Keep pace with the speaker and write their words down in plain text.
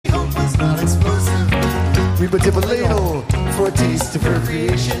non-explosive. We would dip a ladle for a taste of her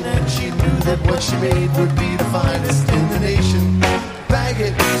creation, and she knew that what she made would be the finest in the nation. Bag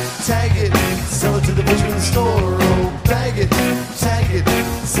it, tag it, sell it to the butcher in the store. Oh, bag it, tag it,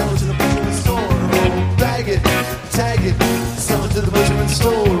 sell it to the butcher in the store. Oh, bag it, tag it, sell it to the butcher in the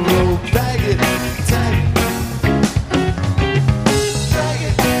store. Oh, bag it, tag it. Bag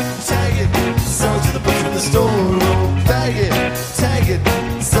it, tag it, sell it to the butcher in the store. Oh, bag it, tag it,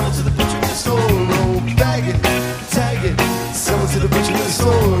 sell it to the butcher in the store. Oh, bag it, tag it, sell it to the butcher in the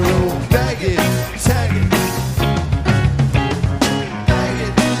store. Oh, bag it, tag it.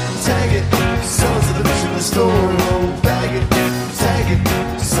 Sell it to the butcher in the store. Oh, bag it, tag it.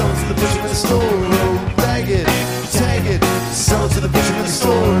 Sell it to the butcher in the store. Oh, bag it, tag it. Sell it to the butcher in the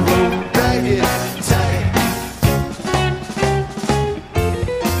store. Oh, bag it, tag it.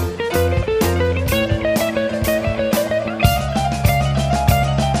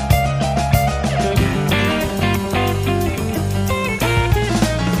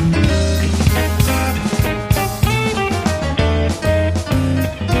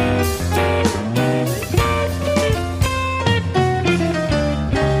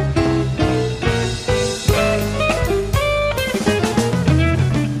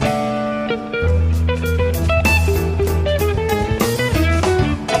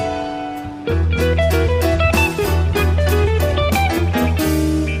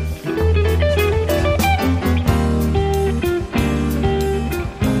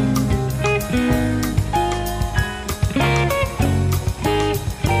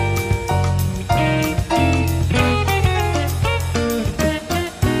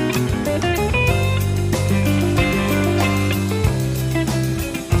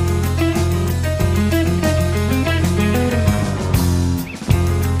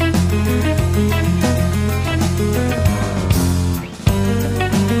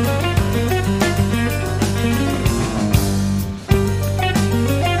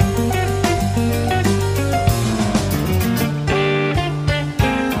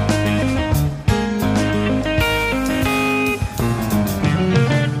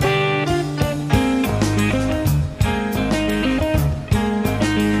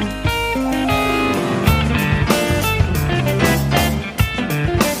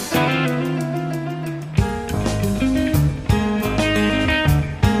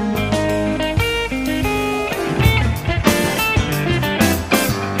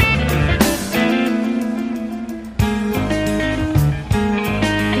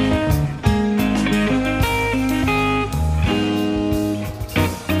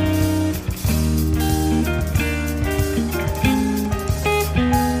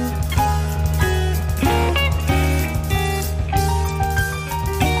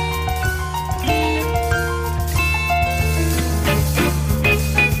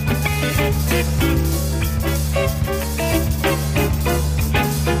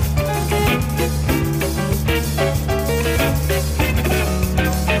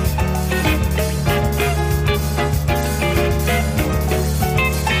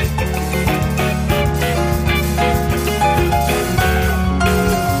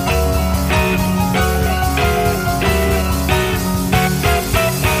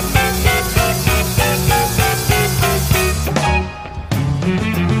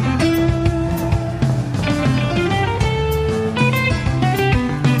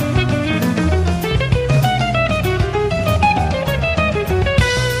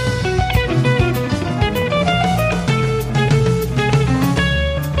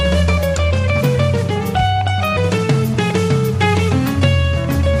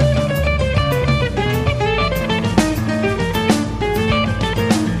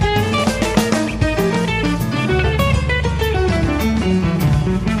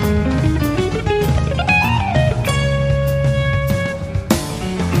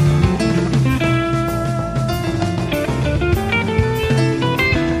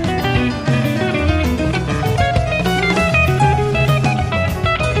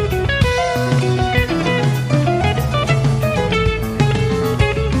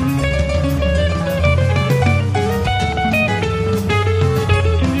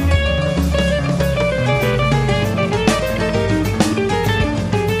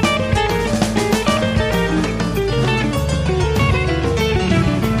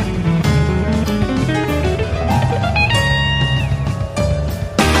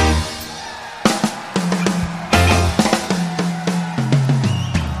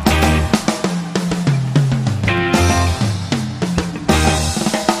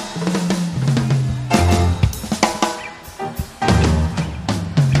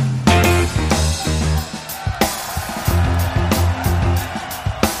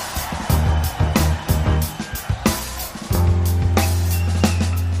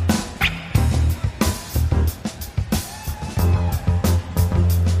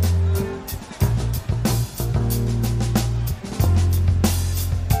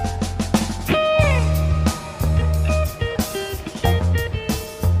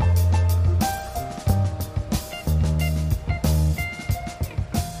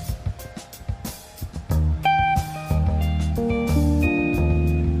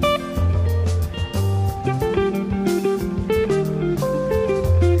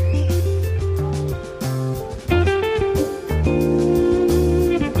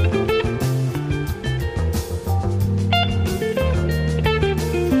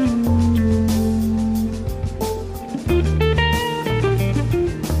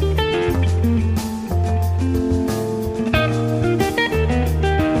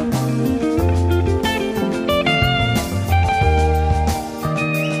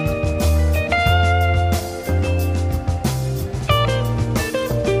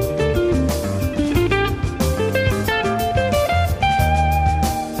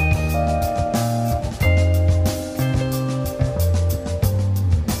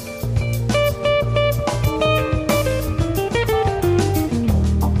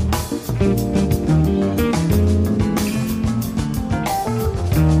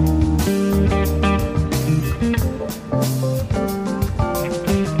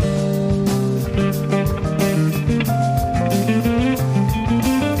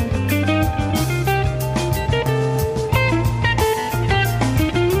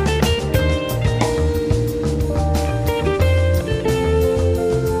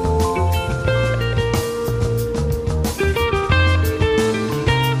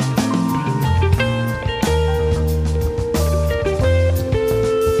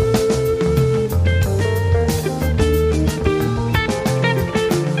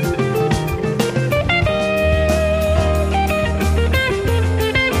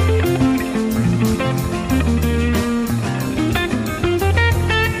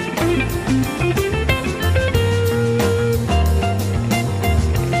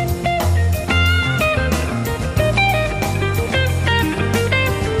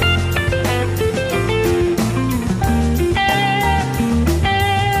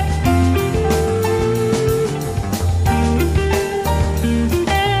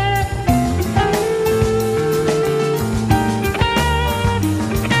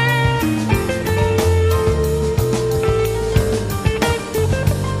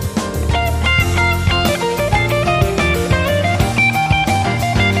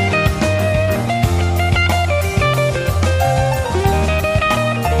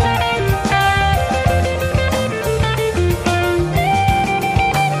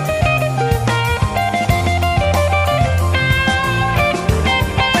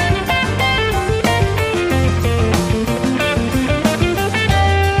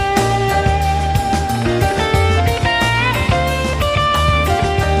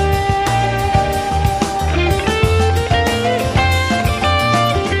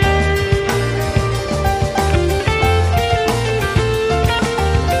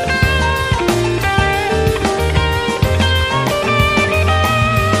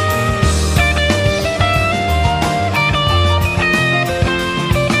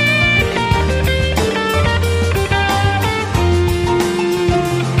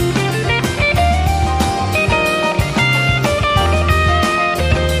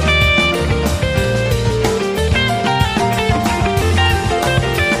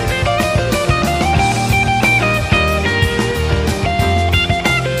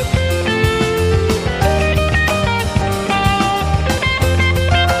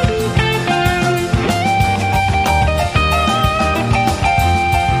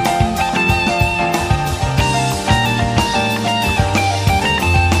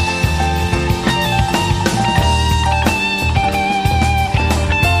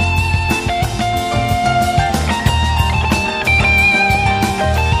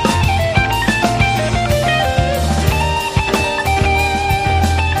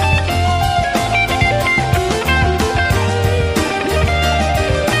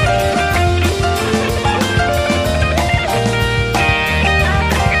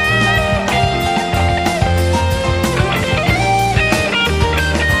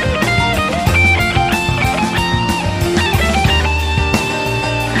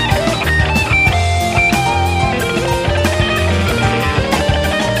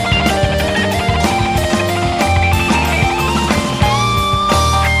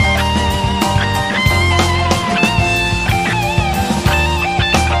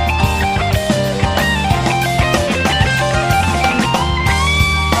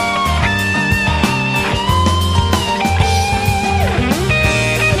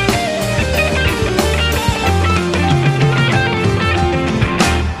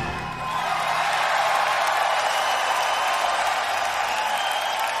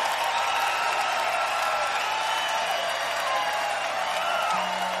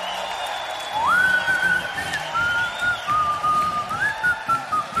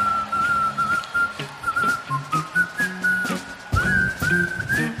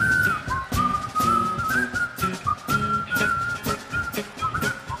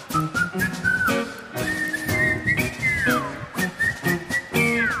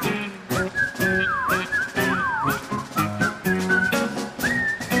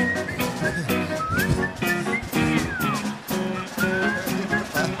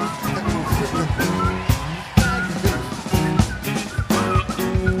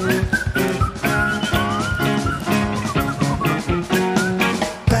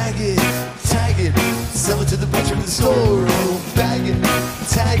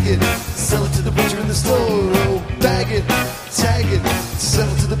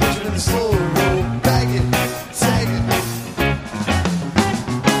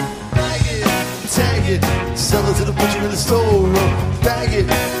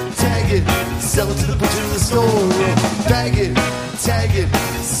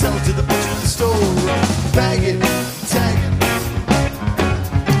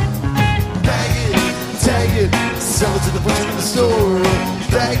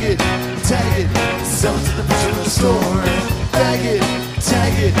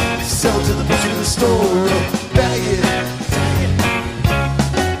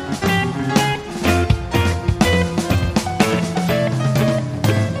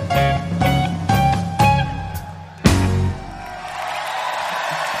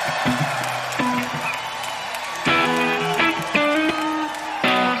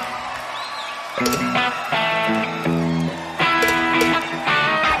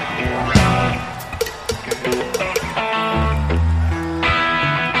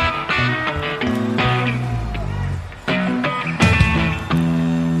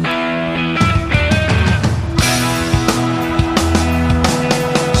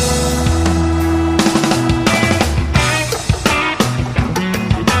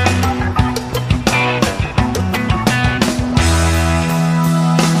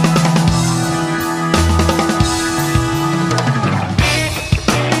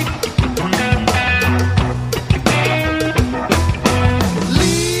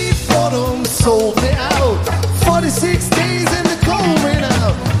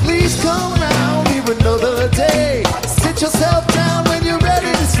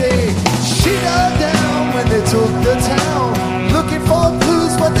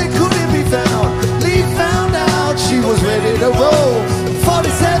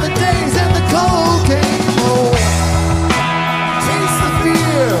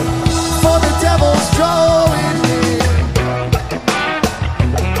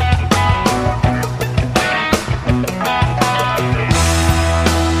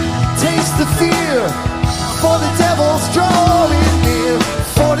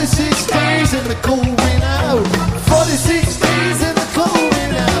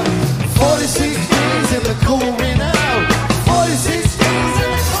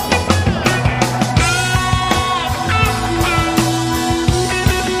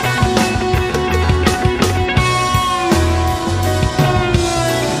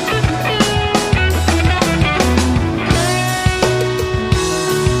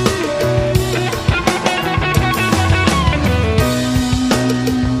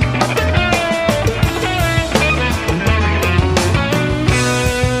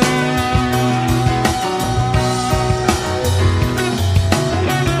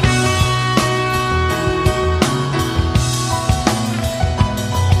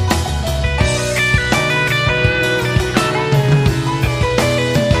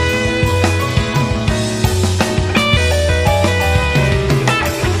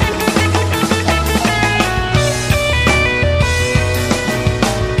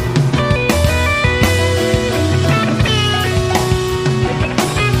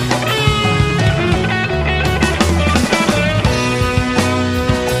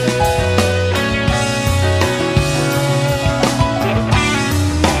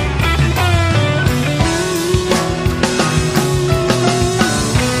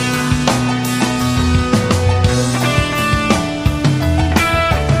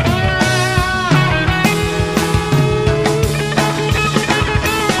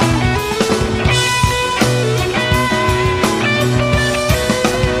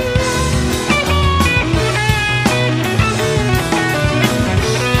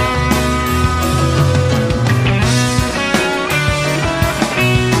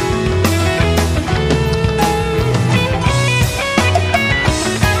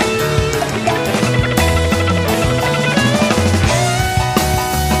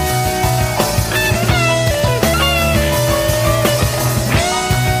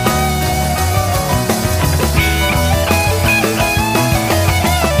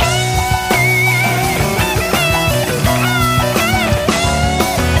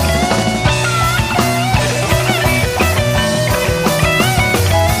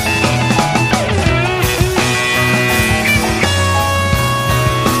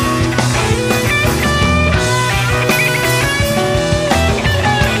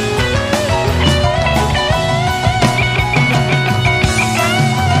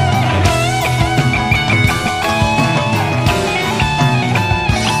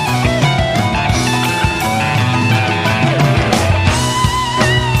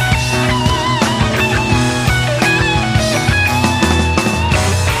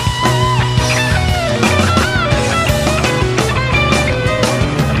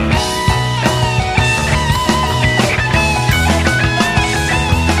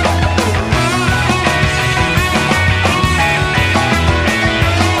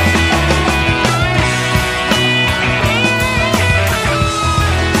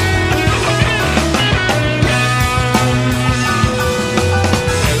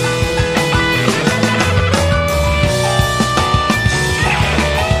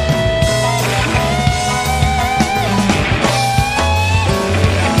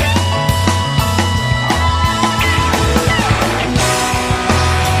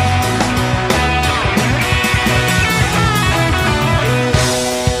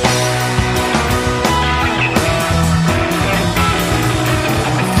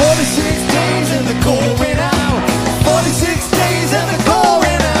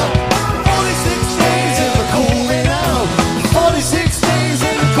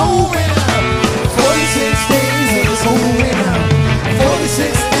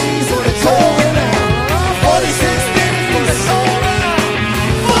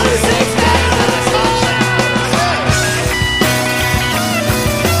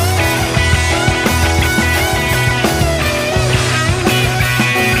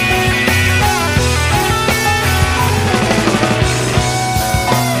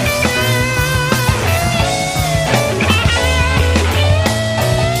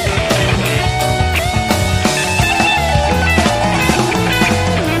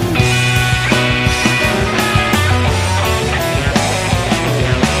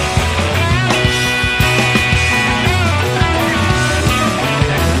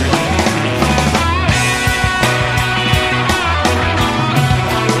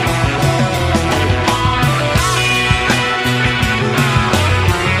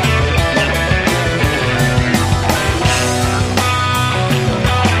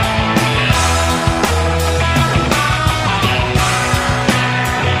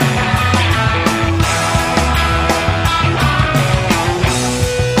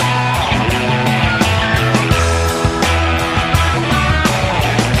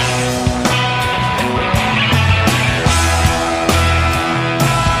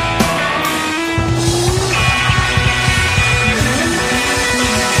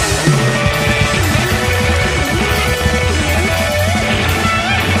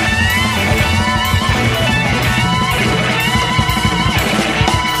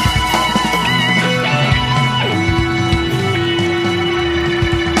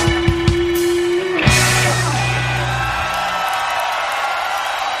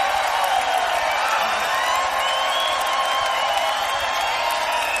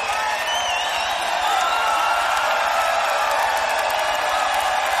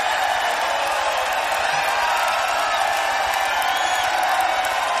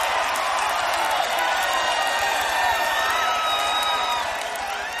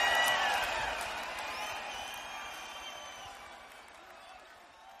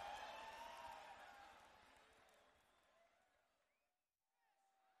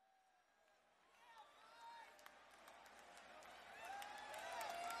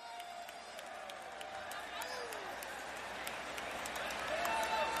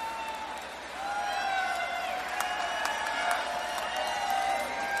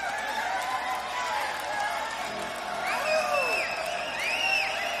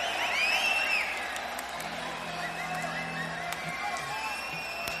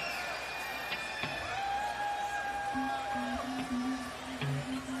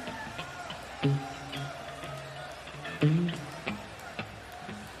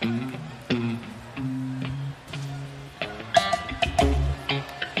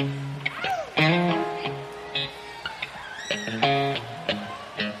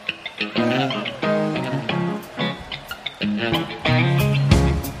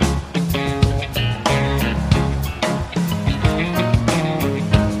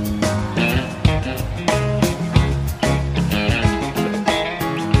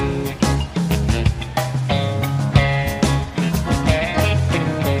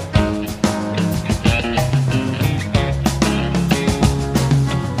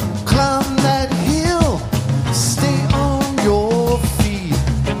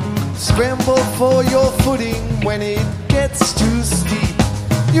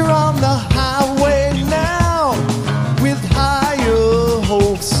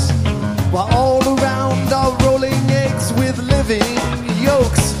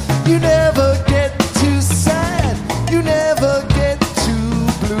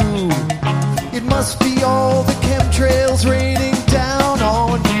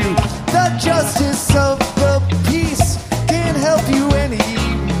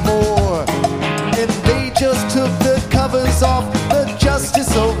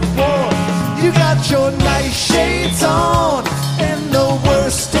 your night shades on, and the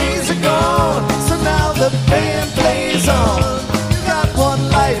worst days are gone. So now the band plays on. You got one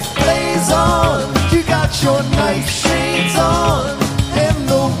life, plays on. You got your night shades on, and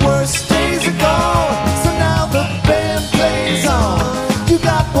the worst days are gone. So now the band plays on. You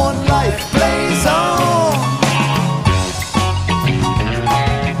got one life, plays on.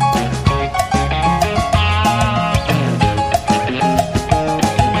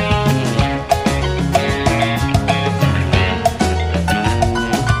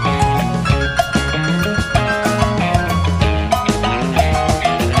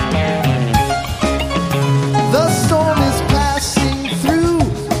 The storm is passing through.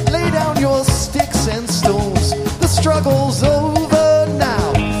 Lay down your sticks and stones. The struggle's over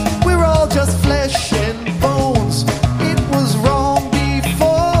now. We're all just flesh and bones. It was wrong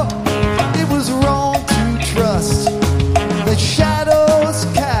before. It was wrong to trust. The shadows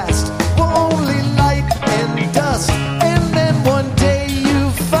cast were only light and dust. And then one day you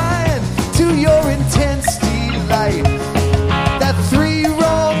find, to your intense delight, that three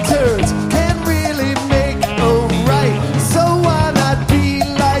wrong turns can really make a right. So why not be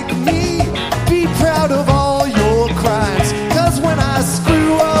like me? Be proud of all your crimes. 'Cause when I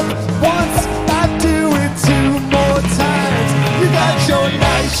screw up once, I do it 2 more times. You got your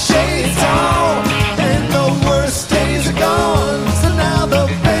night shades on, and the worst days are gone. So now the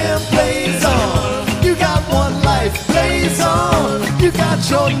band plays on. You got one life, plays on. You got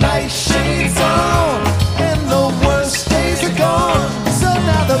your night shades on, and the worst days are gone. So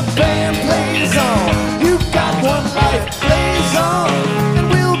now the band plays on. You got one life, plays on. And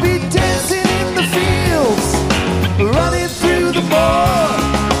we'll be dancing in the fields, running through the moor,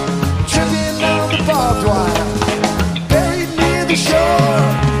 tripping on the barbed wire, buried near the shore,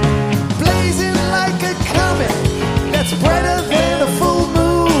 blazing like a comet that's brighter than a full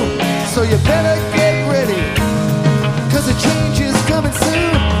moon. So you better get ready, 'cause a change is coming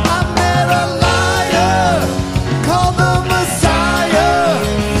soon. I met a liar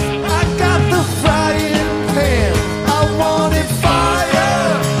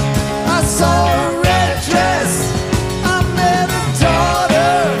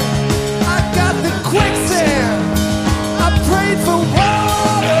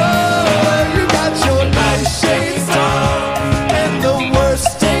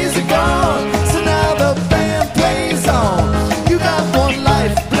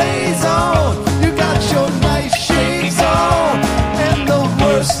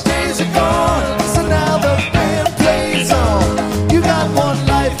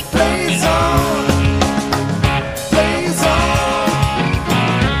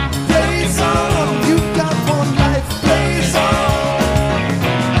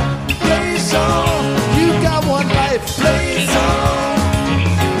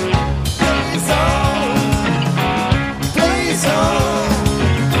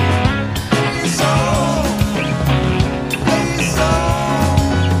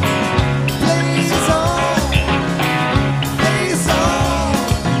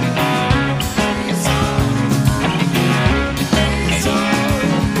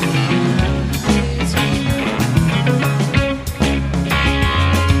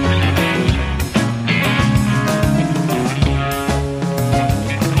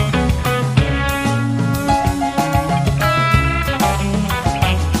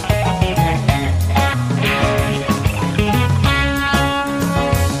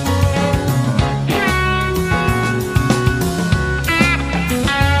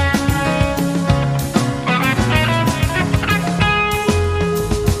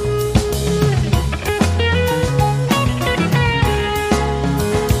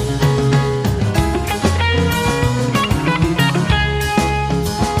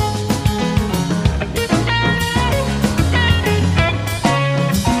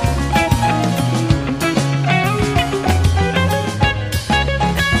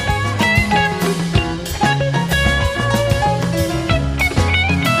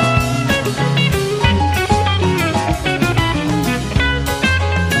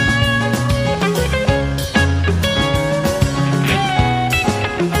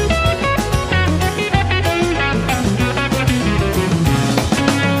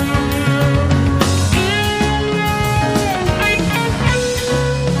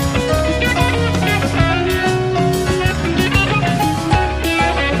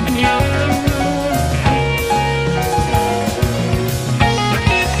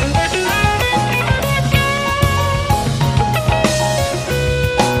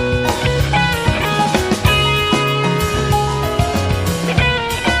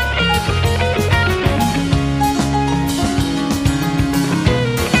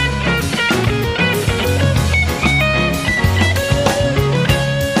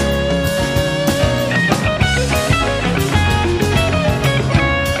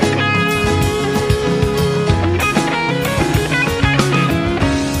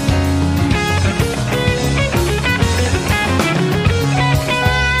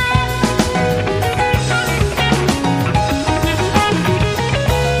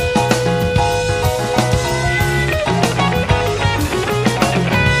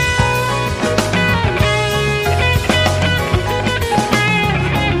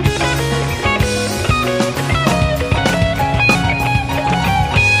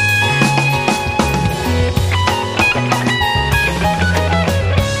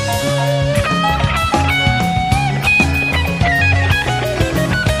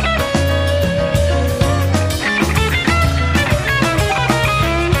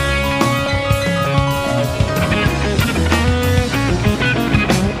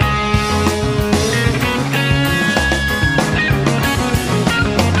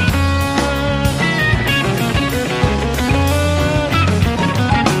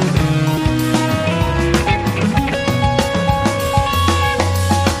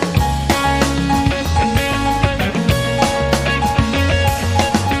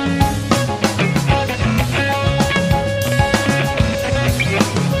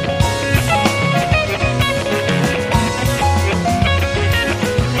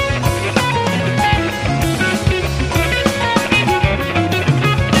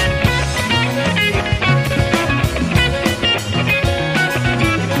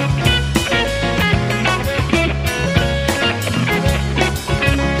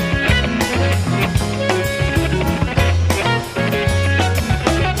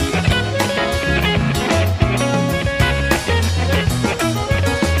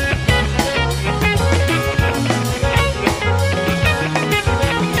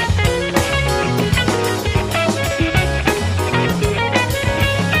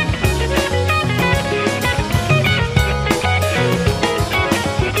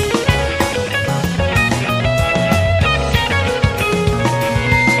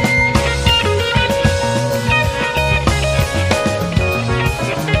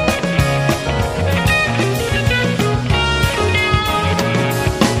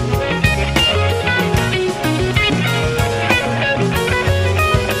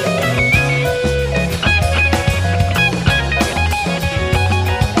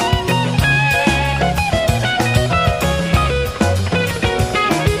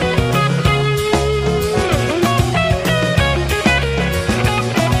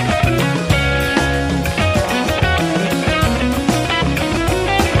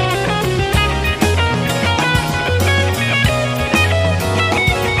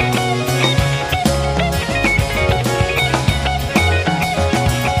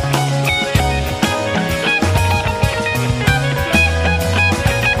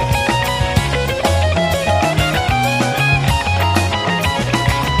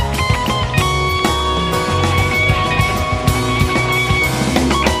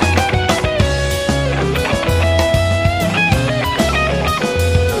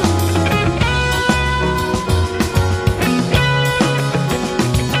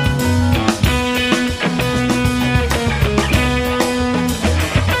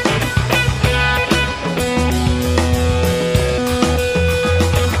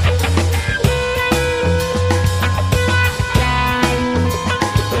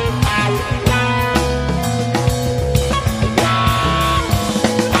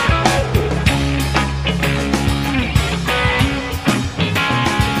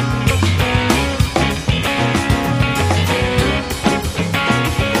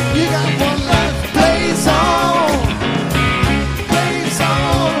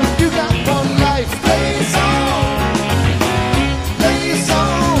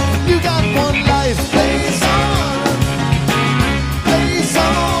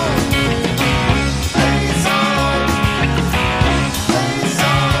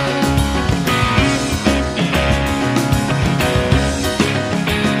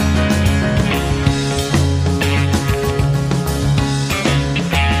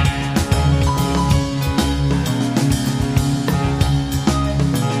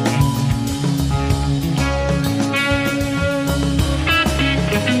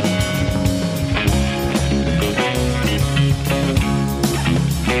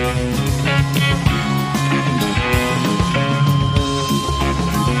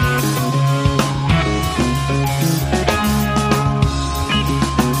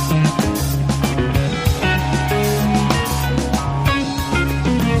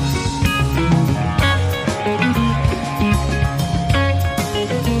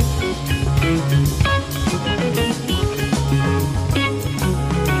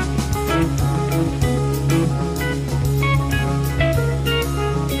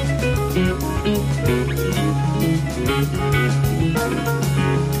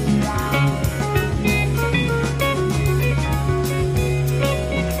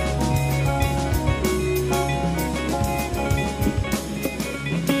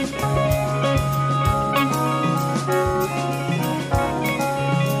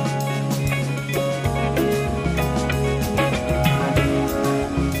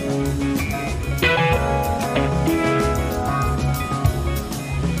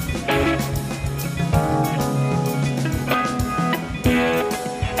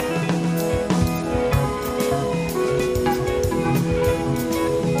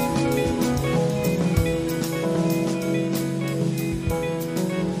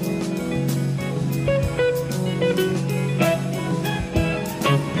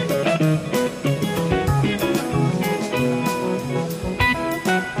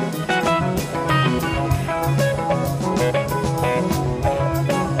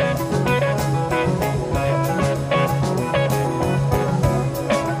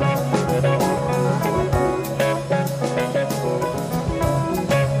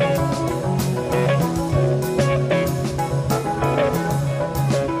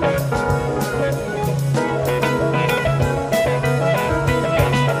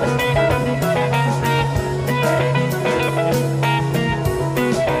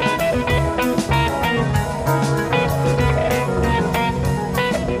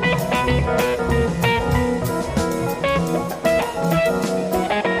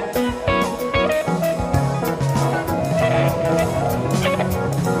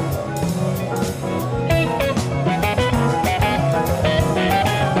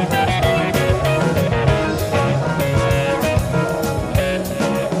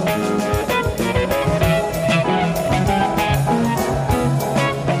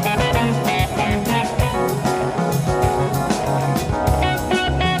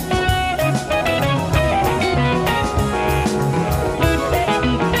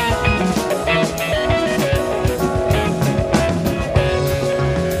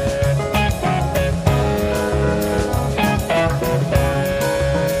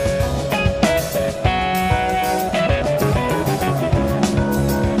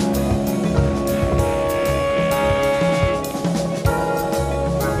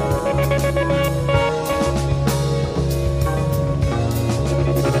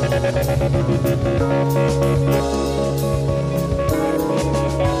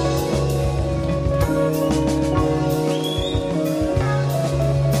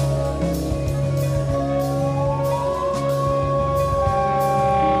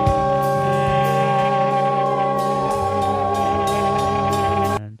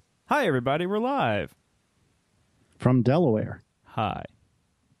Hi, everybody. We're live. From Delaware. Hi.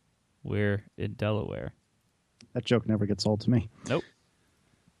 We're in Delaware. That joke never gets old to me. Nope.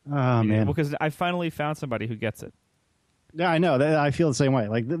 Oh, man. Well, because I finally found somebody who gets it. Yeah, I know. I feel the same way.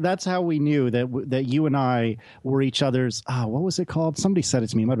 Like, that's how we knew that you and I were each other's, what was it called? Somebody said it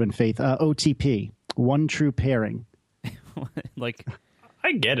to me. It might have been Faith. OTP. One true pairing. Like,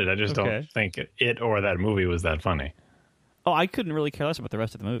 I get it. I just don't think it or that movie was that funny. Oh, I couldn't really care less about the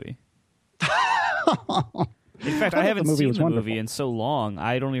rest of the movie. In fact, I haven't seen the movie in so long,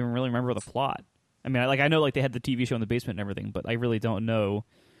 I don't even really remember the plot. I mean, I know like they had the TV show in the basement and everything, but I really don't know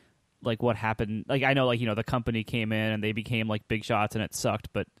like what happened. Like I know like the company came in and they became like big shots and it sucked,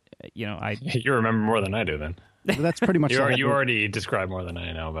 but you remember more than I do then. That's pretty much you already described more than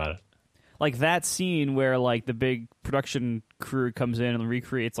I know about it. Like that scene where like the big production crew comes in and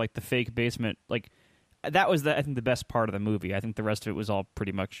recreates like the fake basement, like that was I think the best part of the movie. I think the rest of it was all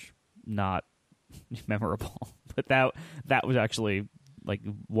pretty much not memorable, but that was actually like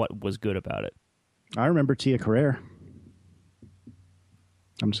what was good about it. I remember Tia Carrere.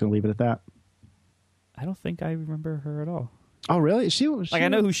 I'm just gonna leave it at that. I don't think I remember her at all. Oh, really? She I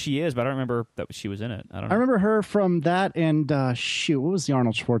know who she is, but I don't remember that she was in it. I remember her from that and what was the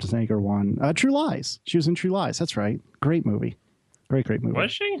Arnold Schwarzenegger one? True Lies. She was in True Lies. That's right. Great movie. Great movie.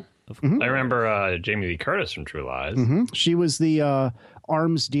 Was she? I remember Jamie Lee Curtis from True Lies. Mm-hmm. She was the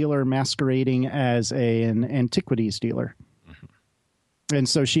arms dealer masquerading as an antiquities dealer. Mm-hmm. And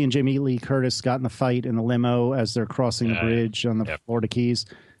so she and Jamie Lee Curtis got in the fight in the limo as they're crossing the bridge on the Florida Keys.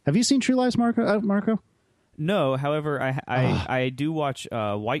 Have you seen True Lies, Marco? No, however, I do watch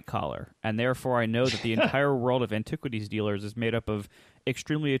White Collar, and therefore I know that the entire world of antiquities dealers is made up of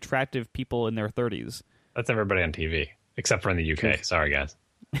extremely attractive people in their 30s. That's everybody on TV, except for in the UK. Sorry, guys.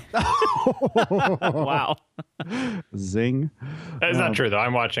 Wow. Zing. That's not true, though.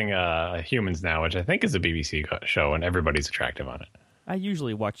 I'm watching Humans now, which I think is a BBC show, and everybody's attractive on it. I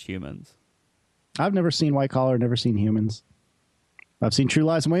usually watch Humans. I've never seen White Collar, never seen Humans. I've seen True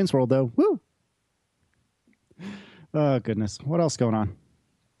Lies and Wayne's World, though. Woo! Oh, goodness. What else going on?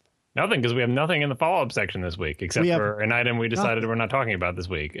 Nothing, because we have nothing in the follow-up section this week, except for an item we decided we're not talking about this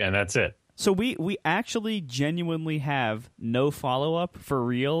week, and that's it. So we actually genuinely have no follow-up for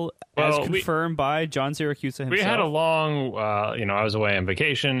real, as confirmed by John Siracusa himself. We had a long, I was away on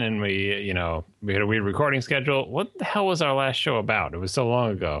vacation, and we had a weird recording schedule. What the hell was our last show about? It was so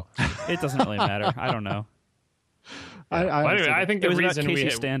long ago. It doesn't really matter. I don't know. I think the reason we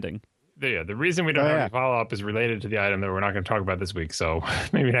standing. The reason we don't have any follow-up is related to the item that we're not going to talk about this week, so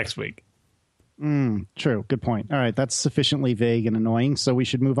maybe next week. True. Good point. All right. That's sufficiently vague and annoying, so we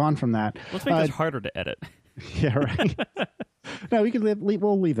should move on from that. Let's make this harder to edit. Yeah, right. No,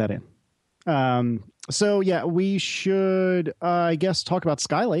 we'll leave that in. So, yeah, we should, I guess, talk about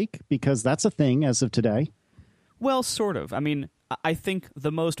Skylake, because that's a thing as of today. Well, sort of. I mean, I think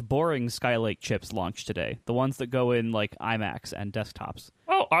the most boring Skylake chips launched today. The ones that go in, like, iMacs and desktops.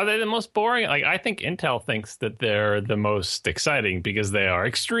 Oh, are they the most boring? Like, I think Intel thinks that they're the most exciting because they are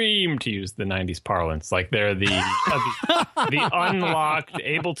extreme, to use the 90s parlance. Like, they're the unlocked,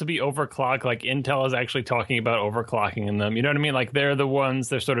 able to be overclocked. Like, Intel is actually talking about overclocking in them. You know what I mean? Like, they're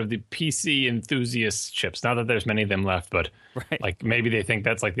sort of the PC enthusiast chips. Not that there's many of them left, but like maybe they think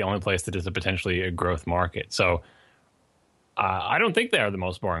that's like the only place that is potentially a growth market. So I don't think they are the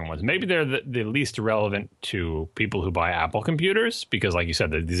most boring ones. Maybe they're the least relevant to people who buy Apple computers because, like you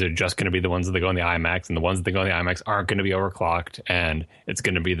said, these are just going to be the ones that go in the iMacs, and the ones that go in the iMacs aren't going to be overclocked, and it's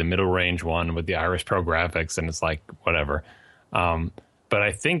going to be the middle range one with the Iris Pro graphics, and it's like whatever. But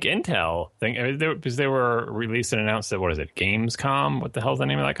I think Intel, because they were released and announced at, what is it, Gamescom? What the hell's the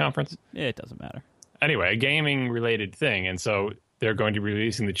name of that conference? It doesn't matter. Anyway, a gaming-related thing, and so they're going to be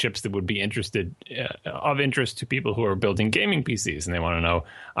releasing the chips that would be of interest to people who are building gaming PCs. And they want to know,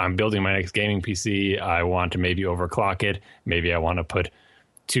 I'm building my next gaming PC. I want to maybe overclock it. Maybe I want to put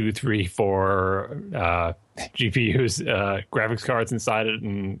 2, 3, 4 GPUs, graphics cards inside it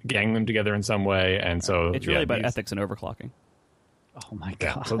and gang them together in some way. And so it's really about ethics and overclocking. Oh, my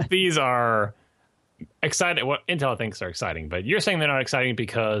God. Yeah, so these are exciting. What Intel thinks are exciting, but you're saying they're not exciting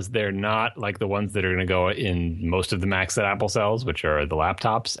because they're not like the ones that are going to go in most of the Macs that Apple sells, which are the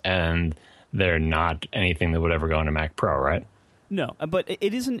laptops, and they're not anything that would ever go into Mac Pro, right? No, but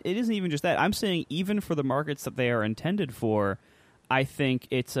it isn't even just that. I'm saying even for the markets that they are intended for, I think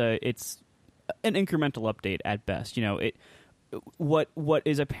it's an incremental update at best. What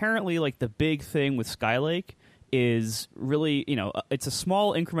is apparently like the big thing with Skylake is really, it's a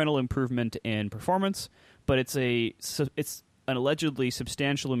small incremental improvement in performance, but it's an allegedly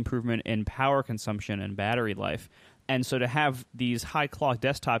substantial improvement in power consumption and battery life. And so to have these high clock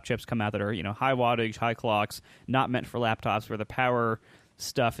desktop chips come out that are, high wattage, high clocks, not meant for laptops, where the power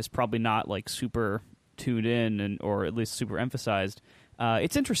stuff is probably not like super tuned in or at least super emphasized.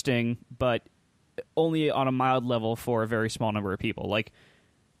 It's interesting, but only on a mild level for a very small number of people. Like,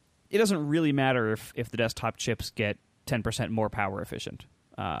 it doesn't really matter if the desktop chips get 10% more power efficient.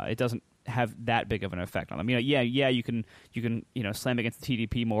 It doesn't have that big of an effect on them. You can slam against the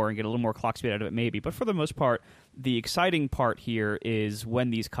TDP more and get a little more clock speed out of it maybe, but for the most part, the exciting part here is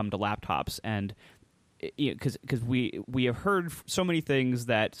when these come to laptops, and because we have heard so many things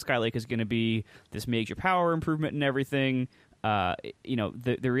that Skylake is going to be this major power improvement and everything.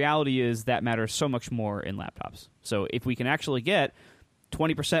 The reality is that matters so much more in laptops. So if we can actually get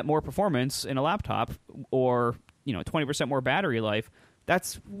 20% more performance in a laptop, or 20% more battery life,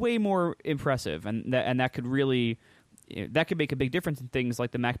 that's way more impressive, and that could really make a big difference in things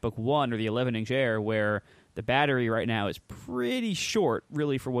like the MacBook One or the 11-inch Air, where the battery right now is pretty short,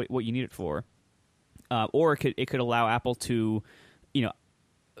 really, for what you need it for. Or it could allow Apple to,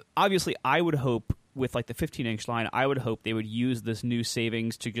 obviously, I would hope with like the 15-inch line, I would hope they would use this new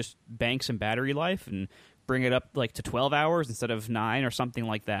savings to just bank some battery life and bring it up like to 12 hours instead of 9 or something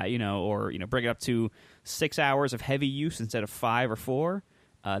like that, or bring it up to 6 hours of heavy use instead of 5 or 4.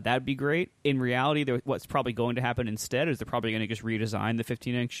 That'd be great. In reality, what's probably going to happen instead is they're probably going to just redesign the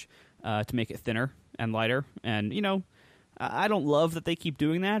 15-inch to make it thinner and lighter. And, I don't love that they keep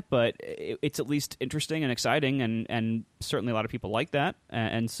doing that, but it's at least interesting and exciting, and certainly a lot of people like that.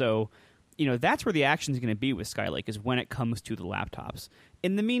 And so, that's where the action is going to be with Skylake, is when it comes to the laptops.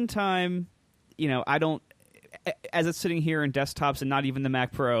 In the meantime, I don't, as it's sitting here in desktops and not even the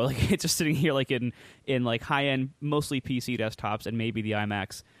Mac Pro, like it's just sitting here like in like high-end, mostly PC desktops and maybe the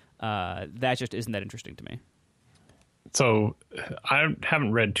iMacs, that just isn't that interesting to me. So I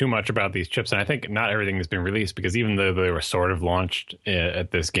haven't read too much about these chips, and I think not everything has been released, because even though they were sort of launched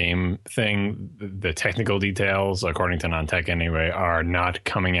at this game thing, the technical details, according to Non-Tech anyway, are not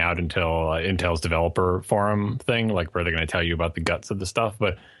coming out until Intel's developer forum thing, like where they're going to tell you about the guts of the stuff.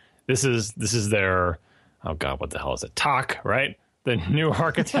 But this is their, oh God, what the hell is it? TOC, right? The new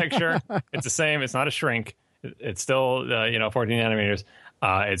architecture. It's the same. It's not a shrink. It's still 14 nanometers.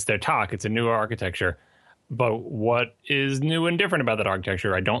 It's their TOC. It's a newer architecture. But what is new and different about that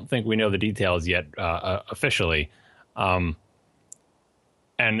architecture? I don't think we know the details yet officially. And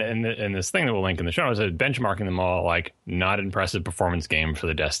this thing that we'll link in the show notes is benchmarking them all, like not impressive performance game for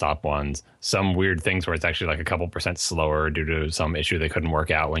the desktop ones. Some weird things where it's actually like a couple % slower due to some issue they couldn't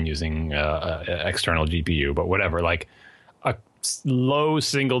work out when using external GPU. But whatever, like a low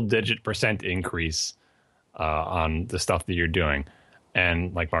single-digit % increase on the stuff that you're doing.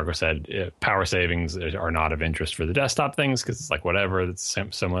 And like Marco said, power savings are not of interest for the desktop things, because it's like whatever, it's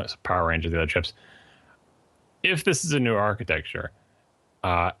similar power range of the other chips. If this is a new architecture,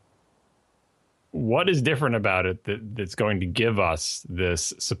 what is different about it that's going to give us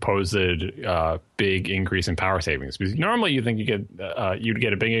this supposed big increase in power savings? Because normally you think you'd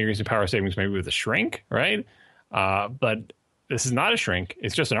get a big increase in power savings maybe with a shrink, right? But this is not a shrink;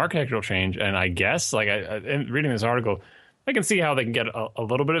 it's just an architectural change. And I guess, like in reading this article, I can see how they can get a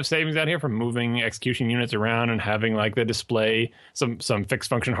little bit of savings out here from moving execution units around and having like the display, some fixed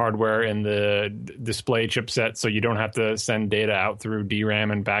function hardware in the display chipset, so you don't have to send data out through DRAM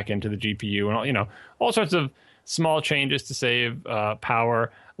and back into the GPU, and all sorts of small changes to save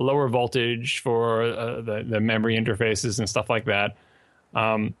power, lower voltage for the memory interfaces and stuff like that.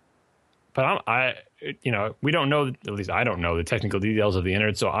 But we don't know, at least I don't know the technical details of the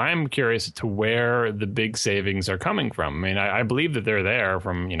innards, so I'm curious to where the big savings are coming from. I mean, I believe that they're there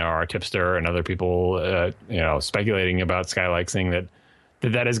from, our tipster and other people, speculating about Skylake, saying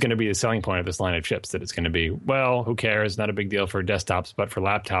that is going to be the selling point of this line of chips, that it's going to be, well, who cares? Not a big deal for desktops, but for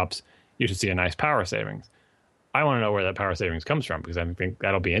laptops, you should see a nice power savings. I want to know where that power savings comes from, because I think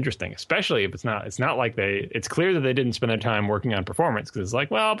that'll be interesting, especially if it's not like it's clear that they didn't spend their time working on performance, because it's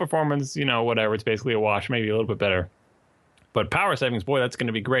like, well, performance, whatever, it's basically a wash, maybe a little bit better. But power savings, boy, that's going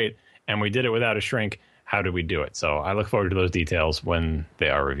to be great. And we did it without a shrink. How did we do it? So I look forward to those details when they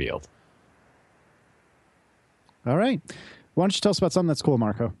are revealed. All right. Why don't you tell us about something that's cool,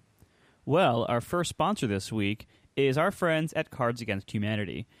 Marco? Well, our first sponsor this week is our friends at Cards Against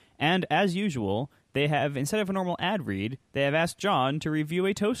Humanity. And as usual, they have, instead of a normal ad read, they have asked John to review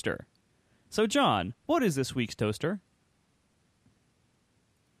a toaster. So, John, what is this week's toaster?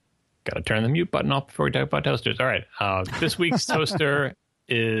 Got to turn the mute button off before we talk about toasters. All right. This week's toaster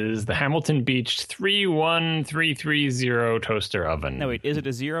is the Hamilton Beach 31330 toaster oven. No, wait, is it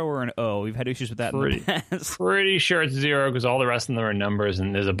a 0 or an O? We've had issues with that in the past. Pretty sure it's 0 because all the rest of them are numbers,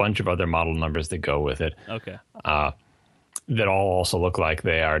 and there's a bunch of other model numbers that go with it. Okay. That all also look like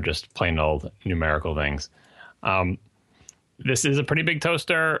they are just plain old numerical things. This is a pretty big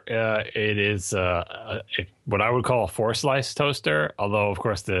toaster. It is what I would call a 4-slice toaster, although, of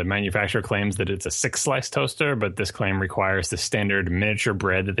course, the manufacturer claims that it's a 6-slice toaster, but this claim requires the standard miniature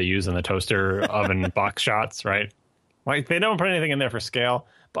bread that they use in the toaster oven box shots, right? Like, they don't put anything in there for scale,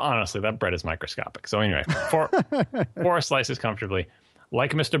 but honestly, that bread is microscopic. So anyway, 4 slices comfortably.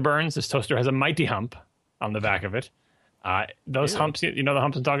 Like Mr. Burns, this toaster has a mighty hump on the back of it. Those humps, you know the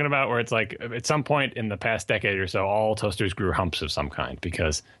humps I'm talking about, where it's like at some point in the past decade or so, all toasters grew humps of some kind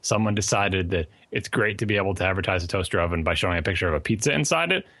because someone decided that it's great to be able to advertise a toaster oven by showing a picture of a pizza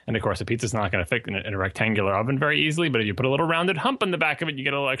inside it. And of course, a pizza's not going to fit in a rectangular oven very easily, but if you put a little rounded hump in the back of it, you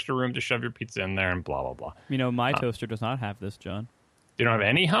get a little extra room to shove your pizza in there and blah, blah, blah. You know, my toaster does not have this, John. You don't have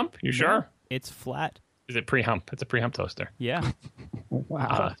any hump? You sure? It's flat. Is it pre-hump? It's a pre-hump toaster. Yeah.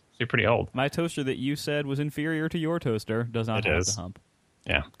 Wow. You're pretty old. My toaster that you said was inferior to your toaster does not have the hump.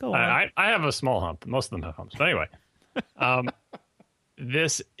 Yeah. Go on. I have a small hump. Most of them have humps. But anyway,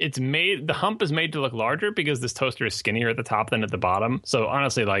 the hump is made to look larger because this toaster is skinnier at the top than at the bottom. So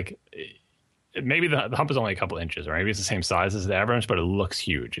honestly, like, maybe the hump is only a couple inches, or maybe it's the same size as the average, but it looks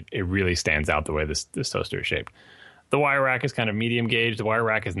huge. It really stands out the way this toaster is shaped. The wire rack is kind of medium gauge. The wire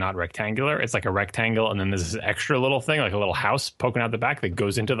rack is not rectangular. It's like a rectangle, and then there's this extra little thing, like a little house poking out the back that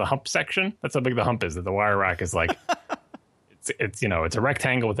goes into the hump section. That's how big the hump is. That the wire rack is like, it's a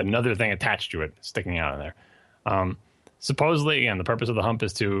rectangle with another thing attached to it sticking out of there. Supposedly, again, the purpose of the hump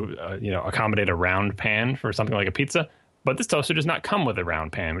is to accommodate a round pan for something like a pizza. But this toaster does not come with a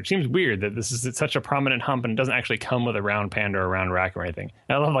round pan, which seems weird that this is such a prominent hump and it doesn't actually come with a round pan or a round rack or anything.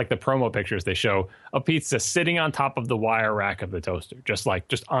 And I love, like, the promo pictures. They show a pizza sitting on top of the wire rack of the toaster, just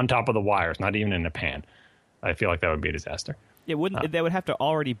on top of the wires, not even in a pan. I feel like that would be a disaster. It wouldn't. That would have to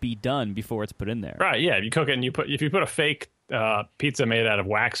already be done before it's put in there. Right? Yeah. If you cook it and if you put a fake pizza made out of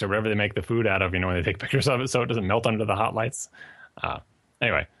wax or whatever they make the food out of, when they take pictures of it, so it doesn't melt under the hot lights.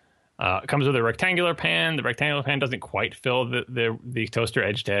 Anyway. It comes with a rectangular pan. The rectangular pan doesn't quite fill the toaster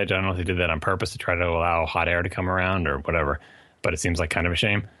edge to edge. I don't know if they did that on purpose to try to allow hot air to come around or whatever, but it seems like kind of a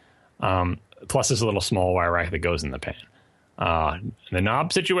shame. Plus, there's a little small wire rack that goes in the pan. The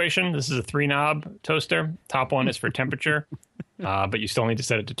knob situation, this is a 3-knob toaster. Top one is for temperature, but you still need to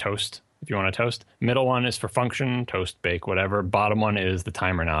set it to toast if you want to toast. Middle one is for function, toast, bake, whatever. Bottom one is the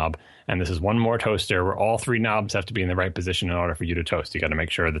timer knob. And this is one more toaster where all 3 knobs have to be in the right position in order for you to toast. You got to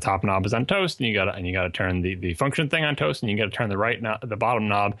make sure the top knob is on toast, and you got to turn the function thing on toast, and you got to turn the bottom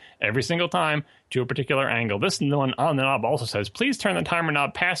knob every single time to a particular angle. This one on the knob also says, please turn the timer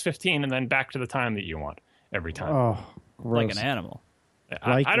knob past 15 and then back to the time that you want every time. Oh, gross. Like an animal.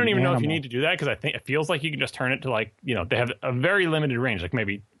 I don't even know if you need to do that because I think it feels like you can just turn it to they have a very limited range, like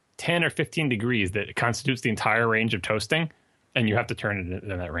maybe 10 or 15 degrees that constitutes the entire range of toasting, and you have to turn it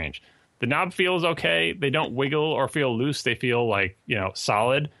in that range. The knob feels okay. They don't wiggle or feel loose. They feel like,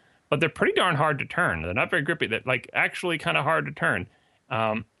 solid, but they're pretty darn hard to turn. They're not very grippy. They're actually kind of hard to turn.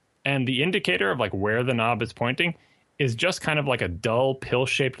 And the indicator of where the knob is pointing is just kind of like a dull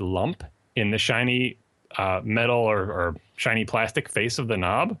pill-shaped lump in the shiny metal or shiny plastic face of the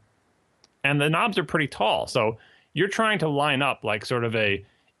knob. And the knobs are pretty tall. So you're trying to line up sort of a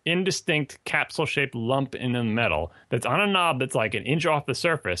indistinct capsule-shaped lump in the metal that's on a knob that's like an inch off the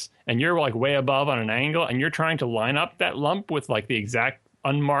surface, and you're way above on an angle, and you're trying to line up that lump with the exact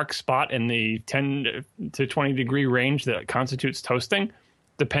unmarked spot in the 10 to 20 degree range that constitutes toasting,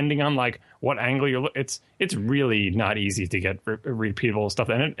 depending on what angle you're it's really not easy to get repeatable stuff,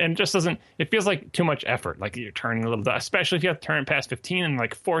 and it just doesn't, it feels like too much effort, you're turning a little, especially if you have to turn it past 15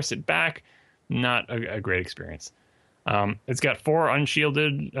 and force it back. Not a great experience. It's got 4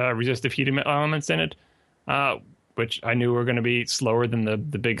 unshielded resistive heat elements in it, which I knew were going to be slower than the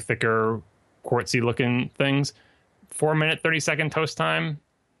big, thicker, quartzy looking things. 4-minute, 30-second toast time,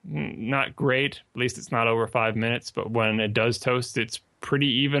 not great. At least it's not over 5 minutes. But when it does toast, it's pretty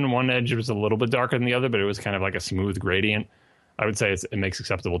even. One edge was a little bit darker than the other, but it was kind of like a smooth gradient. I would say it makes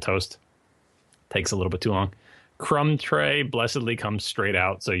acceptable toast. Takes a little bit too long. Crumb tray blessedly comes straight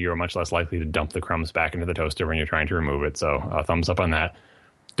out, so you're much less likely to dump the crumbs back into the toaster when you're trying to remove it. So thumbs up on that.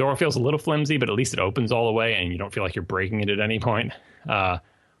 Door feels a little flimsy, but at least it opens all the way and you don't feel like you're breaking it at any point.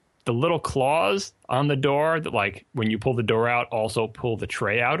 The little claws on the door that when you pull the door out also pull the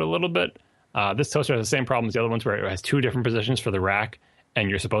tray out a little bit. This toaster has the same problem as the other ones, where it has 2 different positions for the rack, and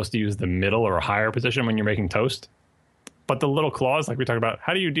you're supposed to use the middle or a higher position when you're making toast. But the little claws, like we talked about,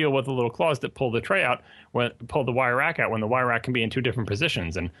 how do you deal with the little claws that pull the tray out, pull the wire rack out when the wire rack can be in two different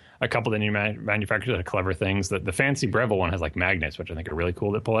positions? And a couple of the new manufacturers have clever things. The fancy Breville one has like magnets, which I think are really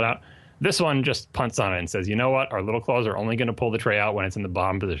cool that pull it out. This one just punts on it and says, you know what? Our little claws are only going to pull the tray out when it's in the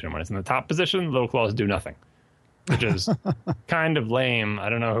bottom position. When it's in the top position, the little claws do nothing, which is kind of lame. I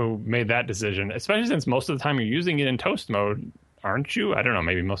don't know who made that decision, especially since most of the time you're using it in toast mode, aren't you? I don't know.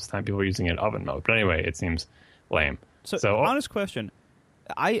 Maybe most of the time people are using it in oven mode. But anyway, it seems lame. So honest question.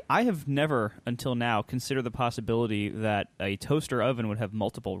 I have never, until now, considered the possibility that a toaster oven would have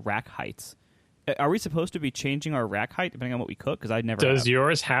multiple rack heights. Are we supposed to be changing our rack height depending on what we cook? Because I never. Does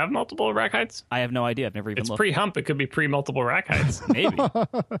yours have multiple rack heights? I have no idea. I've never even looked. It's pre-hump. It could be pre-multiple rack heights. Maybe.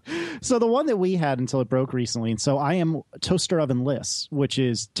 So the one that we had until it broke recently, and so I am toaster oven-less, which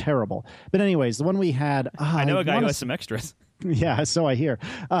is terrible. But anyways, the one we had... I know a guy who has some extras. Yeah, so I hear.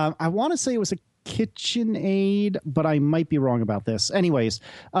 I want to say it was a KitchenAid, but I might be wrong about this. Anyways,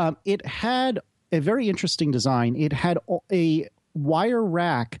 it had a very interesting design. It had a wire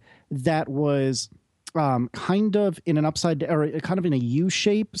rack that was kind of in an upside or kind of in a U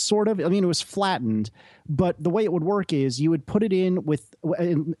shape, sort of. I mean, it was flattened, but the way it would work is you would put it in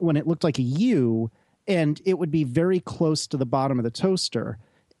when it looked like a U, and it would be very close to the bottom of the toaster.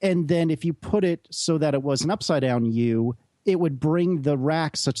 And then if you put it so that it was an upside down U, it would bring the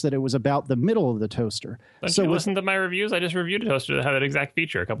rack such that it was about the middle of the toaster. Don't you listen to my reviews? I just reviewed a toaster that had that exact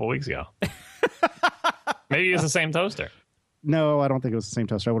feature a couple of weeks ago. Maybe it's the same toaster. No, I don't think it was the same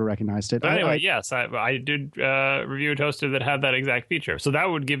toaster. I would have recognized it. But anyway, yes, I did review a toaster that had that exact feature. So that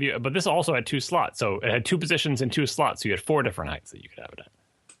would give you, but this also had 2 slots. So it had 2 positions and 2 slots. So you had 4 different heights that you could have it at.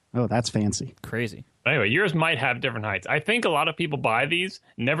 Oh, that's fancy. Crazy. But anyway, yours might have different heights. I think a lot of people buy these,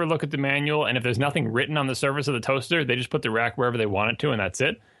 never look at the manual, and if there's nothing written on the surface of the toaster, they just put the rack wherever they want it to, and that's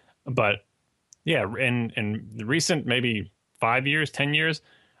it. But yeah, in the recent maybe 5 years, 10 years,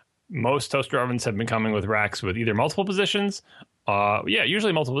 most toaster ovens have been coming with racks with either multiple positions.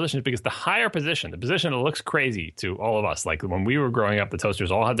 Usually multiple positions, because the higher position, the position that looks crazy to all of us, like when we were growing up, the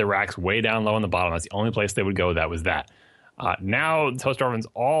toasters all had their racks way down low on the bottom. That's the only place they would go. That was that. Now, toaster ovens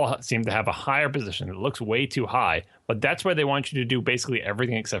all seem to have a higher position. It looks way too high, but that's where they want you to do basically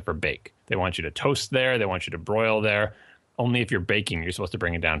everything except for bake. They want you to toast there. They want you to broil there. Only if you're baking, you're supposed to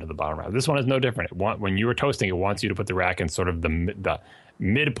bring it down to the bottom rack. This one is no different. When you were toasting, it wants you to put the rack in sort of the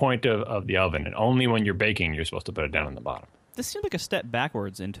midpoint of the oven, and only when you're baking, you're supposed to put it down on the bottom. This seems like a step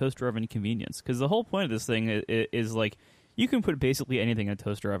backwards in toaster oven convenience, because the whole point of this thing is like, you can put basically anything in a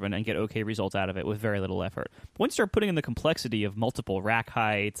toaster oven and get okay results out of it with very little effort. But once you start putting in the complexity of multiple rack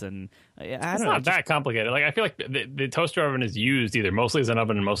heights, and it's not that complicated. Like, I feel like the toaster oven is used either mostly as an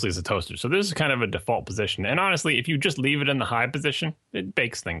oven and mostly as a toaster. So this is kind of a default position. And honestly, if you just leave it in the high position, it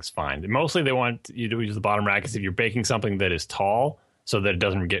bakes things fine. Mostly they want you to use the bottom rack is if you're baking something that is tall, so that it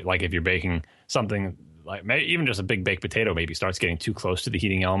doesn't get, like if you're baking something like maybe even just a big baked potato maybe starts getting too close to the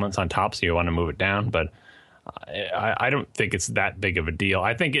heating elements on top, so you want to move it down. But I don't think it's that big of a deal.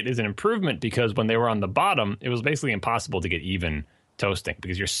 I think it is an improvement because when they were on the bottom, it was basically impossible to get even toasting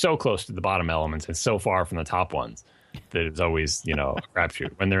because you're so close to the bottom elements and so far from the top ones that it's always, a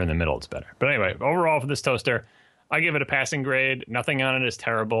crapshoot. When they're in the middle, it's better. But anyway, overall for this toaster, I give it a passing grade. Nothing on it is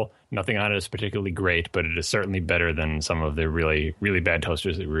terrible. Nothing on it is particularly great, but it is certainly better than some of the really, really bad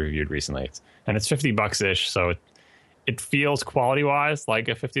toasters that we reviewed recently. And it's $50-ish, so it feels quality-wise like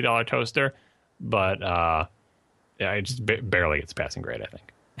a $50 toaster. But it just barely gets passing grade, I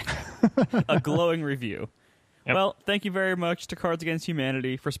think. A glowing review. Yep. Well, thank you very much to Cards Against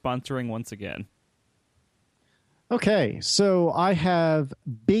Humanity for sponsoring once again. Okay, so I have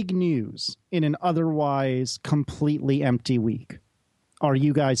big news in an otherwise completely empty week. Are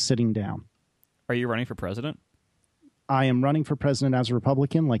you guys sitting down? Are you running for president? I am running for president as a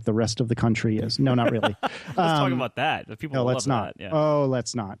Republican, like the rest of the country is. No, not really. Let's talk about that. People no, love let's not. That. Yeah. Oh,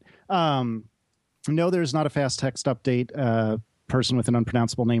 let's not. No, there's not a fast text update. Person with an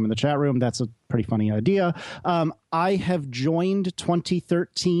unpronounceable name in the chat room. That's a pretty funny idea. I have joined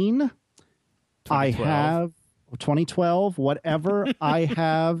 2013. 2012. I have 2012, whatever. I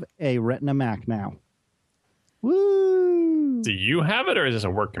have a Retina Mac now. Woo! Do you have it, or is this a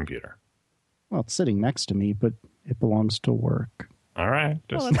work computer? Well, it's sitting next to me, but it belongs to work. All right.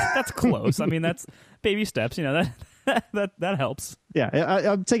 Well, that's close. I mean, that's baby steps. That helps. Yeah,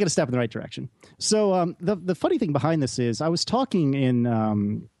 I'm taking a step in the right direction. So the funny thing behind this is I was talking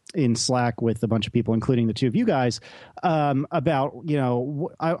in in Slack with a bunch of people, including the two of you guys, about,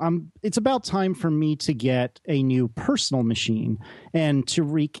 it's about time for me to get a new personal machine. And to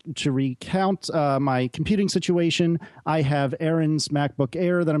recount my computing situation, I have Aaron's MacBook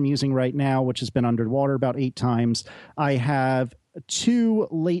Air that I'm using right now, which has been underwater about 8 times. I have 2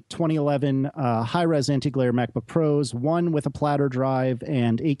 late 2011 high-res anti-glare MacBook Pros, one with a platter drive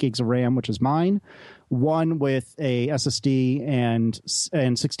and 8 gigs of RAM, which is mine, one with a SSD and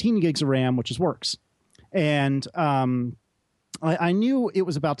 16 gigs of RAM, which is Works. And I knew it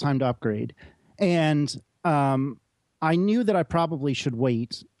was about time to upgrade. And I knew that I probably should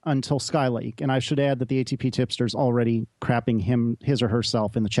wait until Skylake. And I should add that the ATP tipster's already crapping his or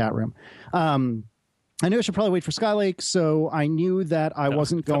herself in the chat room. I knew I should probably wait for Skylake, so I knew that I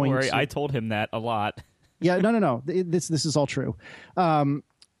wasn't going don't worry, to... I told him that a lot. Yeah, no. This is all true.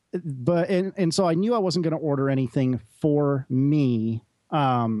 But so I knew I wasn't going to order anything for me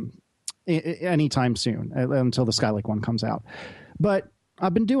anytime soon until the Skylake one comes out. But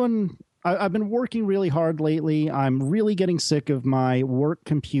I've been working really hard lately. I'm really getting sick of my work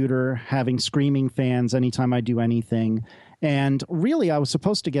computer having screaming fans anytime I do anything. And really, I was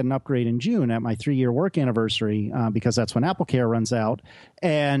supposed to get an upgrade in June at my 3-year work anniversary because that's when AppleCare runs out.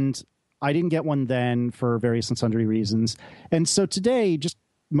 And I didn't get one then for various and sundry reasons. And so today, just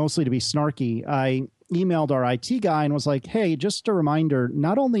mostly to be snarky, I emailed our IT guy and was like, hey, just a reminder,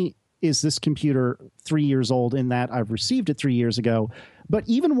 not only is this computer 3 years old in that I've received it 3 years ago, but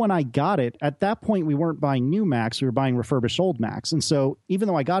even when I got it, at that point, we weren't buying new Macs. We were buying refurbished old Macs. And so even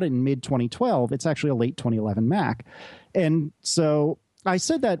though I got it in mid-2012, it's actually a late 2011 Mac. And so I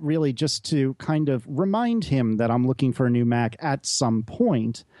said that really just to kind of remind him that I'm looking for a new Mac at some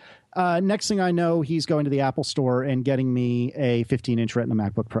point. Next thing I know, he's going to the Apple store and getting me a 15-inch Retina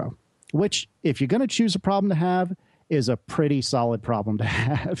MacBook Pro, which, if you're going to choose a problem to have, is a pretty solid problem to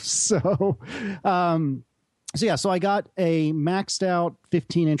have. So I got a maxed out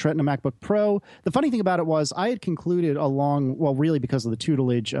 15-inch Retina MacBook Pro. The funny thing about it was I had concluded really because of the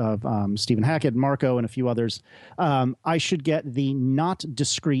tutelage of Stephen Hackett, Marco, and a few others, I should get the not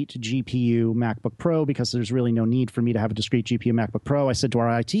discrete GPU MacBook Pro because there's really no need for me to have a discrete GPU MacBook Pro. I said to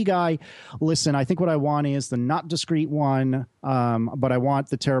our IT guy, listen, I think what I want is the not discrete one, but I want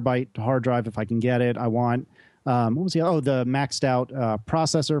the terabyte hard drive if I can get it. I want the maxed out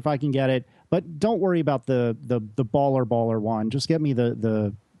processor if I can get it. But don't worry about the baller one. Just get me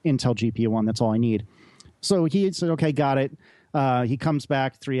the Intel GPU one. That's all I need. So he said, okay, got it. He comes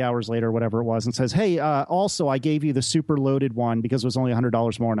back 3 hours later, whatever it was, and says, hey, also, I gave you the super loaded one because it was only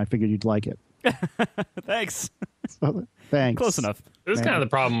 $100 more, and I figured you'd like it. Thanks. So, thanks. Close enough. This is kind of the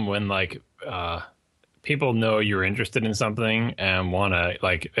problem when, people know you're interested in something and want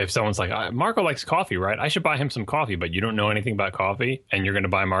to, if someone's like, Marco likes coffee, right? I should buy him some coffee, but you don't know anything about coffee, and you're going to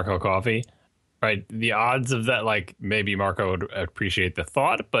buy Marco coffee. Right, the odds of that, maybe Marco would appreciate the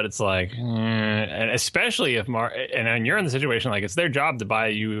thought, but it's and especially if and you're in the situation it's their job to buy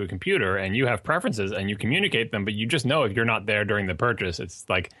you a computer, and you have preferences and you communicate them, but you just know if you're not there during the purchase, it's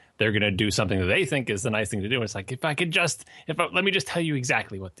they're going to do something that they think is the nice thing to do. It's let me just tell you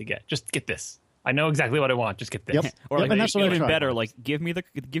exactly what to get. Just get this. I know exactly what I want. Just get this. Yep. Or and that's even better, give me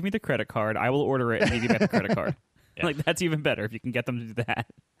the credit card. I will order it and give you back the credit card. Yeah. That's even better if you can get them to do that.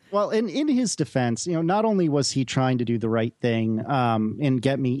 Well, in his defense, not only was he trying to do the right thing and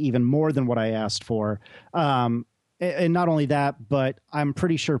get me even more than what I asked for, and not only that, but I'm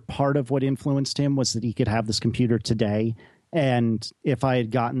pretty sure part of what influenced him was that he could have this computer today. And if I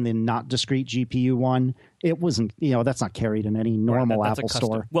had gotten the not discrete GPU one, it wasn't, that's not carried in any normal Apple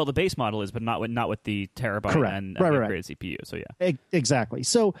store. Well, the base model is, but not with the terabyte and the upgraded CPU. So yeah, exactly.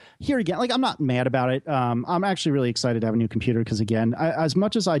 So here again, I'm not mad about it. I'm actually really excited to have a new computer because again, as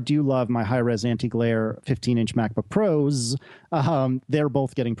much as I do love my high-res anti-glare 15-inch MacBook Pros, they're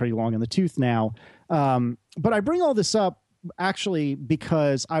both getting pretty long in the tooth now. But I bring all this up actually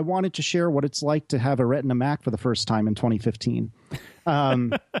because I wanted to share what it's like to have a Retina Mac for the first time in 2015.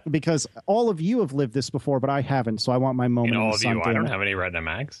 Because all of you have lived this before, but I haven't, so I want my moment. All of you, I don't have any Retina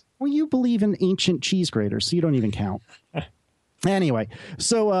Macs. Well, you believe in ancient cheese graters, so you don't even count. Anyway,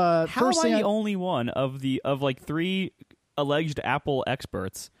 so how am I the only one of 3 alleged Apple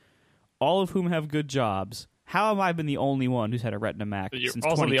experts, all of whom have good jobs? How have I been the only one who's had a Retina Mac You're since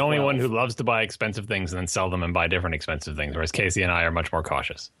also 2012? the only one who loves to buy expensive things and then sell them and buy different expensive things, whereas Casey and I are much more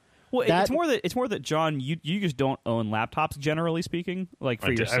cautious. Well, it's more that John, you just don't own laptops, generally speaking,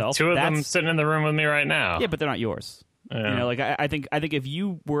 for yourself. I have 2 of them sitting in the room with me right now. Yeah, but they're not yours. Yeah. I think if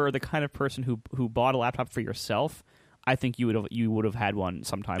you were the kind of person who bought a laptop for yourself, I think you would have had one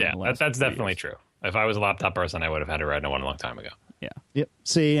sometime. Yeah, in the last that's definitely years. true. If I was a laptop person, I would have had a Retina one a long time ago. Yeah. Yep.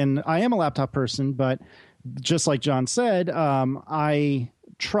 See, and I am a laptop person, but just like John said, I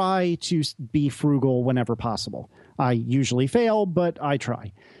try to be frugal whenever possible. I usually fail, but I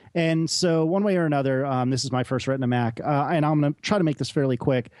try. And so one way or another, this is my first Retina Mac, and I'm going to try to make this fairly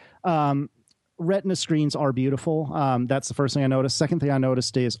quick. Retina screens are beautiful. That's the first thing I noticed. Second thing I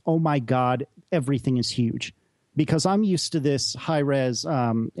noticed is, oh my God, everything is huge. Because I'm used to this high-res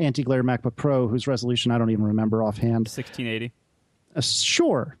anti-glare MacBook Pro, whose resolution I don't even remember offhand. 1680.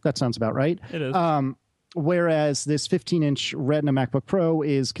 Sure, that sounds about right. It is. Whereas this 15-inch Retina MacBook Pro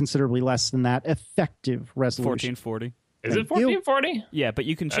is considerably less than that effective resolution. 1440. Is it 1440? Yeah, but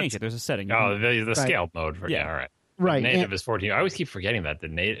you can change it. There's a setting. Oh, the scaled mode. Yeah, all right. Right. Native is 14. I always keep forgetting that. The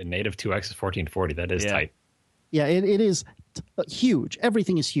native 2X is 1440. That is tight. Yeah, it is huge.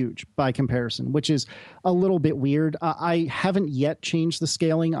 Everything is huge by comparison, which is a little bit weird. I haven't yet changed the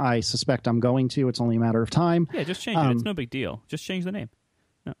scaling. I suspect I'm going to. It's only a matter of time. Yeah, just change it. It's no big deal. Just change the name.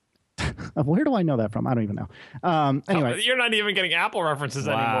 No. Where do I know that from? I don't even know. Anyway. You're not even getting Apple references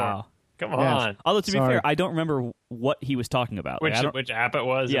anymore. Come on. Although, to be fair, I don't remember what he was talking about. Which app it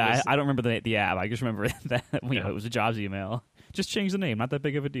was? Yeah, I don't remember the app. I just remember that it was a Jobs email. Just change the name. Not that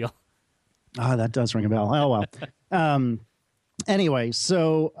big of a deal. Oh, that does ring a bell. Oh, well. Anyway,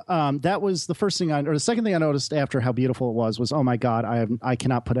 so that was the first thing the second thing I noticed after how beautiful it was, oh my God, I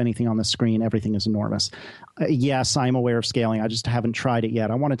cannot put anything on the screen. Everything is enormous. Yes, I'm aware of scaling. I just haven't tried it yet.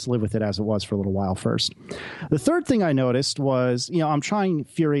 I wanted to live with it as it was for a little while first. The third thing I noticed was, I'm trying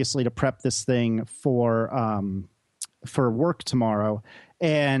furiously to prep this thing for work tomorrow,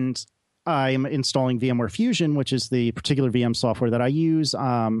 and I'm installing VMware Fusion, which is the particular VM software that I use,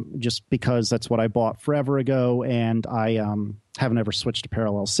 just because that's what I bought forever ago, and I haven't ever switched to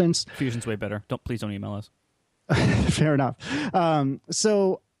Parallels since. Fusion's way better. Please don't email us. Fair enough.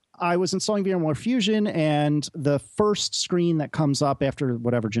 So I was installing VMware Fusion, and the first screen that comes up after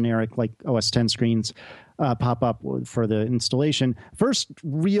whatever generic like OS 10 screens pop up for the installation, first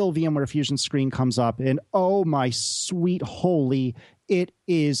real VMware Fusion screen comes up, and oh my sweet holy, it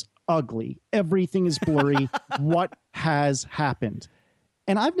is ugly. Everything is blurry. What has happened?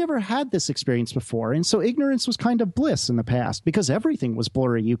 And I've never had this experience before. And so ignorance was kind of bliss in the past because everything was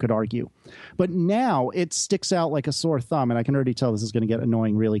blurry, you could argue. But now it sticks out like a sore thumb. And I can already tell this is going to get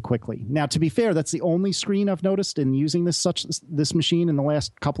annoying really quickly. Now, to be fair, that's the only screen I've noticed in using this machine in the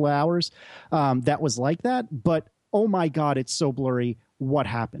last couple of hours that was like that. But oh my God, it's so blurry. What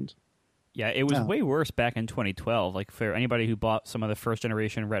happened? Yeah, it was way worse back in 2012. Like, for anybody who bought some of the first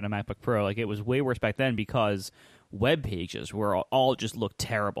generation Retina MacBook Pro, like, it was way worse back then because web pages were all just looked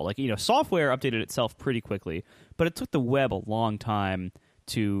terrible. Like, software updated itself pretty quickly, but it took the web a long time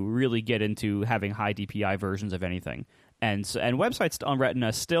to really get into having high DPI versions of anything. And websites on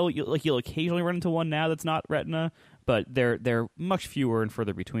Retina still, you'll occasionally run into one now that's not Retina, but they're much fewer and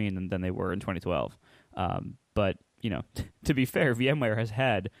further between than they were in 2012. But to be fair, VMware has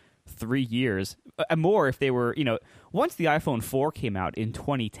had 3 years more if they were, once the iPhone 4 came out in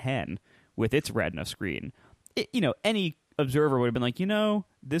 2010 with its Retina screen, any observer would have been like,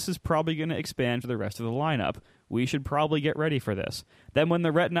 this is probably going to expand for the rest of the lineup. We should probably get ready for this. Then when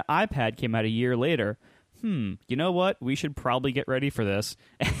the Retina iPad came out a year later, you know what? We should probably get ready for this.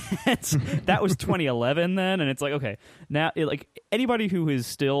 That was 2011 then, and it's like, okay, now anybody who is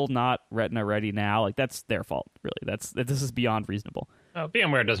still not Retina ready now, that's their fault, really. This is beyond reasonable.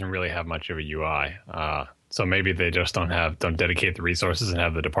 VMware doesn't really have much of a UI, so maybe they just don't dedicate the resources and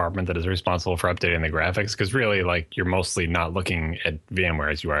have the department that is responsible for updating the graphics. Because really, you're mostly not looking at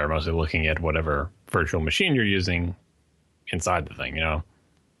VMware as UI, you're mostly looking at whatever virtual machine you're using inside the thing,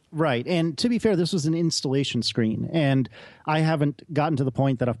 Right. And to be fair, this was an installation screen, and I haven't gotten to the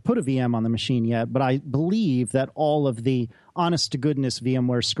point that I've put a VM on the machine yet, but I believe that all of the honest to goodness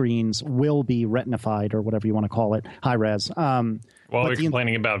VMware screens will be retinified, or whatever you want to call it, high res. While we're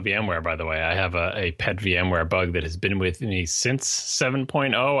complaining about VMware, by the way, I have a pet VMware bug that has been with me since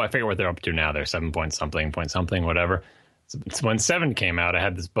 7.0. I forget what they're up to now. They're 7 point something, whatever. So when 7 came out, I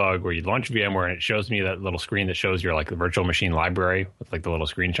had this bug where you launch VMware and it shows me that little screen that shows your the virtual machine library with the little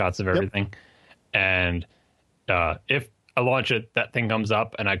screenshots of everything. Yep. And if I launch it, that thing comes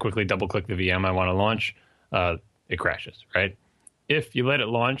up and I quickly double click the VM I want to launch, it crashes, right? If you let it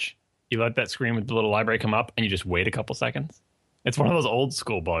launch, you let that screen with the little library come up and you just wait a couple seconds. It's one of those old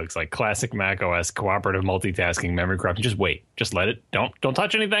school bugs, like classic Mac OS, cooperative multitasking, memory corruption. Just wait. Just let it. Don't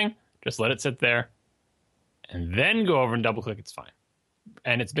touch anything. Just let it sit there. And then go over and double click. It's fine.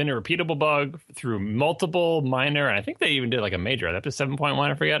 and it's been a repeatable bug through multiple minor, and I think they even did like a major, up to 7.1,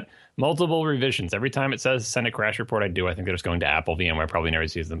 I forget, multiple revisions. Every time it says send a crash report, I think they're just going to Apple. VMware probably never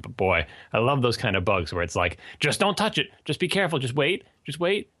sees them, but boy, I love those kind of bugs where it's like, just don't touch it, just be careful, just wait.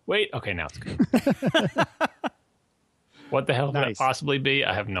 Okay, now it's good. What the hell could that possibly be?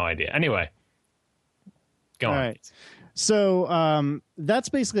 I have no idea. Anyway, go on. Right. So that's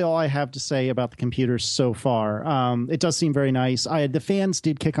basically all I have to say about the computers so far. It does seem very nice. The fans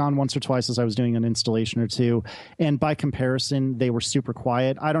did kick on once or twice as I was doing an installation or two, and by comparison, they were super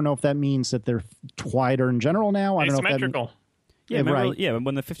quiet. I don't know if that means that they're quieter in general now. I don't know if asymmetrical. Yeah, remember, right. Yeah,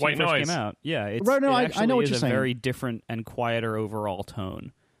 when the 15 first came out. Yeah, it's, right, no, it I know what you're is a saying. very different and quieter overall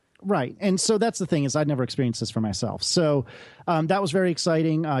tone. Right. And so that's the thing is I'd never experienced this for myself. So that was very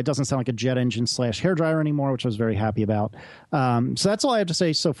exciting. It doesn't sound like a jet engine / hairdryer anymore, which I was very happy about. So that's all I have to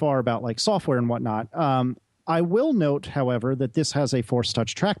say so far about like software and whatnot. I will note, however, that this has a Force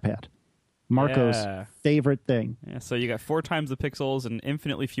Touch trackpad. Marco's favorite thing. Yeah, so you got 4 times the pixels and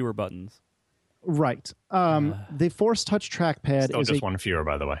infinitely fewer buttons. Right. The Force Touch trackpad Still is just one fewer,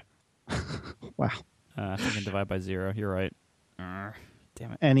 by the way. Wow. I can divide by 0. You're right.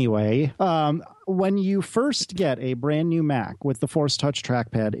 Damn it. Anyway, when you first get a brand new Mac with the Force Touch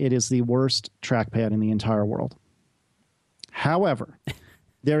trackpad, it is the worst trackpad in the entire world. However,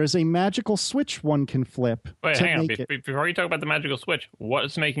 there is a magical switch one can flip. Wait, hang on. Before you talk about the magical switch,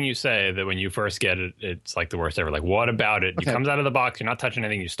 what's making you say that when you first get it, it's like the worst ever? Like, what about it? Okay. It comes out of the box, you're not touching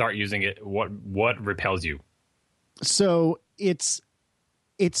anything, you start using it. What repels you? So it's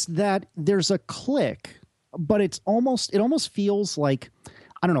that there's a click, but it almost feels like,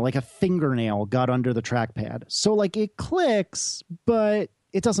 I don't know, like a fingernail got under the trackpad. So like it clicks, but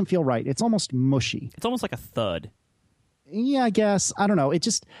it doesn't feel right. It's almost mushy. It's almost like a thud. Yeah, I guess. I don't know. It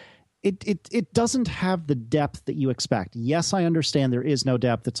just it doesn't have the depth that you expect. Yes, I understand there is no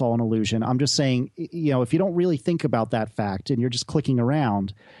depth. It's all an illusion. I'm just saying, you know, if you don't really think about that fact and you're just clicking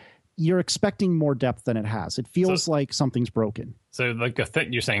around, you're expecting more depth than it has. It feels like something's broken. So like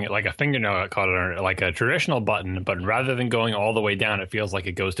you're saying like a fingernail caught it on like a traditional button, but rather than going all the way down, it feels like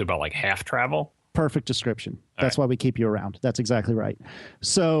it goes to about like half travel. Perfect description. That's why we keep you around. That's exactly right.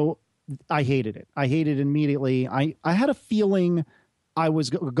 So I hated it. I hated it immediately. I had a feeling I was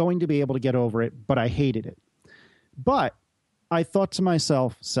going to be able to get over it, but I hated it. But I thought to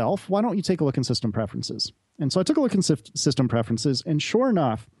myself, why don't you take a look in system preferences? And so I took a look in system preferences, and sure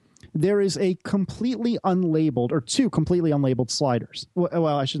enough, there is a completely unlabeled, or 2 completely unlabeled sliders.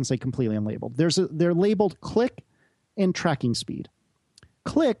 Well, I shouldn't say completely unlabeled. They're labeled click and tracking speed.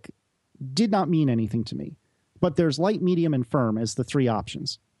 Click did not mean anything to me, but there's light, medium, and firm as the 3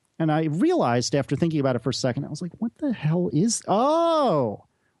 options. And I realized after thinking about it for a second, I was like, what the hell is... Oh,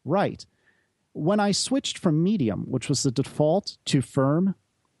 right. When I switched from medium, which was the default, to firm,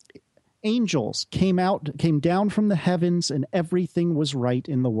 angels came down from the heavens and everything was right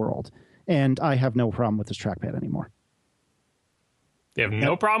in the world. And I have no problem with this trackpad anymore. You have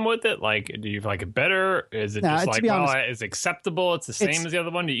no problem with it? Like, do you like it better? Is it just like, well, it's acceptable? It's the same as the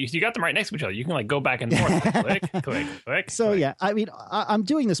other one? You got them right next to each other. You can like go back and forth. click. So, click. Yeah, I mean, I'm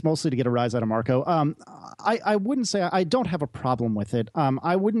doing this mostly to get a rise out of Marco. I wouldn't say I don't have a problem with it.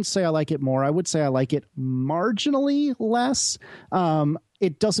 I wouldn't say I like it more. I would say I like it marginally less.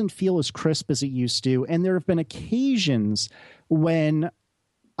 It doesn't feel as crisp as it used to. And there have been occasions when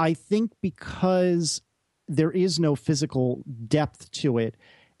I think because there is no physical depth to it,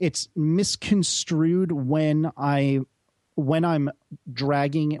 it's misconstrued when I'm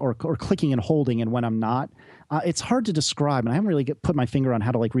dragging or clicking and holding and when I'm not. It's hard to describe, and I haven't really put my finger on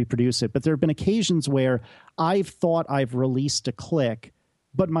how to like reproduce it, but there have been occasions where I've thought I've released a click,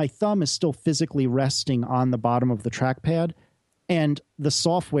 but my thumb is still physically resting on the bottom of the trackpad, and the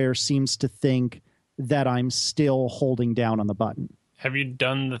software seems to think that I'm still holding down on the button. Have you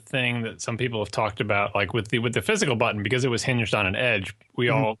done the thing that some people have talked about, like with the physical button, because it was hinged on an edge, we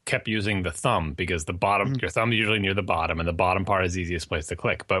all kept using the thumb because the bottom, your thumb is usually near the bottom, and the bottom part is the easiest place to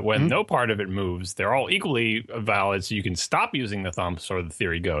click. But when no part of it moves, they're all equally valid, so you can stop using the thumb, so the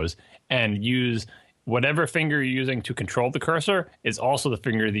theory goes, and use whatever finger you're using to control the cursor is also the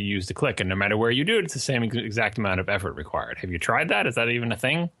finger that you use to click. And no matter where you do it, it's the same exact amount of effort required. Have you tried that? Is that even a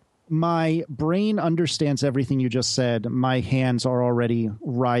thing? My brain understands everything you just said. My hands are already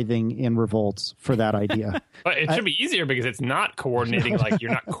writhing in revolt for that idea. But it should be easier because it's not coordinating. Like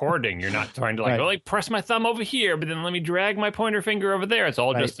you're not chording. You're not trying to like press my thumb over here, but then let me drag my pointer finger over there. It's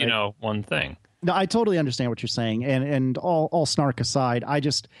all just, one thing. No, I totally understand what you're saying. And all snark aside, I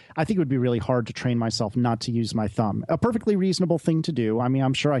think it would be really hard to train myself not to use my thumb. A perfectly reasonable thing to do. I mean,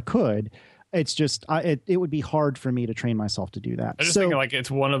 I'm sure I could. It's just it would be hard for me to train myself to do that. I just think like it's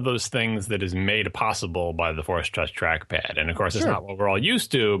one of those things that is made possible by the Force Touch trackpad, and of course it's not what we're all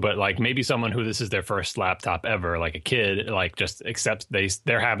used to. But like maybe someone who this is their first laptop ever, like a kid, like just accepts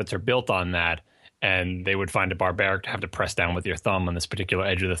their habits are built on that, and they would find it barbaric to have to press down with your thumb on this particular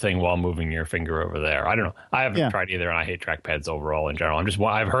edge of the thing while moving your finger over there. I don't know. I haven't tried either, and I hate trackpads overall in general.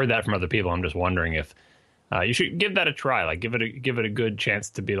 I've heard that from other people. I'm just wondering if. You should give that a try. Like, give it a good chance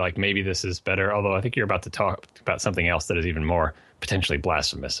to be like, maybe this is better. Although I think you're about to talk about something else that is even more potentially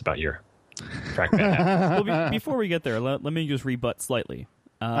blasphemous about your trackpad. Well, before we get there, let me just rebut slightly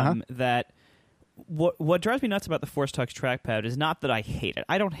that what drives me nuts about the Force Touch trackpad is not that I hate it.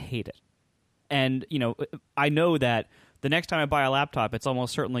 I don't hate it, and I know that the next time I buy a laptop, it's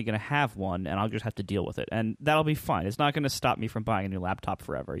almost certainly going to have one, and I'll just have to deal with it, and that'll be fine. It's not going to stop me from buying a new laptop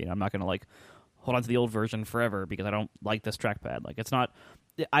forever. I'm not going to like hold on to the old version forever because I don't like this trackpad. Like, it's not,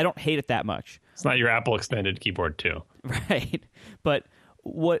 I don't hate it that much. It's not your Apple extended keyboard too. Right. But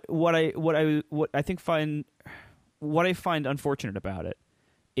what I find unfortunate about it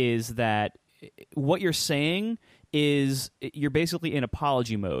is that what you're saying is you're basically in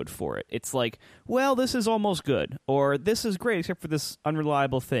apology mode for it. It's like, well, this is almost good, or this is great except for this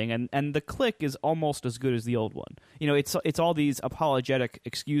unreliable thing, and the Click is almost as good as the old one. It's all these apologetic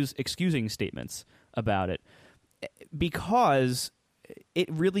excusing statements about it because it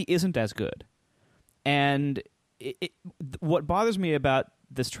really isn't as good. And what bothers me about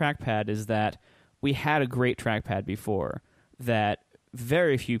this trackpad is that we had a great trackpad before that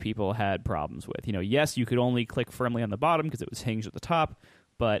very few people had problems with. Yes, you could only click firmly on the bottom because it was hinged at the top,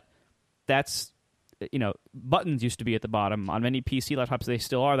 but that's, buttons used to be at the bottom. On many PC laptops, they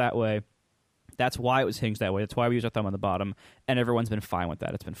still are that way. That's why it was hinged that way. That's why we use our thumb on the bottom, and everyone's been fine with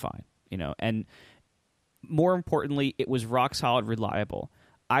that. It's been fine, and more importantly, it was rock solid reliable.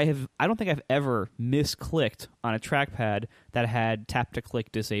 I don't think I've ever misclicked on a trackpad that had tap to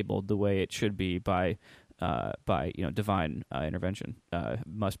click disabled the way it should be by divine intervention.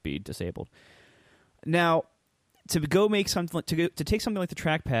 Must be disabled. Now, to take something like the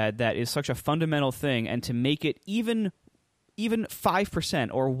trackpad that is such a fundamental thing and to make it even 5%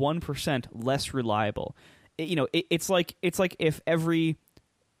 or 1% less reliable, it's like if every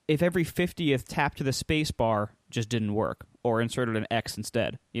 50th tap to the space bar just didn't work or inserted an X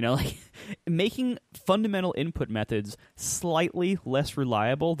instead. Like making fundamental input methods slightly less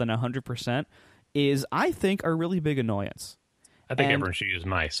reliable than 100% is, I think, a really big annoyance. I think everyone should use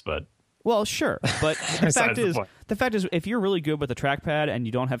mice, but... Well, sure, but the fact is, if you're really good with the trackpad and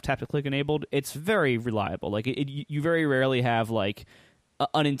you don't have tap-to-click enabled, it's very reliable. Like, you very rarely have, like,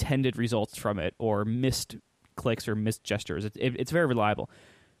 unintended results from it or missed clicks or missed gestures. It's very reliable.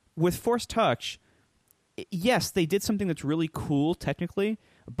 With Force Touch, yes, they did something that's really cool technically,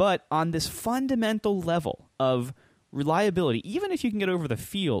 but on this fundamental level of reliability, even if you can get over the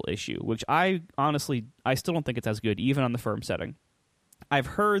feel issue, which I still don't think it's as good, even on the firm setting. I've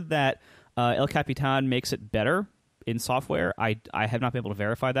heard that El Capitan makes it better in software. I have not been able to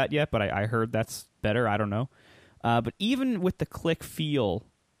verify that yet, but I heard that's better. I don't know. But even with the click feel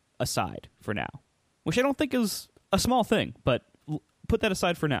aside for now, which I don't think is a small thing, but put that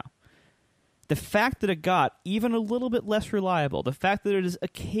aside for now. The fact that it got even a little bit less reliable, the fact that it is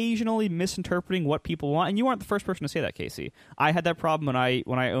occasionally misinterpreting what people want, and you aren't the first person to say that, Casey. I had that problem when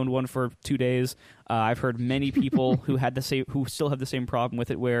I owned one for 2 days. I've heard many people who still have the same problem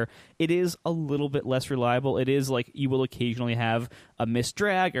with it, where it is a little bit less reliable. It is like you will occasionally have a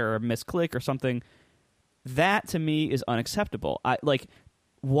misdrag or a misclick or something. That to me is unacceptable.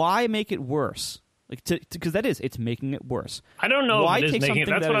 Why make it worse? Because it's making it worse. I don't know if it is making it.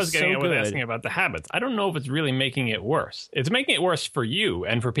 That's what I was getting at with good. Asking about the habits. I don't know if it's really making it worse. It's making it worse for you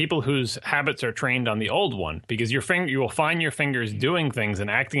and for people whose habits are trained on the old one, because you will find your fingers doing things and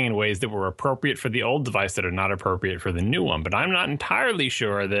acting in ways that were appropriate for the old device that are not appropriate for the new one. But I'm not entirely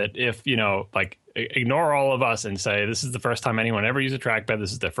sure that if, ignore all of us and say this is the first time anyone ever used a trackpad,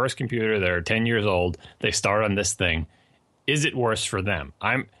 this is their first computer, they're 10 years old, they start on this thing. Is it worse for them?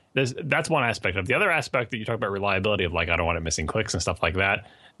 That's one aspect of it. The other aspect that you talk about reliability of, like, I don't want it missing clicks and stuff like that.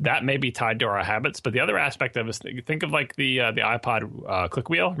 That may be tied to our habits. But the other aspect of it, think of like the iPod click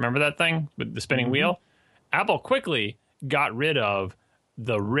wheel. Remember that thing with the spinning wheel? Apple quickly got rid of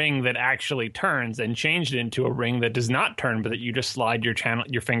the ring that actually turns and changed it into a ring that does not turn, but that you just slide your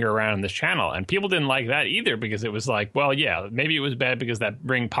finger around in this channel. And people didn't like that either, because it was like, well, yeah, maybe it was bad because that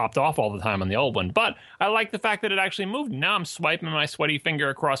ring popped off all the time on the old one. But I like the fact that it actually moved. Now I'm swiping my sweaty finger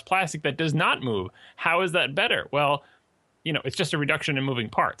across plastic that does not move. How is that better? Well, it's just a reduction in moving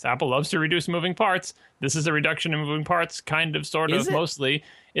parts. Apple loves to reduce moving parts. This is a reduction in moving parts, kind of, sort of, mostly.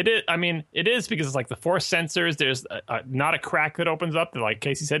 It is. I mean, it is because it's like the force sensors. There's not a crack that opens up that, like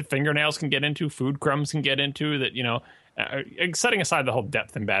Casey said, fingernails can get into, food crumbs can get into. That setting aside the whole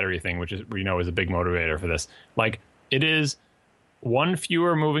depth and battery thing, which is is a big motivator for this. Like, it is one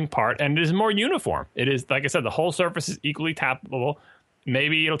fewer moving part, and it is more uniform. It is, like I said, the whole surface is equally tappable.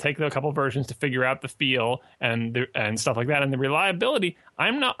 Maybe it'll take a couple versions to figure out the feel and stuff like that. And the reliability, I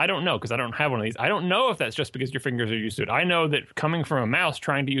don't know, because I don't have one of these. I don't know if that's just because your fingers are used to it. I know that coming from a mouse,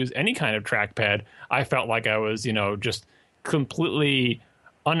 trying to use any kind of trackpad, I felt like I was, just completely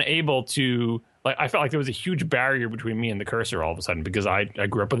unable to, like, I felt like there was a huge barrier between me and the cursor all of a sudden, because I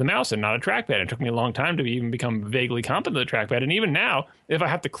grew up with a mouse and not a trackpad. It took me a long time to even become vaguely competent with a trackpad. And even now, if I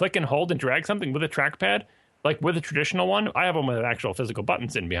have to click and hold and drag something with a trackpad, like with a traditional one, I have one with an actual physical button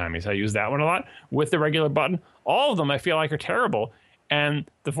sitting behind me, so I use that one a lot. With the regular button, all of them I feel like are terrible. And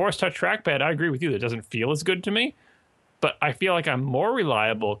the Force Touch trackpad, I agree with you, that doesn't feel as good to me. But I feel like I'm more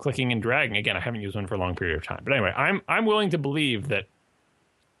reliable clicking and dragging. Again, I haven't used one for a long period of time. But anyway, I'm willing to believe that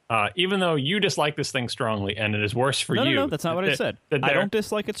even though you dislike this thing strongly and it is worse for you. No, that's not what I said. I don't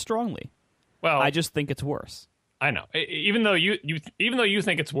dislike it strongly. Well, I just think it's worse. I know. Even though you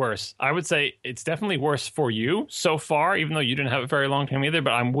think it's worse, I would say it's definitely worse for you so far, even though you didn't have it very long time either.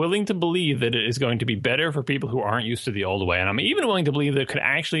 But I'm willing to believe that it is going to be better for people who aren't used to the old way. And I'm even willing to believe that it could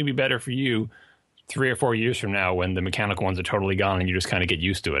actually be better for you 3 or 4 years from now, when the mechanical ones are totally gone and you just kind of get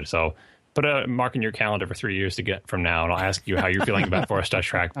used to it. So put a mark in your calendar for 3 years to get from now, and I'll ask you how you're feeling about Force Touch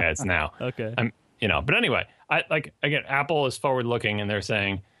trackpads now. Okay. But anyway, again, Apple is forward looking, and they're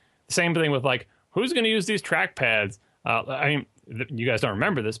saying the same thing with, like, who's going to use these trackpads? You guys don't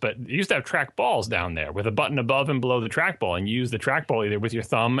remember this, but you used to have track balls down there with a button above and below the trackball, and you use the trackball either with your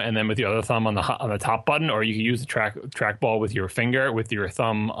thumb and then with your other thumb on the top button, or you can use the trackball with your finger with your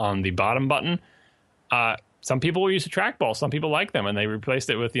thumb on the bottom button. Some people will use a trackball. Some people like them, and they replaced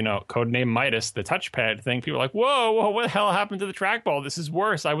it with, codename Midas, the touchpad thing. People are like, whoa, what the hell happened to the trackball? This is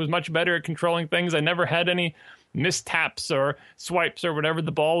worse. I was much better at controlling things. I never had any mistaps or swipes or whatever.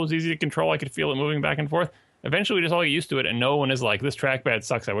 The ball was easy to control. I could feel it moving back and forth. Eventually, we just all get used to it, and no one is like, this trackpad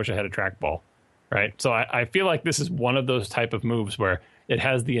sucks. I wish I had a trackball, right? So I feel like this is one of those type of moves where it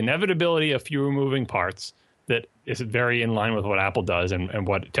has the inevitability of fewer moving parts that is very in line with what Apple does and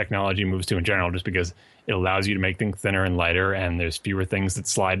what technology moves to in general, just because it allows you to make things thinner and lighter, and there's fewer things that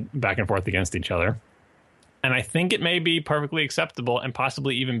slide back and forth against each other. And I think it may be perfectly acceptable and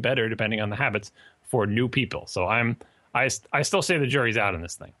possibly even better, depending on the habits, for new people. So I still say the jury's out on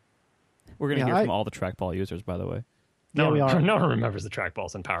this thing. We're going to hear from all the trackball users, by the way. No one remembers the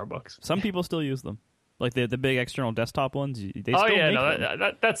trackballs in PowerBooks. Some people still use them. Like the big external desktop ones, they still make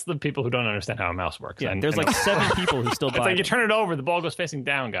them. That's the people who don't understand how a mouse works. Yeah, there's like 7 people who still buy it's like them. You turn it over, the ball goes facing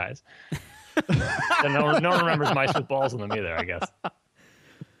down, guys. no one remembers mice with balls in them either, I guess.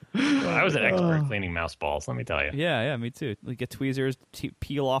 Well, I was an expert cleaning mouse balls, let me tell you. Yeah, me too. Like, get tweezers,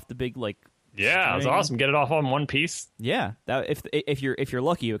 peel off the big, like, yeah, it was awesome. Get it off on one piece. Yeah, that if you're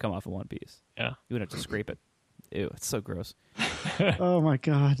lucky, it would come off in one piece. Yeah, you wouldn't have to scrape it. Ew, it's so gross. Oh my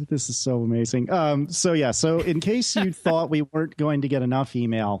god, this is so amazing. So in case you thought we weren't going to get enough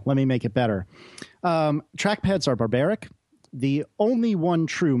email, let me make it better. Trackpads are barbaric. The only one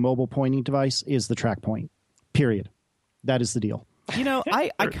true mobile pointing device is the TrackPoint. Period. That is the deal. I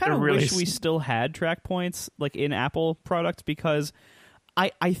kind of wish we still had track points like in Apple products, because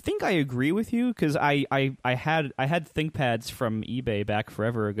I think I agree with you, because I had ThinkPads from eBay back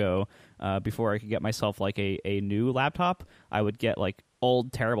forever ago, before I could get myself like a new laptop. I would get like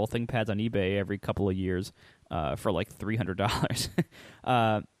old terrible ThinkPads on eBay every couple of years for like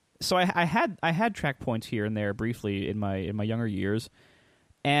 $300. So I had track points here and there briefly in my younger years,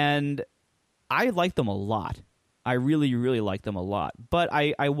 and I liked them a lot. I really, really liked them a lot. But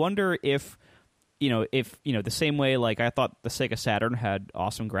I wonder if the same way, like, I thought the Sega Saturn had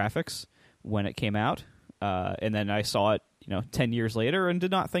awesome graphics when it came out, and then I saw it, 10 years later and did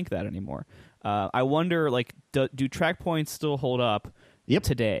not think that anymore. I wonder, like, do track points still hold up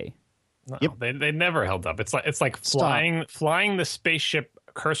today? No, yep. They never held up. It's like flying the spaceship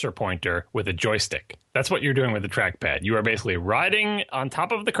cursor pointer with a joystick. That's what you're doing with the trackpad. You are basically riding on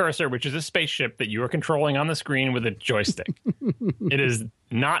top of the cursor, which is a spaceship that you are controlling on the screen with a joystick. It is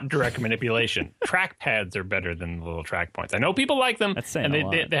not direct manipulation. Trackpads are better than the little track points. I know people like them, and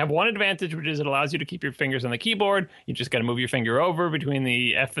they have one advantage, which is it allows you to keep your fingers on the keyboard. You just got to move your finger over between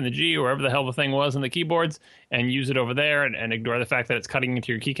the F and the G, or wherever the hell the thing was on the keyboards, and use it over there, and ignore the fact that it's cutting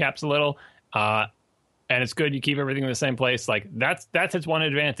into your keycaps a little. And it's good you keep everything in the same place. Like that's its one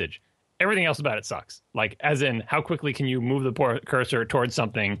advantage. Everything else about it sucks. Like, as in, how quickly can you move the cursor towards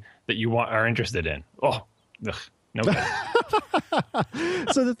something that you are interested in? Oh, ugh, no good.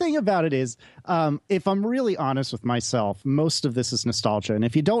 So the thing about it is, if I'm really honest with myself, most of this is nostalgia. And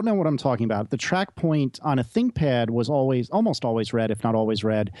if you don't know what I'm talking about, the track point on a ThinkPad was almost always red, if not always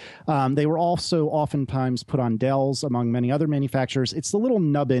red. They were also oftentimes put on Dells, among many other manufacturers. It's the little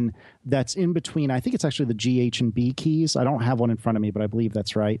nubbin that's in between. I think it's actually the G, H, and B keys. I don't have one in front of me, but I believe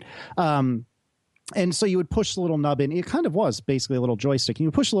that's right. And so you would push the little nubbin. It kind of was basically a little joystick. You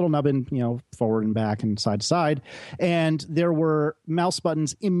would push the little nubbin, forward and back and side to side. And there were mouse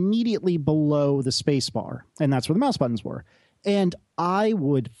buttons immediately below the space bar. And that's where the mouse buttons were. And I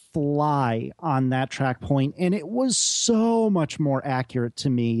would fly on that track point. And it was so much more accurate to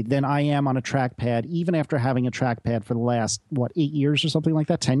me than I am on a trackpad, even after having a trackpad for the last, 8 years or something like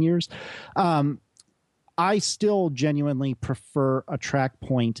that, 10 years. I still genuinely prefer a track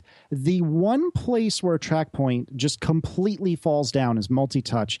point. The one place where a track point just completely falls down is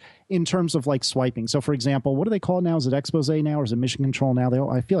multi-touch in terms of like swiping. So, for example, what do they call it now? Is it Expose now or is it Mission Control now?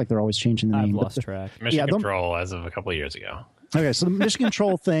 I feel like they're always changing the name. I've lost track. Mission Control as of a couple of years ago. Okay, so the Mission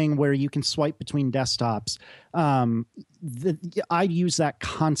Control thing where you can swipe between desktops, I use that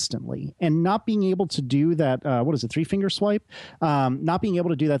constantly. And not being able to do that, 3-finger swipe? Not being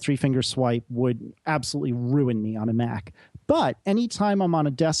able to do that 3-finger swipe would absolutely ruin me on a Mac. But anytime I'm on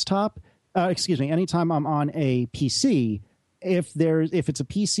a desktop, anytime I'm on a PC, if it's a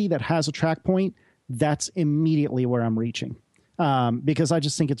PC that has a track point, that's immediately where I'm reaching. Because I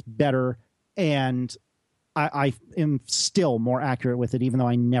just think it's better, and I am still more accurate with it, even though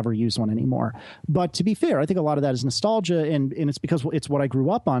I never use one anymore. But to be fair, I think a lot of that is nostalgia, and it's because it's what I grew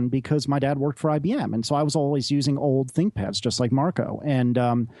up on, because my dad worked for IBM. And so I was always using old ThinkPads, just like Marco. And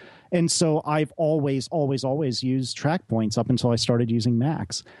so I've always used track points up until I started using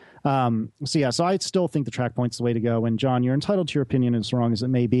Macs. So I still think the track point's the way to go. And John, you're entitled to your opinion, as wrong as it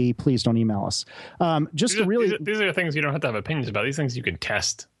may be. Please don't email us. These are things you don't have to have opinions about. These things you can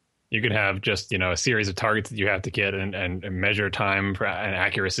test. You can have just, a series of targets that you have to get and measure time and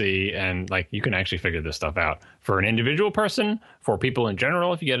accuracy. And like, you can actually figure this stuff out for an individual person, for people in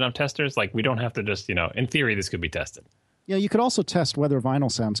general. If you get enough testers, like, we don't have to just, in theory, this could be tested. Yeah. You could also test whether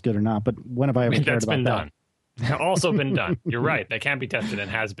vinyl sounds good or not, but when have I ever cared about that? That's been done. Also been done. You're right. That can be tested and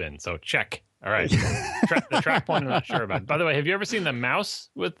has been. So check. All right. The track point, I'm not sure about. By the way, have you ever seen the mouse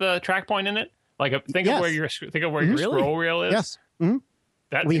with the track point in it? Like, think of where your scroll wheel is. Yes. Mm-hmm.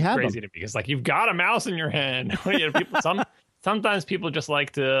 That's crazy to me, because like, you've got a mouse in your hand. Sometimes people just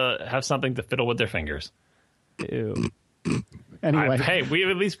like to have something to fiddle with their fingers. Ew. Anyway,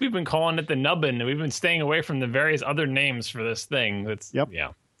 we've been calling it the nubbin, and we've been staying away from the various other names for this thing.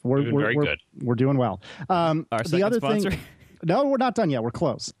 We're very good. We're doing well. Our second other sponsor? Thing. No, we're not done yet. We're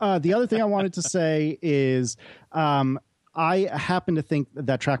close. The other thing I wanted to say is, I happen to think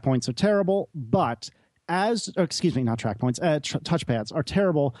that track points are terrible, but not track points, touchpads are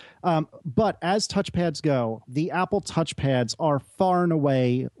terrible. But as touchpads go, the Apple touchpads are far and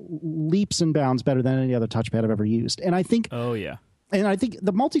away leaps and bounds better than any other touchpad I've ever used. And I think, and I think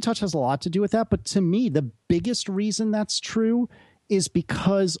the multi-touch has a lot to do with that. But to me, the biggest reason that's true is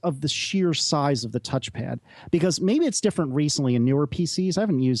because of the sheer size of the touchpad. Because maybe it's different recently in newer PCs. I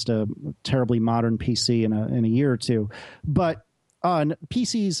haven't used a terribly modern PC in a year or two, but on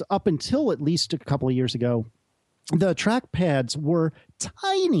PCs up until at least a couple of years ago, the trackpads were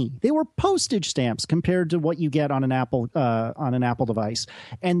tiny. They were postage stamps compared to what you get on an Apple device,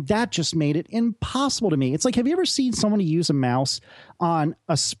 and that just made it impossible to me. It's like, have you ever seen someone use a mouse on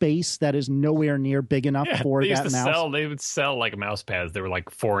a space that is nowhere near big enough for that mouse? They would sell like mouse pads. They were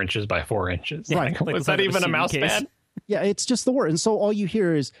like 4 inches by 4 inches. Right? Was that even a mouse pad? Yeah, it's just the word. And so all you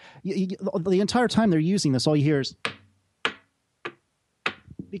hear is the entire time they're using this, all you hear is,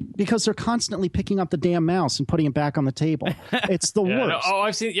 because they're constantly picking up the damn mouse and putting it back on the table. It's the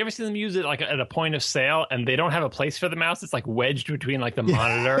worst. You ever seen them use it like at a point of sale, and they don't have a place for the mouse? It's like wedged between like the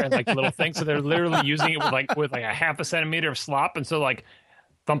monitor and like the little thing. So they're literally using it with like a half a centimeter of slop. And so like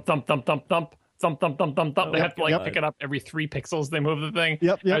thump, thump, thump, thump, thump, thump, thump, thump, thump, thump. They have to like pick it up every 3 pixels. They move the thing.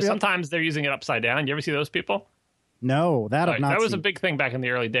 Sometimes they're using it upside down. You ever see those people? No, that I've not seen. That was a big thing back in the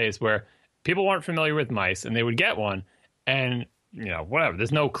early days where people weren't familiar with mice, and they would get one, and whatever.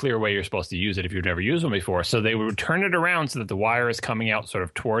 There's no clear way you're supposed to use it if you've never used one before. So they would turn it around so that the wire is coming out sort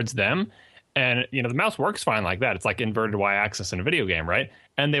of towards them. And, the mouse works fine like that. It's like inverted Y-axis in a video game, right?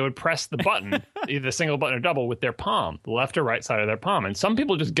 And they would press the button, either single button or double, with their palm, the left or right side of their palm. And some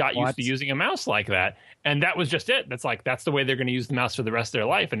people just got used to using a mouse like that. And that was just it. That's the way they're going to use the mouse for the rest of their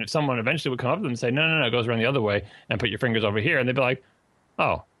life. And if someone eventually would come up to them and say, no, it goes around the other way, and put your fingers over here, and they'd be like,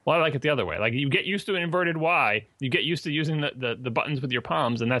 oh, Well, I like it the other way. Like, you get used to an inverted Y, you get used to using the buttons with your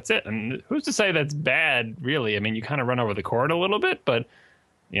palms, and that's it. And who's to say that's bad, really? I mean, you kind of run over the cord a little bit, but,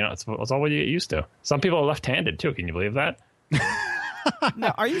 it's all what you get used to. Some people are left-handed, too. Can you believe that?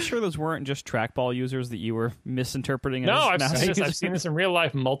 Now, are you sure those weren't just trackball users that you were misinterpreting? No, as I've seen this in real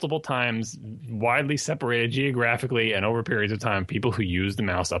life multiple times, widely separated geographically and over periods of time, people who use the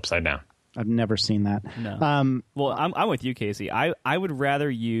mouse upside down. I've never seen that. No. Well, I'm with you, Casey. I would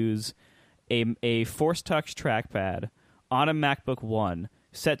rather use a Force Touch trackpad on a MacBook One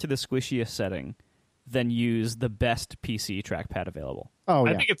set to the squishiest setting than use the best PC trackpad available. Oh,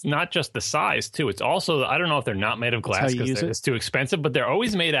 yeah. I think it's not just the size, too. It's also, I don't know if they're not made of glass because it's too expensive, but they're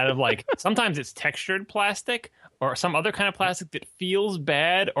always made out of, like, sometimes it's textured plastic or some other kind of plastic that feels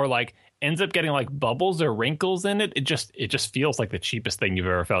bad or, like, ends up getting, like, bubbles or wrinkles in it. It just feels like the cheapest thing you've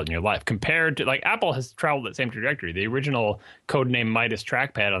ever felt in your life compared to, like, Apple has traveled that same trajectory. The original codename Midas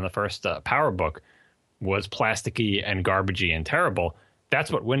trackpad on the first PowerBook was plasticky and garbagey and terrible.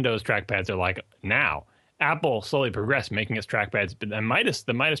 That's what Windows trackpads are like now. Apple slowly progressed making its trackpads, but the Midas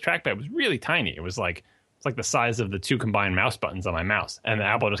trackpad was really tiny. It's like the size of the two combined mouse buttons on my mouse. And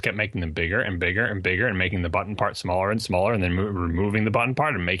Apple just kept making them bigger and bigger and bigger and making the button part smaller and smaller and then removing the button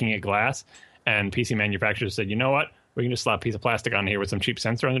part and making it glass. And PC manufacturers said, you know what? We can just slap a piece of plastic on here with some cheap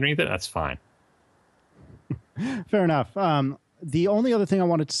sensor underneath it. That's fine. Fair enough. The only other thing I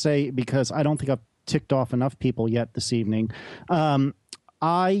wanted to say, because I don't think I've ticked off enough people yet this evening,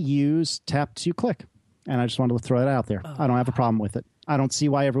 I use tap to click, and I just wanted to throw that out there. I don't have a problem with it. I don't see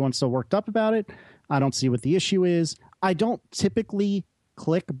why everyone's so worked up about it. I don't see what the issue is. I don't typically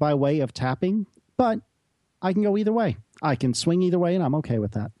click by way of tapping, but I can go either way. I can swing either way, and I'm okay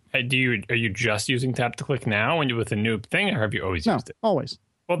with that. Are you just using tap to click now when you're with a new thing, or have you always used it? Always.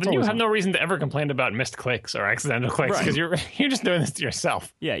 Well, then you have no reason to ever complain about missed clicks or accidental clicks because you're just doing this to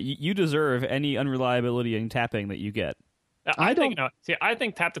yourself. Yeah, you deserve any unreliability in tapping that you get. I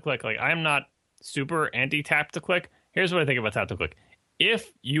think tap to click, like, I'm not super anti tap to click. Here's what I think about tap to click.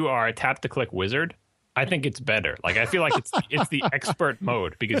 If you are a tap to click wizard, I think it's better. Like, I feel like it's the expert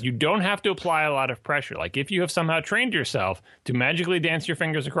mode because you don't have to apply a lot of pressure. Like, if you have somehow trained yourself to magically dance your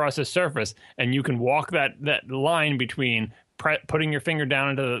fingers across a surface and you can walk that line between putting your finger down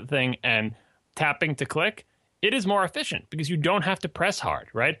into the thing and tapping to click, it is more efficient because you don't have to press hard,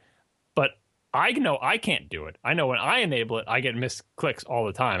 right? But I know I can't do it. I know when I enable it, I get missed clicks all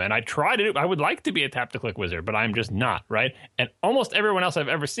the time. And I try to do, I would like to be a tap to click wizard, but I'm just not, right? And almost everyone else I've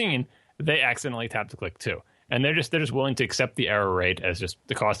ever seen, they accidentally tap to click too. And they're just willing to accept the error rate as just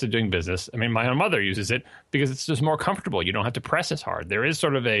the cost of doing business. I mean, my own mother uses it because it's just more comfortable. You don't have to press as hard. There is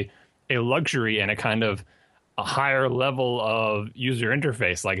sort of a luxury and a kind of a higher level of user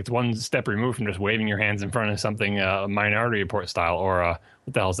interface. Like, it's one step removed from just waving your hands in front of something Minority Report style, or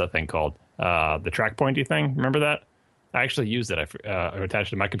what the hell is that thing called? The track pointy thing. Remember that? I actually used it. I attached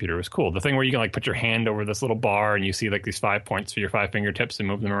it to my computer. It was cool. The thing where you can, like, put your hand over this little bar and you see, like, these 5 points for your 5 fingertips and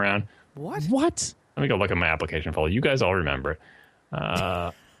move them around. What? Let me go look at my application folder. You guys all remember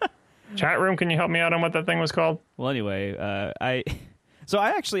it. Chat room, can you help me out on what that thing was called? Well, anyway,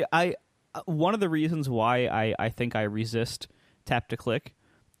 one of the reasons why I think I resist tap to click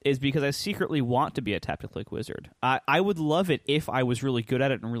is because I secretly want to be a tap to click wizard. I would love it if I was really good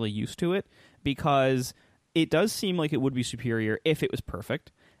at it and really used to it, because it does seem like it would be superior if it was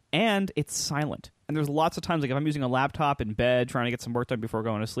perfect, and it's silent. And there's lots of times, like, if I'm using a laptop in bed trying to get some work done before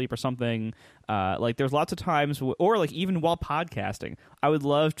going to sleep or something, like, there's lots of times, or like even while podcasting, I would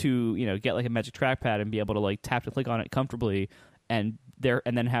love to, get like a Magic Trackpad and be able to, like, tap to click on it comfortably and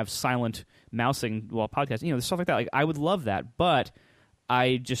then have silent mousing while podcasting, stuff like that. Like, I would love that, but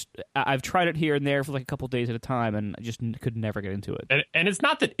I've tried it here and there for like a couple days at a time, and I just could never get into it. And it's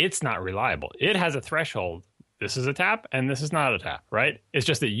not that it's not reliable. It has a threshold. This is a tap, and this is not a tap, right? It's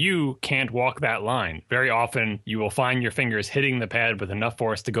just that you can't walk that line. Very often, you will find your fingers hitting the pad with enough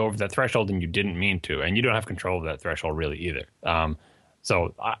force to go over that threshold, and you didn't mean to, and you don't have control of that threshold really either.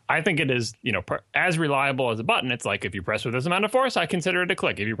 So I think it is, as reliable as a button. It's like, if you press with this amount of force, I consider it a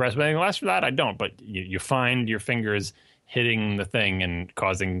click. If you press with anything less for that, I don't. But you find your fingers hitting the thing and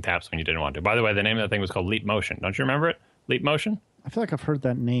causing taps when you didn't want to. By the way, the name of that thing was called Leap Motion. Don't you remember it? Leap Motion? I feel like I've heard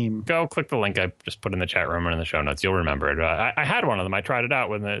that name. Go click the link I just put in the chat room and in the show notes. You'll remember it. I had one of them. I tried it out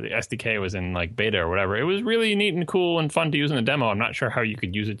when the SDK was in, like, beta or whatever. It was really neat and cool and fun to use in the demo. I'm not sure how you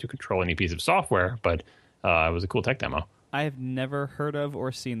could use it to control any piece of software, but it was a cool tech demo. I have never heard of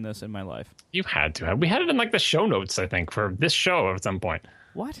or seen this in my life. You had to have. We had it in, like, the show notes, I think, for this show at some point.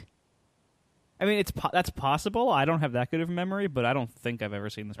 What? I mean, that's possible. I don't have that good of a memory, but I don't think I've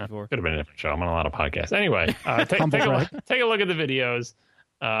ever seen this before. Could have been a different show. I'm on a lot of podcasts. Anyway, take a look at the videos.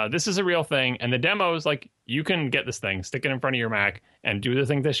 this is a real thing. And the demo is like, you can get this thing, stick it in front of your Mac, and do the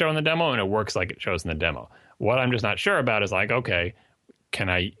thing they show in the demo, and it works like it shows in the demo. What I'm just not sure about is like, okay,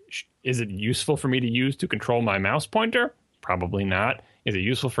 is it useful for me to use to control my mouse pointer? Probably not. Is it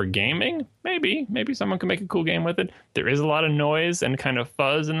useful for gaming? Maybe someone can make a cool game with it. There is a lot of noise and kind of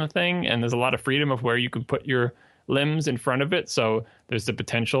fuzz in the thing, and there's a lot of freedom of where you can put your limbs in front of it. So there's the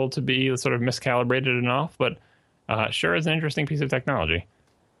potential to be sort of miscalibrated and off, but sure is an interesting piece of technology.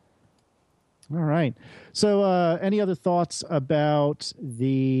 All right. So any other thoughts about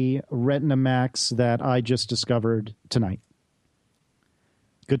the Retina Max that I just discovered tonight?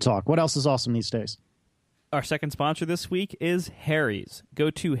 Good talk. What else is awesome these days? Our second sponsor this week is Harry's. Go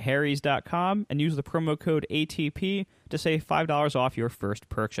to harrys.com and use the promo code ATP to save $5 off your first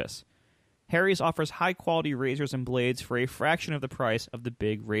purchase. Harry's offers high-quality razors and blades for a fraction of the price of the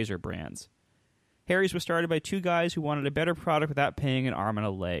big razor brands. Harry's was started by two guys who wanted a better product without paying an arm and a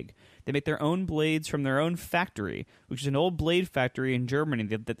leg. They make their own blades from their own factory, which is an old blade factory in Germany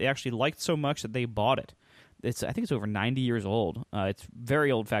that they actually liked so much that they bought it. I think it's over 90 years old. It's a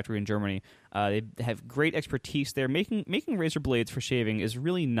very old factory in Germany. They have great expertise there. Making razor blades for shaving is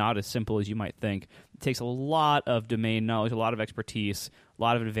really not as simple as you might think. It takes a lot of domain knowledge, a lot of expertise, a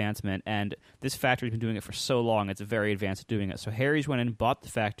lot of advancement, and this factory's been doing it for so long, it's very advanced at doing it. So Harry's went in and bought the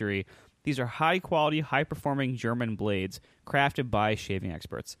factory. These are high-quality, high-performing German blades crafted by shaving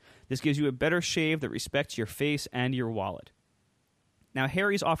experts. This gives you a better shave that respects your face and your wallet. Now,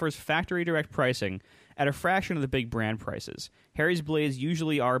 Harry's offers factory-direct pricing at a fraction of the big brand prices. Harry's blades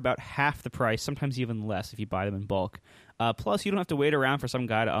usually are about half the price, sometimes even less if you buy them in bulk. Plus, you don't have to wait around for some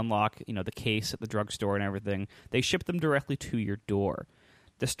guy to unlock, the case at the drugstore and everything. They ship them directly to your door.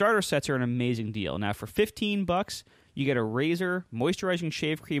 The starter sets are an amazing deal. Now, for $15, you get a razor, moisturizing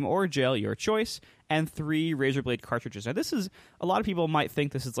shave cream or gel, your choice, and 3 razor blade cartridges. Now, this is a lot of people might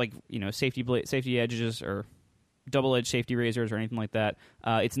think this is like safety edges or double-edged safety razors or anything like that.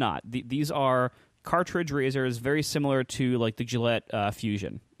 It's not. These are cartridge razors, very similar to like the Gillette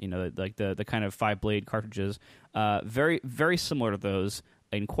Fusion. Like the kind of 5-blade cartridges. Very very similar to those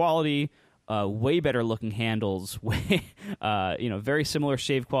in quality. Way better looking handles. Very similar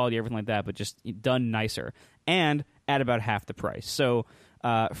shave quality, everything like that, but just done nicer and at about half the price. So,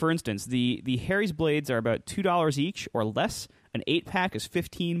 for instance, the Harry's blades are about $2 each or less. An 8-pack is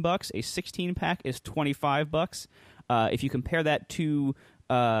 $15. A 16-pack is $25. If you compare that to,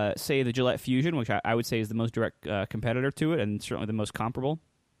 say, the Gillette Fusion, which I would say is the most direct competitor to it and certainly the most comparable,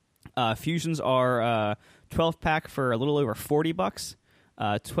 Fusions are 12-pack for a little over $40.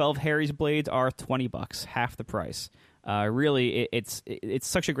 12 Harry's blades are $20, half the price. Really, it's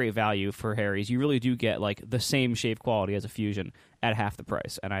such a great value for Harry's. You really do get like the same shave quality as a Fusion at half the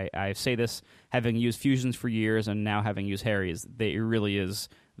price. And I say this having used Fusions for years and now having used Harry's. It really is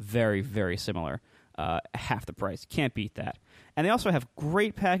very, very similar. Half the price. Can't beat that. And they also have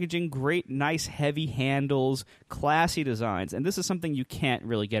great packaging, great, nice, heavy handles, classy designs. And this is something you can't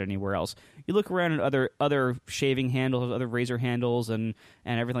really get anywhere else. You look around at other shaving handles, other razor handles, and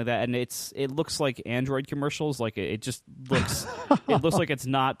everything like that, and it looks like Android commercials. Like it just looks it looks like it's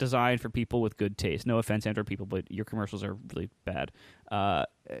not designed for people with good taste. No offense, Android people, but your commercials are really bad.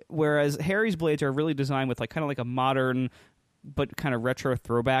 Whereas Harry's blades are really designed with kind of like a modern but kind of retro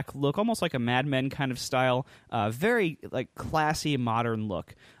throwback look, almost like a Mad Men kind of style. Very like classy, modern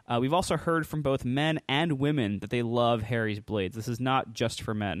look. We've also heard from both men and women that they love Harry's blades. This is not just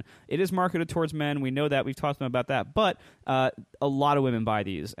for men. It is marketed towards men. We know that. We've talked to them about that. But a lot of women buy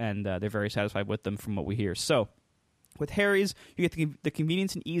these, and they're very satisfied with them from what we hear. So with Harry's, you get the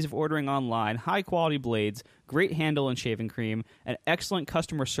convenience and ease of ordering online, high-quality blades, great handle and shaving cream, and excellent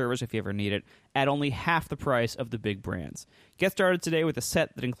customer service if you ever need it, at only half the price of the big brands. Get started today with a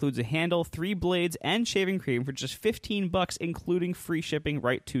set that includes a handle, 3 blades, and shaving cream for just $15, including free shipping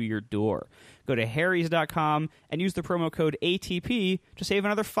right to your door. Go to harrys.com and use the promo code ATP to save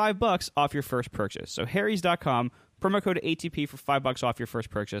another $5 off your first purchase. So harrys.com, promo code ATP for $5 off your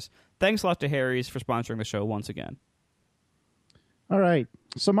first purchase. Thanks a lot to Harry's for sponsoring the show once again. All right.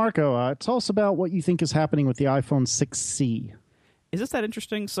 So, Marco, tell us about what you think is happening with the iPhone 6C. Is this that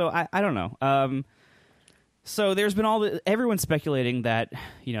interesting? So, I don't know. So there's been everyone's speculating that,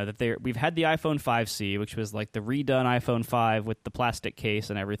 that we've had the iPhone 5C, which was like the redone iPhone 5 with the plastic case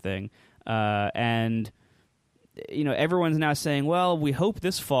and everything. And everyone's now saying, well, we hope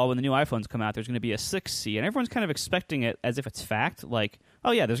this fall when the new iPhones come out, there's going to be a 6C. And everyone's kind of expecting it as if it's fact. Like,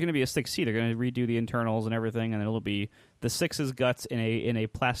 oh, yeah, there's going to be a 6C. They're going to redo the internals and everything, and it'll be the 6's guts in a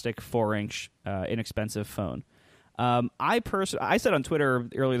plastic 4-inch inexpensive phone. I said on Twitter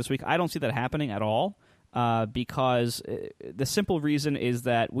earlier this week, I don't see that happening at all. because the simple reason is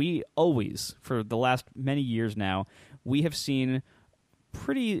that we always, for the last many years now, we have seen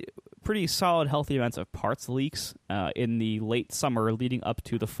pretty solid, healthy amounts of parts leaks in the late summer leading up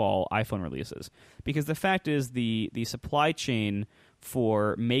to the fall iPhone releases. Because the fact is, the supply chain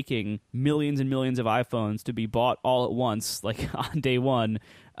for making millions and millions of iPhones to be bought all at once, like on day one,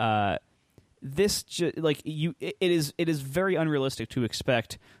 it is very unrealistic to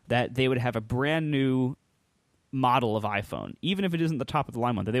expect that they would have a brand new model of iPhone, even if it isn't the top of the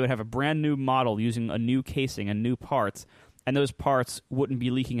line one, that they would have a brand new model using a new casing and new parts, and those parts wouldn't be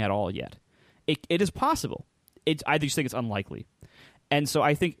leaking at all yet. It is possible. I just think it's unlikely. And so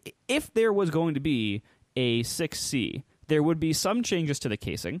I think if there was going to be a 6C, there would be some changes to the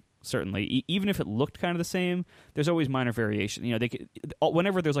casing, certainly. Even if it looked kind of the same, there's always minor variation. You know,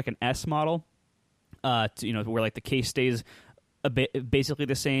 whenever there's like an S model, where like the case stays basically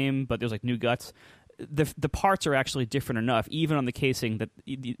the same, but there's like new guts, the parts are actually different enough, even on the casing, that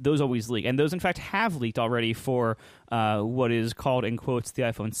those always leak. And those, in fact, have leaked already for what is called, in quotes, the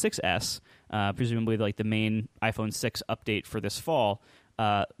iPhone 6S, presumably like the main iPhone 6 update for this fall.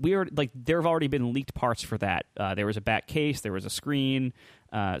 There have already been leaked parts for that. There was a back case, there was a screen.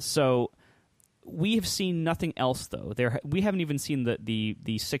 So we have seen nothing else, though. We haven't even seen the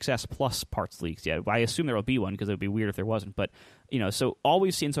 6S Plus parts leaks yet. I assume there will be one because it would be weird if there wasn't. But so all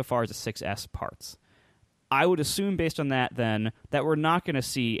we've seen so far is the 6S parts. I would assume, based on that, then, that we're not going to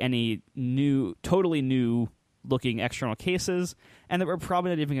see any totally new looking external cases, and that we're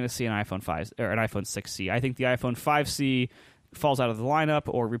probably not even going to see an iPhone 5 or an iPhone 6C. I think the iPhone 5C falls out of the lineup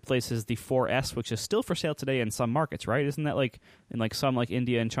or replaces the 4S, which is still for sale today in some markets, right? Isn't that like in like some like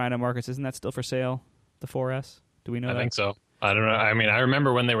India and China markets? Isn't that still for sale? The 4S? Do we know that? I think so. I don't know. I mean, I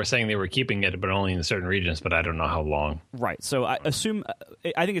remember when they were saying they were keeping it, but only in certain regions. But I don't know how long. Right. So I think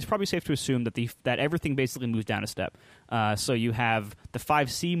it's probably safe to assume that that everything basically moves down a step. So you have the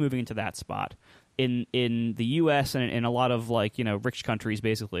 5C moving into that spot. In the U.S. and in a lot of rich countries,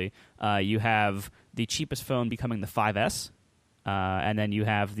 basically, you have the cheapest phone becoming the 5S. And then you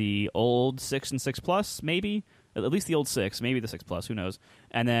have the old 6 and 6 Plus, maybe. At least the old 6, maybe the 6 Plus, who knows.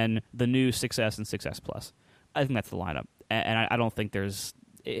 And then the new 6S and 6S Plus. I think that's the lineup. And I don't think there's...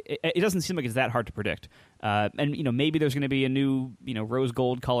 It doesn't seem like it's that hard to predict. And, maybe there's going to be a new, rose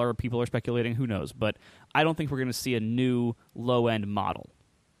gold color. People are speculating. Who knows? But I don't think we're going to see a new low-end model.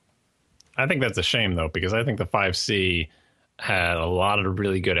 I think that's a shame, though, because I think the 5C had a lot of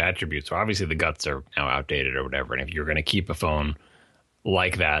really good attributes. So obviously the guts are now outdated or whatever. And if you're going to keep a phone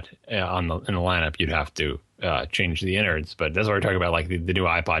like that in the lineup, you'd have to change the innards. But that's what we're talking about, like the new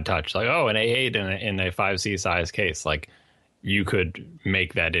iPod Touch. Like, an A8 in a 5C size case. Like, you could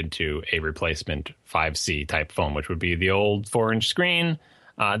make that into a replacement 5C type phone, which would be the old 4-inch screen.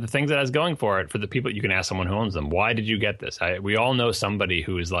 The things that has going for it, for the people, you can ask someone who owns them, why did you get this? We all know somebody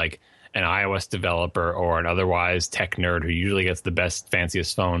who is like an iOS developer or an otherwise tech nerd who usually gets the best,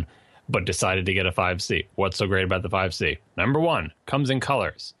 fanciest phone, but decided to get a 5C. What's so great about the 5C? Number one, comes in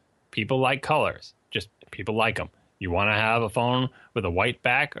colors. People like colors. Just people like them. You want to have a phone with a white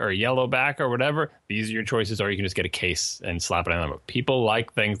back or a yellow back or whatever, these are your choices, or you can just get a case and slap it on them. People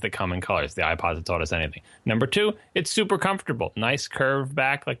like things that come in colors. The iPods have taught us anything. Number two, it's super comfortable. Nice curved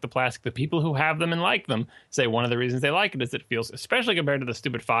back like the plastic. The people who have them and like them say one of the reasons they like it is it feels, especially compared to the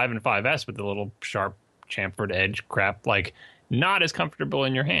stupid 5 and 5S with the little sharp chamfered edge crap, like not as comfortable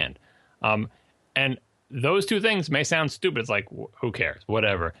in your hand. And those two things may sound stupid. It's like, who cares?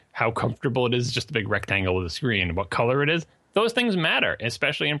 Whatever. How comfortable it is just a big rectangle with a screen. What color it is, those things matter,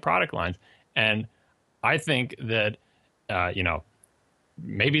 especially in product lines. And I think that,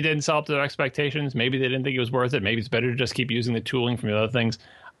 maybe it didn't sell up to their expectations. Maybe they didn't think it was worth it. Maybe it's better to just keep using the tooling from the other things.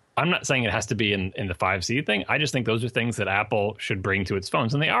 I'm not saying it has to be in the 5C thing. I just think those are things that Apple should bring to its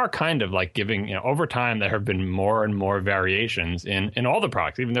phones. And they are kind of like giving, over time, there have been more and more variations in all the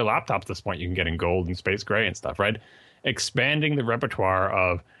products. Even their laptops at this point, you can get in gold and space gray and stuff, right? Expanding the repertoire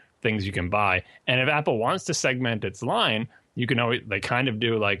of things you can buy. And if Apple wants to segment its line, you can always, they kind of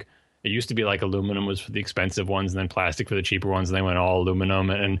do like, it used to be like aluminum was for the expensive ones and then plastic for the cheaper ones. And they went all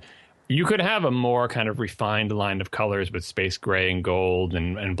aluminum. And you could have a more kind of refined line of colors with space gray and gold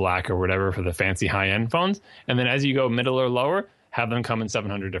and black or whatever for the fancy high-end phones. And then as you go middle or lower, have them come in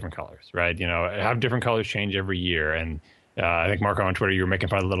 700 different colors, right? Have different colors change every year. And I think, Marco, on Twitter, you were making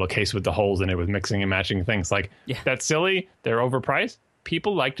fun of the little case with the holes in it with mixing and matching things. Like, that's silly. They're overpriced.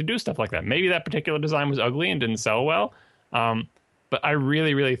 People like to do stuff like that. Maybe that particular design was ugly and didn't sell well. But I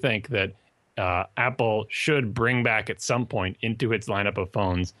really, really think that Apple should bring back at some point into its lineup of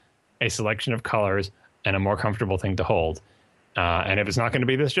phones a selection of colors and a more comfortable thing to hold. And if it's not going to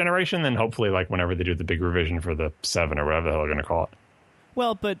be this generation, then hopefully, like, whenever they do the big revision for the 7 or whatever the hell they're going to call it.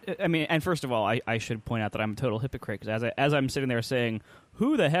 Well, but, I mean, and first of all, I should point out that I'm a total hypocrite, because as I'm sitting there saying,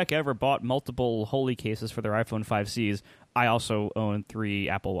 who the heck ever bought multiple Holy cases for their iPhone 5Cs, I also own 3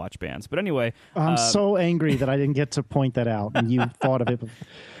 Apple Watch bands. But anyway... I'm so angry that I didn't get to point that out, and you thought of it.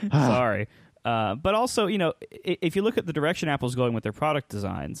 Sorry. But also, you know, if you look at the direction Apple's going with their product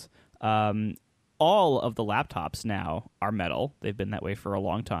designs... all of the laptops now are metal. They've been that way for a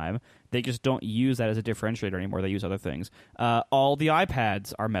long time. They just don't use that as a differentiator anymore. They use other things. All the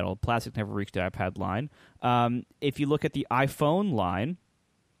iPads are metal. Plastic never reached the iPad line. If you look at the iPhone line,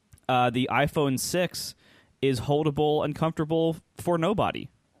 the iPhone 6 is holdable and comfortable for nobody.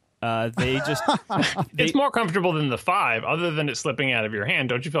 They just... It's more comfortable than the 5, other than it slipping out of your hand.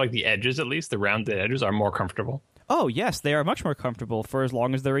 Don't you feel like the edges, at least, the rounded edges, are more comfortable? Oh, yes, they are much more comfortable for as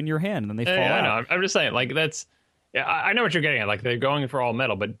long as they're in your hand, and then they fall out. I know. I'm just saying, like, that's... Yeah, I know what you're getting at. Like, they're going for all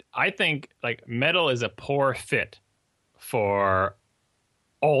metal, but I think, like, metal is a poor fit for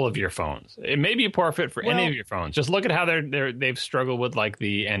all of your phones. It may be a poor fit for any of your phones. Just look at how they've struggled with, like,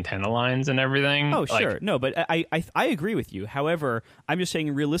 the antenna lines and everything. Oh, sure. No, but I agree with you. However, I'm just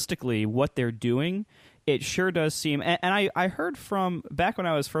saying realistically what they're doing... It sure does seem, and I heard from, back when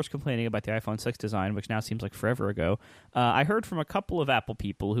I was first complaining about the iPhone 6 design, which now seems like forever ago, I heard from a couple of Apple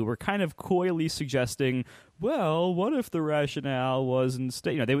people who were kind of coyly suggesting, well, what if the rationale was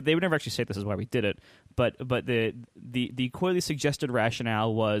instead, you know, they would never actually say this is why we did it, but the coyly suggested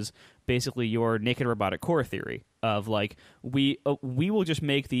rationale was basically your naked robotic core theory of, like, we will just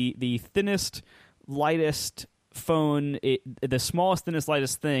make the thinnest, lightest phone, the smallest, thinnest,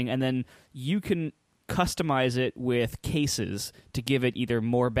 lightest thing, and then you can customize it with cases to give it either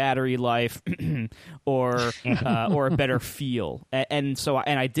more battery life or a better feel. And so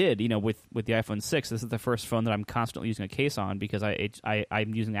I did, you know, with the iPhone 6. This is the first phone that I'm constantly using a case on because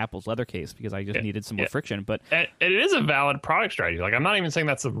I'm using Apple's leather case because I just needed some more friction. But it is a valid product strategy. Like, I'm not even saying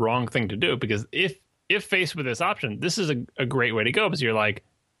that's the wrong thing to do, because if faced with this option, this is a great way to go, because you're like,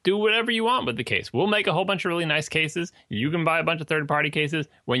 do whatever you want with the case. We'll make a whole bunch of really nice cases. You can buy a bunch of third-party cases.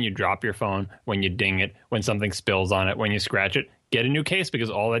 When you drop your phone, when you ding it, when something spills on it, when you scratch it, get a new case, because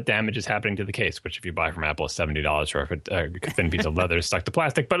all that damage is happening to the case, which if you buy from Apple is $70 for a thin piece of leather stuck to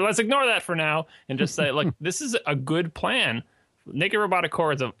plastic. But let's ignore that for now and just say, look, this is a good plan. Naked robotic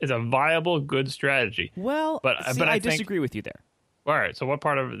core is a viable, good strategy. Well, but I disagree with you there. All right, so what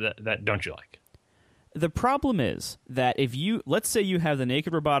part of that don't you like? The problem is that if you, let's say you have the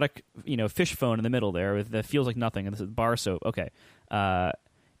naked robotic, you know, fish phone in the middle there that feels like nothing, and this is bar soap. Okay, that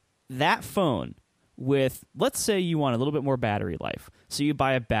phone with, let's say you want a little bit more battery life, so you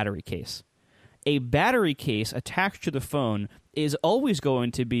buy a battery case. A battery case attached to the phone is always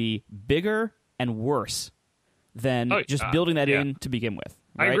going to be bigger and worse than just building that in to begin with.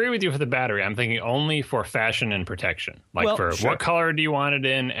 Right? I agree with you for the battery. I'm thinking only for fashion and protection. Like, what color do you want it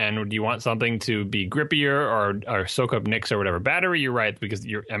in, and do you want something to be grippier or soak up nicks or whatever? Battery, you're right, because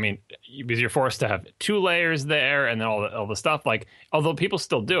you're forced to have 2 layers there and then all the stuff. Like, although people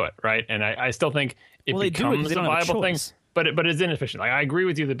still do it, right? And I still think it becomes a viable thing, but it's inefficient. Like, I agree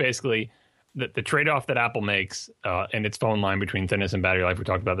with you that basically the trade-off that Apple makes in its phone line between thinness and battery life, we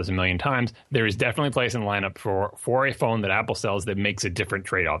talked about this a million times, there is definitely a place in the lineup for a phone that Apple sells that makes a different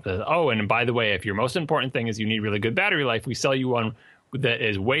trade-off. And by the way, if your most important thing is you need really good battery life, we sell you one that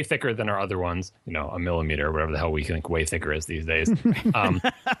is way thicker than our other ones, you know, a millimeter or whatever the hell we think way thicker is these days.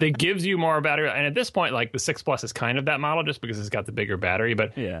 That gives you more battery. And at this point, like, the 6 Plus is kind of that model just because it's got the bigger battery,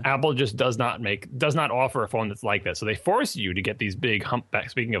 but Apple just does not offer a phone that's like that. So they force you to get these big humpback,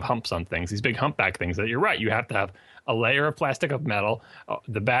 speaking of humps on things, these big humpback things that you're right. You have to have a layer of plastic of metal,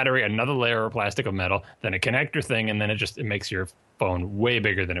 the battery, another layer of plastic of metal, then a connector thing, and then it makes your phone way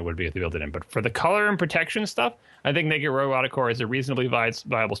bigger than it would be if they built it in. But for the color and protection stuff, I think naked robotic core is a reasonably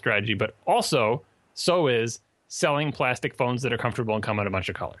viable strategy, but also so is selling plastic phones that are comfortable and come in a bunch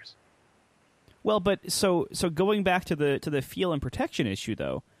of colors. Well, but so going back to the feel and protection issue,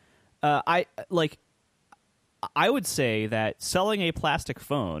 though, I would say that selling a plastic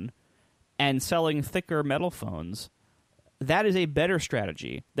phone and selling thicker metal phones, that is a better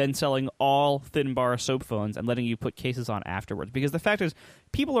strategy than selling all thin bar soap phones and letting you put cases on afterwards. Because the fact is,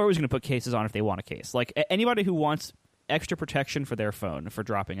 people are always going to put cases on if they want a case. Like, anybody who wants extra protection for their phone, for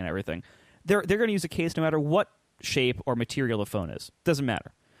dropping and everything, they're going to use a case no matter what shape or material the phone is. Doesn't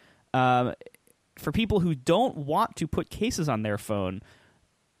matter. For people who don't want to put cases on their phone,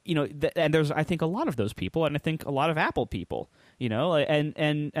 you know, and there's, I think, a lot of those people, and I think a lot of Apple people, you know,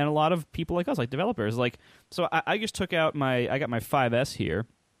 and a lot of people like us, like developers. Like, so I just took out I got my 5S here,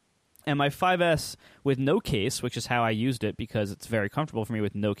 And my 5S with no case, which is how I used it because it's very comfortable for me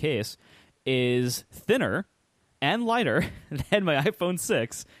with no case, is thinner and lighter than my iPhone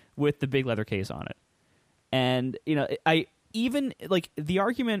 6 with the big leather case on it. And, you know, I even, like, the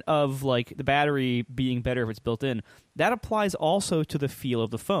argument of, like, the battery being better if it's built in, that applies also to the feel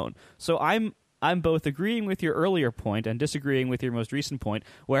of the phone. So I'm both agreeing with your earlier point and disagreeing with your most recent point,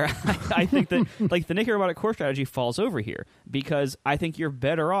 where I think that like the Naked Robotic Core strategy falls over here, because I think you're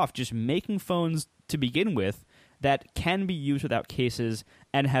better off just making phones to begin with that can be used without cases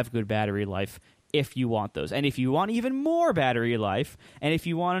and have good battery life if you want those. And if you want even more battery life, and if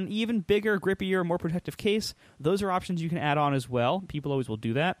you want an even bigger, grippier, more protective case, those are options you can add on as well. People always will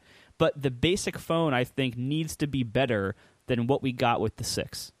do that. But the basic phone, I think, needs to be better than what we got with the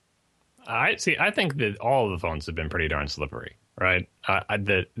 6. I think that all of the phones have been pretty darn slippery, right?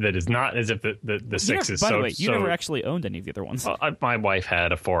 That is not as if the 6 is so. By the way, you never actually owned any of the other ones. Well, my wife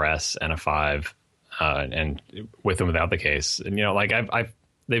had a 4S and a 5, and with and without the case, and you know, like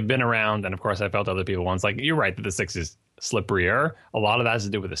they've been around, and of course I felt other people ones. Like, you're right that the 6 is slipperier. A lot of that has to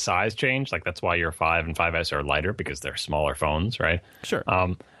do with the size change. Like, that's why your 5 and 5S are lighter, because they're smaller phones, right? Sure.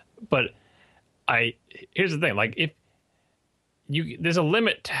 But here's the thing, like, if there's a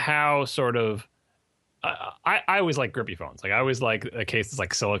limit to how sort of I always like grippy phones. Like, I always like a case that's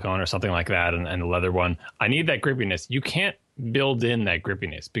like silicone or something like that, and a leather one. I need that grippiness. You can't build in that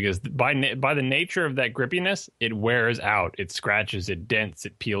grippiness, because by the nature of that grippiness, it wears out, it scratches, it dents,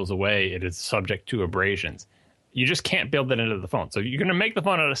 it peels away, it is subject to abrasions. You just can't build that into the phone. So you're going to make the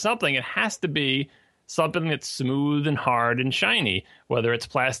phone out of something. It has to be something that's smooth and hard and shiny, whether it's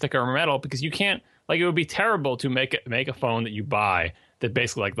plastic or metal, because you can't. Like, it would be terrible to make a phone that you buy that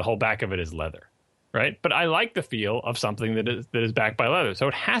basically, like, the whole back of it is leather, right? But I like the feel of something that is backed by leather. So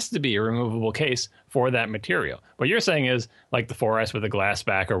it has to be a removable case for that material. What you're saying is, like, the 4S with a glass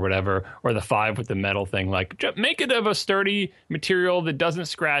back or whatever, or the 5 with the metal thing, like, make it of a sturdy material that doesn't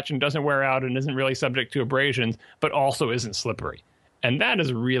scratch and doesn't wear out and isn't really subject to abrasions, but also isn't slippery. And that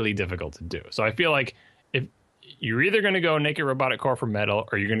is really difficult to do. So I feel like if you're either going to go Naked Robotic Core for metal,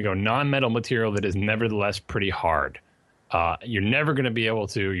 or you're going to go non-metal material that is nevertheless pretty hard. You're never going to be able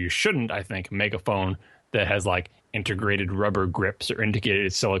to, you shouldn't, I think, make a phone that has, like, integrated rubber grips or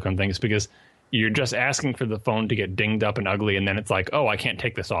integrated silicone things, because you're just asking for the phone to get dinged up and ugly, and then it's like, oh, I can't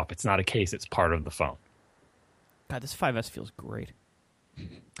take this off. It's not a case, it's part of the phone. God, this 5S feels great.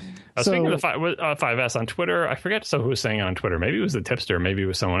 Speaking of the 5S on Twitter, I forget who was saying on Twitter. Maybe it was the tipster, maybe it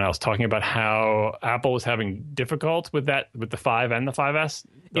was someone else talking about how Apple was having difficult with the 5 and the 5S.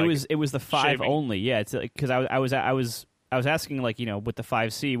 Like, it was the 5 shaving. only. Yeah, it's because I was asking, like, you know, with the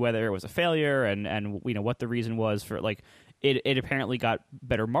 5C whether it was a failure and you know what the reason was for, like, it apparently got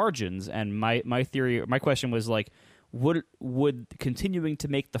better margins, and my question was, like, would continuing to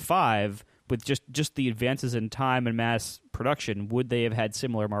make the 5 with just the advances in time and mass production, would they have had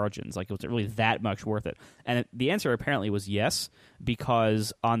similar margins? Like, was it really that much worth it? And the answer apparently was yes,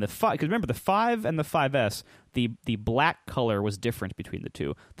 because on the 5, because remember the 5 and the 5S, the black color was different between the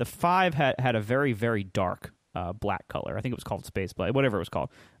two. The 5 had a very, very dark black color. I think it was called Space Black, whatever it was called.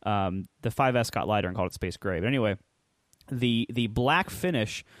 The 5S got lighter and called it Space Gray. But anyway, the black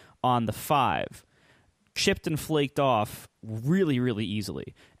finish on the 5 chipped and flaked off really, really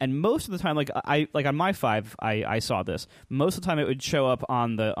easily. And most of the time, like on my 5, I saw this. Most of the time, it would show up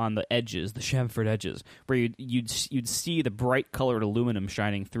on the edges, the chamfered edges, where you'd see the bright colored aluminum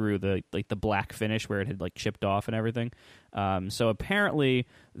shining through the black finish where it had, like, chipped off and everything. So apparently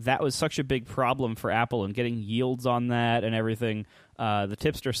that was such a big problem for Apple and getting yields on that and everything. The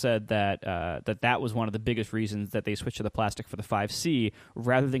tipster said that was one of the biggest reasons that they switched to the plastic for the 5C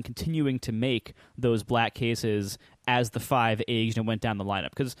rather than continuing to make those black cases as the 5 aged and went down the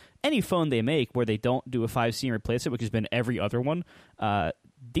lineup. Because any phone they make where they don't do a 5C and replace it, which has been every other one,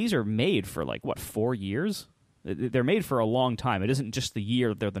 these are made for, like, 4 years? They're made for a long time. It isn't just the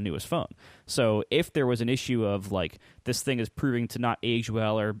year they're the newest phone. So if there was an issue of, like, this thing is proving to not age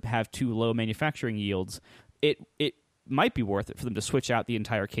well or have too low manufacturing yields, it might be worth it for them to switch out the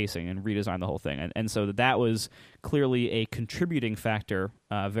entire casing and redesign the whole thing. And so that was clearly a contributing factor,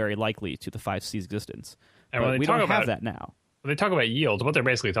 very likely, to the 5C's existence. And but we don't have that now. When they talk about yields, what they're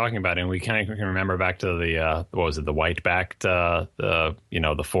basically talking about, and we kind of can remember back to the what was it, the white backed the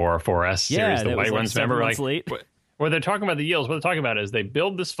 4S series, the white ones. Remember, like, where they're talking about the yields. What they're talking about is they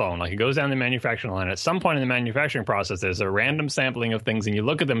build this phone, like, it goes down the manufacturing line. At some point in the manufacturing process, there's a random sampling of things, and you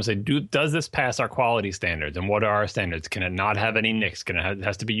look at them and say, does this pass our quality standards? And what are our standards? Can it not have any nicks? It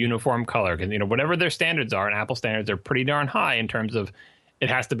has to be uniform color? Can, whatever their standards are, and Apple standards are pretty darn high in terms of it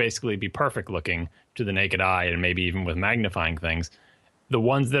has to basically be perfect looking to the naked eye, and maybe even with magnifying things. The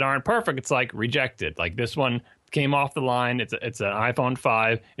ones that aren't perfect, it's like rejected. Like this one came off the line. It's an iPhone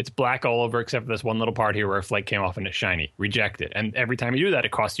 5. It's black all over except for this one little part here where a flake came off and it's shiny. Rejected. And every time you do that,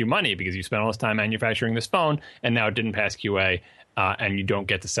 it costs you money because you spent all this time manufacturing this phone and now it didn't pass QA. And you don't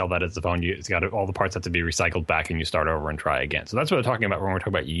get to sell that as a phone. All the parts have to be recycled back, and you start over and try again. So that's what we're talking about when we're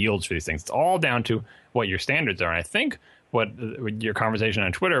talking about yields for these things. It's all down to what your standards are. And I think what your conversation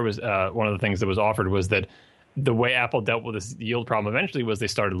on Twitter was, one of the things that was offered was that the way Apple dealt with this yield problem eventually was they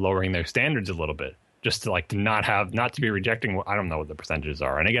started lowering their standards a little bit, just to not to be rejecting. I don't know what the percentages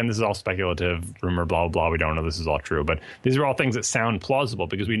are. And again, this is all speculative, rumor, blah, blah, blah. We don't know this is all true. But these are all things that sound plausible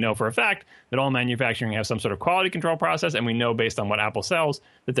because we know for a fact that all manufacturing has some sort of quality control process. And we know based on what Apple sells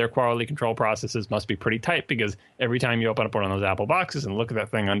that their quality control processes must be pretty tight because every time you open up one of those Apple boxes and look at that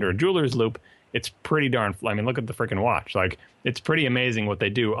thing under a jeweler's loop, it's pretty darn. I mean, look at the freaking watch. Like, it's pretty amazing what they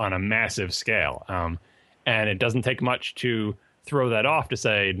do on a massive scale. And it doesn't take much to throw that off to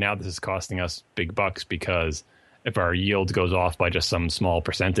say, now this is costing us big bucks because if our yield goes off by just some small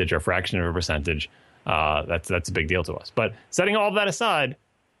percentage or fraction of a percentage, that's a big deal to us. But setting all of that aside,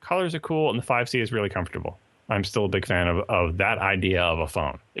 colors are cool and the 5C is really comfortable. I'm still a big fan of that idea of a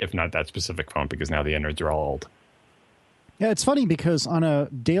phone, if not that specific phone, because now the innards are all old. Yeah, it's funny because on a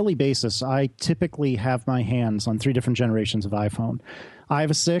daily basis, I typically have my hands on 3 different generations of iPhone. I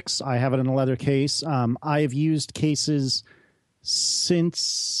have a 6. I have it in a leather case. I have used cases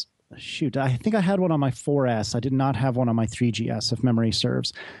since, I think I had one on my 4S. I did not have one on my 3GS, if memory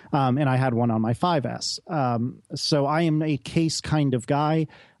serves. And I had one on my 5S. So I am a case kind of guy.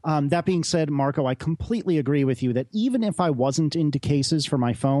 That being said, Marco, I completely agree with you that even if I wasn't into cases for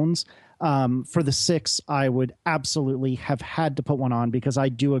my phones, for the 6, I would absolutely have had to put one on because I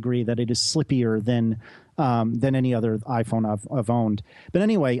do agree that it is slippier than any other iPhone I've owned. But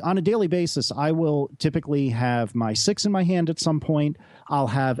anyway, on a daily basis, I will typically have my 6 in my hand at some point. I'll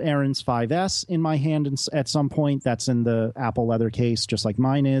have Aaron's 5S in my hand at some point. That's in the Apple leather case, just like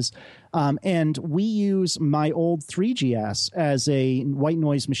mine is. And we use my old 3GS as a white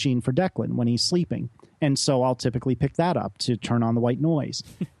noise machine for Declan when he's sleeping. And so I'll typically pick that up to turn on the white noise.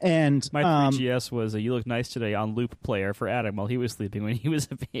 And my 3GS was a You Look Nice Today on loop player for Adam while he was sleeping when he was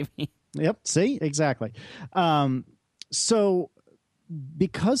a baby. Yep. See, exactly. So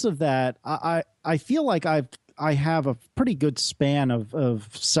because of that, I feel like I have a pretty good span of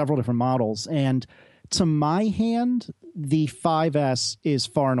several different models. And to my hand, the 5S is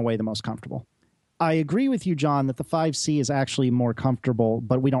far and away the most comfortable. I agree with you, John, that the 5C is actually more comfortable,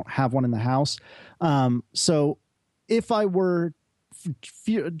 but we don't have one in the house. So if I were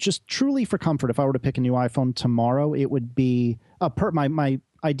just truly for comfort, if I were to pick a new iPhone tomorrow, it would be my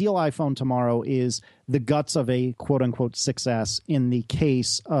ideal iPhone tomorrow is the guts of a quote-unquote 6S in the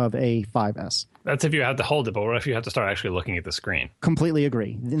case of a 5S. That's if you have to hold it, but what if you have to start actually looking at the screen? Completely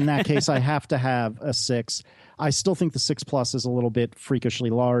agree. In that case, I have to have a 6. I still think the 6 Plus is a little bit freakishly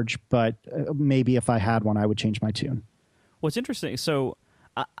large, but maybe if I had one, I would change my tune. What's interesting, so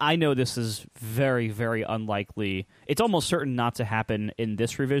I know this is very, very unlikely. It's almost certain not to happen in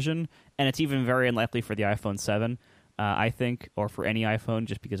this revision, and it's even very unlikely for the iPhone 7, I think, or for any iPhone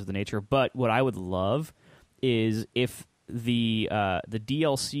just because of the nature. But what I would love is if the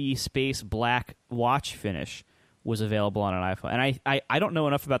DLC space black watch finish was available on an iPhone. And I don't know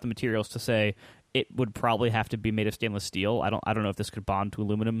enough about the materials to say it would probably have to be made of stainless steel. I don't know if this could bond to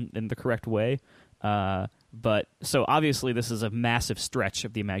aluminum in the correct way. But so obviously this is a massive stretch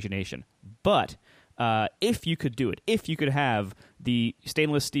of the imagination. But if you could do it, if you could have the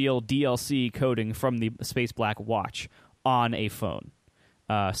stainless steel DLC coating from the space black watch on a phone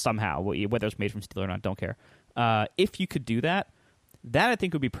somehow, whether it's made from steel or not, don't care. If you could do that I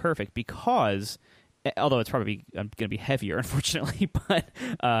think would be perfect because, although it's probably going to be heavier, unfortunately, but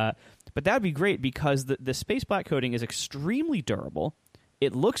that would be great because the space black coating is extremely durable.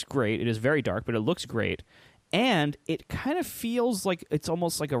 It looks great. It is very dark, but it looks great. And it kind of feels like it's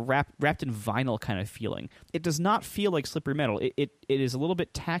almost like a wrapped in vinyl kind of feeling. It does not feel like slippery metal. It is a little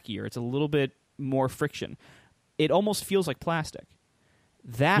bit tackier. It's a little bit more friction. It almost feels like plastic.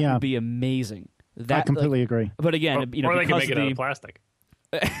 That would be amazing. I completely agree. But again, or they can make it out of plastic.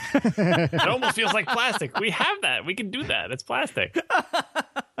 It almost feels like plastic. We have that. We can do that. It's plastic.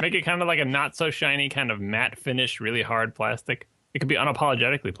 Make it kind of like a not so shiny kind of matte finish, really hard plastic. It could be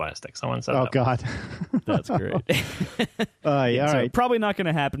unapologetically plastic. Someone said that. Oh, God. That's great. All right. Probably not going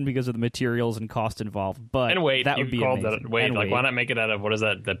to happen because of the materials and cost involved, but that would be amazing. Why not make it out of, what is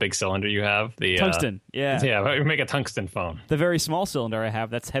that big cylinder you have? The tungsten, Yeah, make a tungsten phone. The very small cylinder I have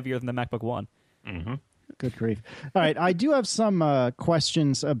that's heavier than the MacBook One. Mm-hmm. Good grief. All right. I do have some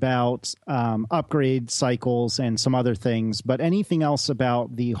questions about upgrade cycles and some other things, but anything else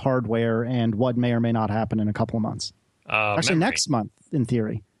about the hardware and what may or may not happen in a couple of months? Actually, next month, in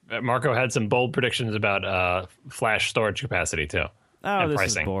theory. Marco had some bold predictions about flash storage capacity, too. Oh, this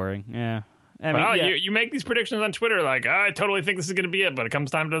pricing. Is boring. Yeah. I mean, yeah. you make these predictions on Twitter like, I totally think this is going to be it, but it comes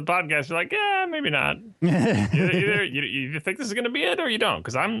time to the podcast, you're like, yeah, maybe not. either you think this is going to be it or you don't,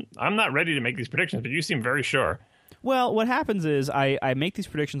 because I'm not ready to make these predictions, but you seem very sure. Well, what happens is I make these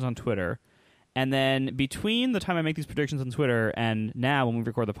predictions on Twitter, and then between the time I make these predictions on Twitter and now when we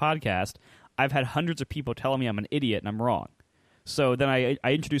record the podcast, I've had hundreds of people telling me I'm an idiot and I'm wrong. So then I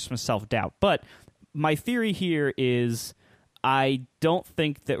introduce some self-doubt. But my theory here is I don't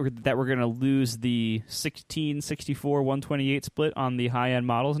think that we're going to lose the 16, 64, 128 split on the high-end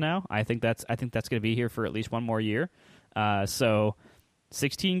models now. I think that's going to be here for at least one more year. So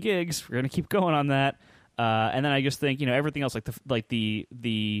 16 gigs, we're going to keep going on that. And then I just think, everything else like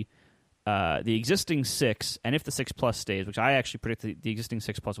the existing 6, and if the 6 Plus stays, which I actually predict the existing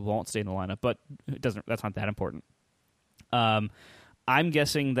 6 Plus won't stay in the lineup, but that's not that important. I'm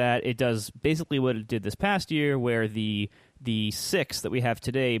guessing that it does basically what it did this past year, where the 6 that we have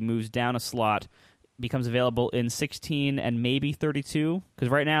today moves down a slot, becomes available in 16 and maybe 32. Because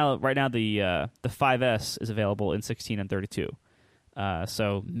right now the 5S is available in 16 and 32.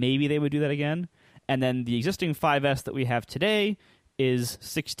 So maybe they would do that again. And then the existing 5S that we have today is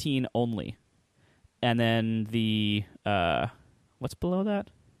 16 only. And then the what's below that?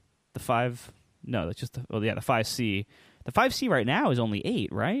 The 5? No, that's just the 5C. The 5C right now is only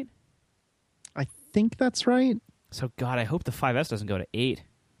 8, right? I think that's right. So, God, I hope the 5S doesn't go to 8.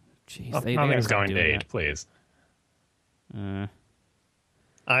 Jeez, nothing's going to 8, please.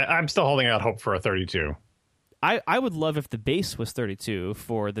 I'm still holding out hope for a 32. I would love if the base was 32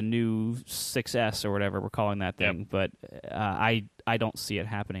 for the new 6S or whatever we're calling that thing, but I don't see it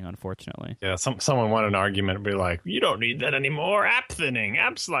happening, unfortunately. Yeah, someone wanted an argument and be like, you don't need that anymore. App thinning,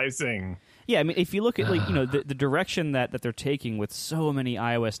 app slicing. Yeah, I mean, if you look at the direction that they're taking with so many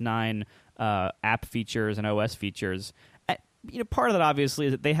iOS 9 app features and OS features, part of that obviously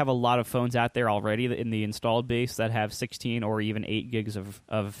is that they have a lot of phones out there already in the installed base that have 16 or even 8 gigs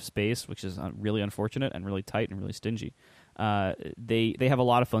of space, which is really unfortunate and really tight and really stingy. They have a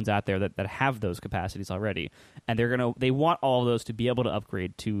lot of phones out there that have those capacities already, and they want all of those to be able to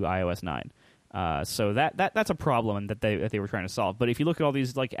upgrade to iOS 9. So that's a problem that they were trying to solve. But if you look at all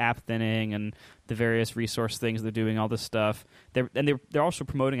these like app thinning and the various resource things they're doing, all this stuff, they're also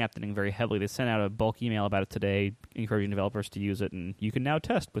promoting app thinning very heavily. They sent out a bulk email about it today, encouraging developers to use it, and you can now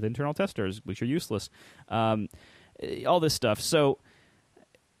test with internal testers, which are useless. All this stuff. So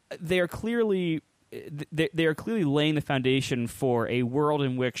they are clearly laying the foundation for a world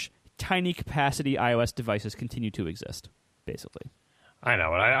in which tiny capacity iOS devices continue to exist, basically. I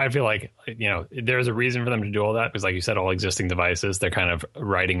know. I feel like, there's a reason for them to do all that because, like you said, all existing devices, they're kind of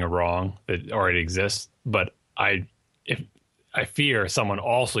righting a wrong that already exists. But I fear someone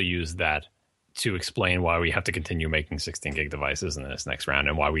also used that to explain why we have to continue making 16 gig devices in this next round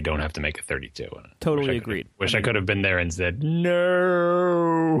and why we don't have to make a 32. Totally agreed. I could have been there and said,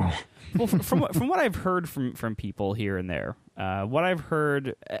 no. Well, from what I've heard from people here and there, what I've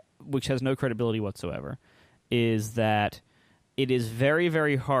heard, which has no credibility whatsoever, is that it is very,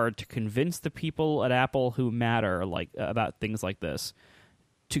 very hard to convince the people at Apple who matter about things like this,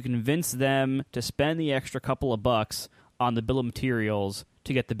 to convince them to spend the extra couple of bucks on the bill of materials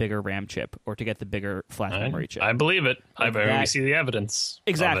to get the bigger RAM chip or to get the bigger flash memory chip. I believe it. We see the evidence.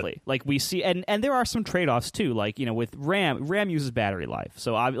 Exactly. Like we see, and there are some trade-offs too. Like, with RAM uses battery life.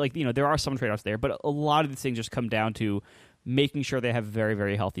 So there are some trade-offs there, but a lot of these things just come down to making sure they have very,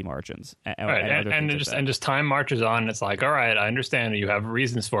 very healthy margins. And just time marches on. And it's like, all right, I understand you have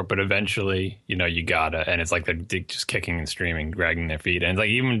reasons for it, but eventually, you gotta. And it's like they're just kicking and screaming, dragging their feet. And it's like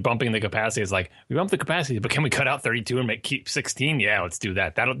even bumping the capacity is like, we bump the capacity, but can we cut out 32 and keep 16? Yeah, let's do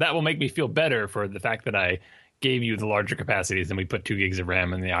that. That will make me feel better for the fact that I gave you the larger capacities and we put 2 gigs of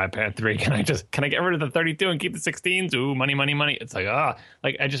RAM in the iPad 3. Can I get rid of the 32 and keep the 16s? Ooh, money, money, money. It's like,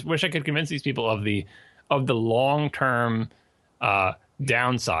 I just wish I could convince these people of the long-term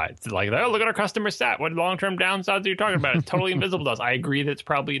downsides. Like, oh, look at our customer stat. What long-term downsides are you talking about? It's totally invisible to us. I agree that it's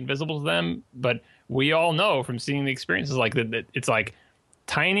probably invisible to them, but we all know from seeing the experiences like that it's like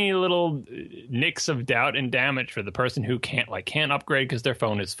tiny little nicks of doubt and damage for the person who can't upgrade because their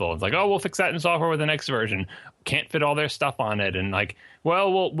phone is full. It's like, oh, we'll fix that in software with the next version. Can't fit all their stuff on it, and like,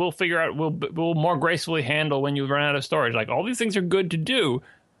 well, we'll figure out. We'll more gracefully handle when you run out of storage. Like, all these things are good to do,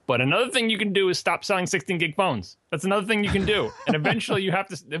 But another thing you can do is stop selling 16 gig phones. That's another thing you can do. And eventually you have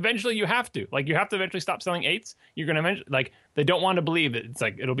to. Like, you have to eventually stop selling 8s. You're going to eventually, like, they don't want to believe that it's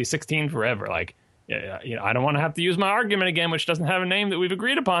like it'll be 16 forever. Like, you know, I don't want to have to use my argument again, which doesn't have a name that we've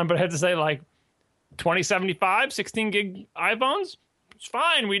agreed upon, but I had to say, like, 2075, 16 gig iPhones? It's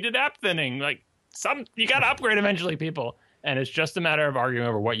fine. We did app thinning. Like, you got to upgrade eventually, people. And it's just a matter of arguing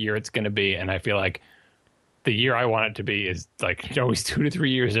over what year it's going to be. And I feel like the year I want it to be is like always 2 to 3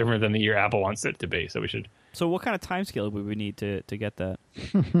 years different than the year Apple wants it to be. So we should. So what kind of timescale would we need to get that?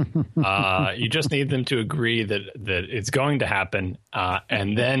 You just need them to agree that it's going to happen,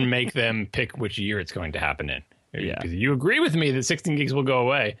 and then make them pick which year it's going to happen in. Yeah. Because you agree with me that 16 gigs will go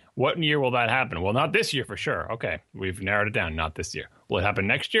away. What year will that happen? Well, not this year for sure. Okay, we've narrowed it down. Not this year. Will it happen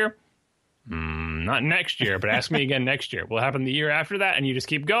next year? Not next year, but ask me again next year. Will it happen the year after that? And you just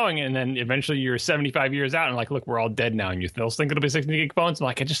keep going, and then eventually you're 75 years out, and like, look, we're all dead now, and you still think it'll be 16 gig phones? I'm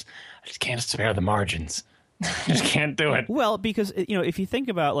like, I just can't spare the margins. I just can't do it. Well, because, you know, if you think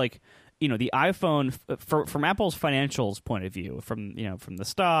about, like, you know, the iPhone from Apple's financials point of view, from the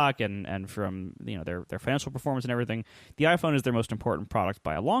stock and from, you know, their financial performance and everything, the iPhone is their most important product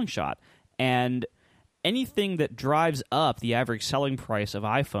by a long shot. And anything that drives up the average selling price of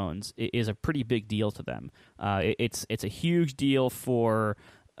iPhones is a pretty big deal to them. It's a huge deal for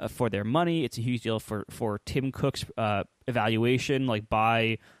their money. It's a huge deal for Tim Cook's evaluation, like,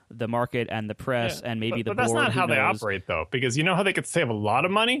 by the market and the press, and maybe the board. But that's not how they knows. operate, though, because you know how they could save a lot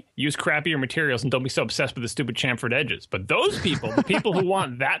of money? Use crappier materials and don't be so obsessed with the stupid chamfered edges. But those people, the people who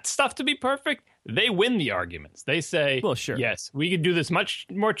want that stuff to be perfect, they win the arguments. They say, well, sure, yes, we could do this much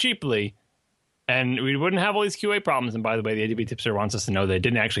more cheaply, and we wouldn't have all these QA problems. And by the way, the ADB tipster wants us to know they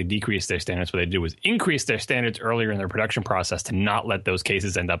didn't actually decrease their standards. What they did was increase their standards earlier in their production process to not let those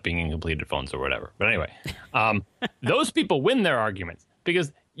cases end up being incompleted phones or whatever. But anyway, those people win their arguments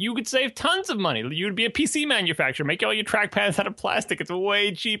because you could save tons of money. You'd be a PC manufacturer, make all your trackpads out of plastic. It's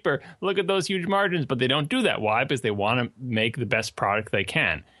way cheaper. Look at those huge margins. But they don't do that. Why? Because they want to make the best product they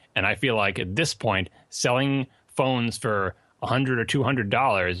can. And I feel like at this point, selling phones for $100 or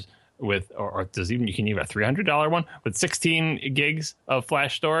 $200 with, or does even, you can even a $300 one with 16 gigs of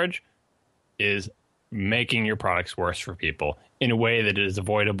flash storage is making your products worse for people in a way that is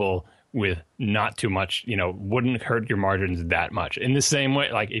avoidable with not too much, you know, wouldn't hurt your margins that much. In the same way,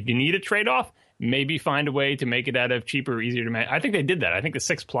 like, if you need a trade-off, maybe find a way to make it out of cheaper, easier to I think they did that. I think the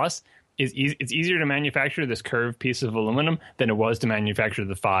 6 Plus is it's easier to manufacture this curved piece of aluminum than it was to manufacture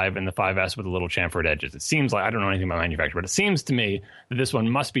the 5 and the 5S with the little chamfered edges. It seems like, I don't know anything about manufacture, but it seems to me that this one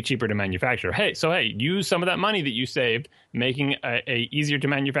must be cheaper to manufacture. Hey, use some of that money that you saved making a easier to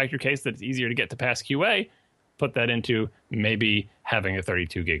manufacture case that's easier to get to pass QA. Put that into maybe having a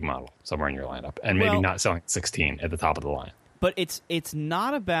 32 gig model somewhere in your lineup, and maybe not selling 16 at the top of the line. But it's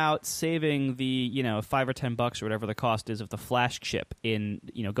not about saving the, you know, $5 or $10 or whatever the cost is of the flash chip in,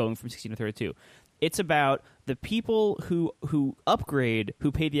 you know, going from 16 to 32. It's about the people who upgrade,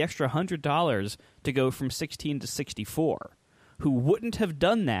 who pay the extra $100 to go from 16 to 64, who wouldn't have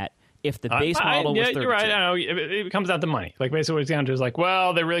done that if the base model was 32. You're right. I know. It comes down to money. Like, basically what it's down to is like,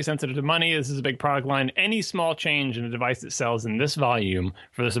 well, they're really sensitive to money. This is a big product line. Any small change in a device that sells in this volume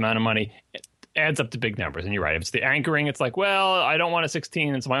for this amount of money adds up to big numbers. And you're right. If it's the anchoring, it's like, well, I don't want a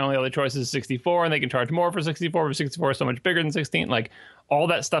 16, and so my only other choice is 64, and they can charge more for 64, but 64 is so much bigger than 16. Like, all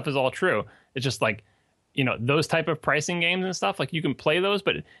that stuff is all true. It's just like, you know, those type of pricing games and stuff, like, you can play those,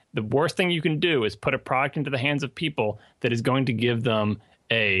 but the worst thing you can do is put a product into the hands of people that is going to give them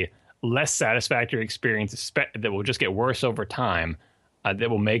a less satisfactory experience that will just get worse over time, that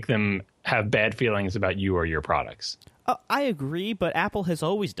will make them have bad feelings about you or your products. I agree, but Apple has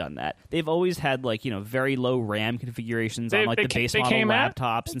always done that. They've always had, like, you know, very low RAM configurations on, like, the base model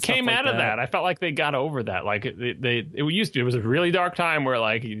laptops and stuff like that. Came out of that. I felt like they got over that. Like, it was a really dark time where,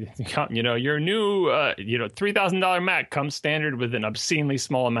 like, you know, your new $3,000 Mac comes standard with an obscenely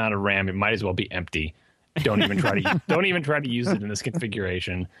small amount of RAM. It might as well be empty. Don't even try to use it in this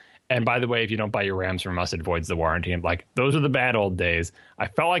configuration. And by the way, if you don't buy your RAMs from us, it voids the warranty. And like, those are the bad old days. I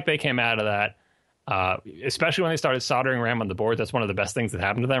felt like they came out of that, especially when they started soldering RAM on the boards. That's one of the best things that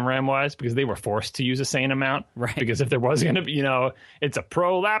happened to them RAM-wise, because they were forced to use a sane amount. Right. Because if there was going to be, you know, it's a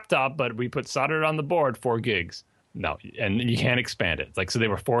pro laptop, but we put soldered on the board 4 gigs. No, and you can't expand it. It's like, so they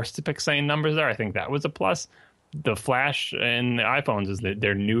were forced to pick sane numbers there. I think that was a plus. The Flash and the iPhones is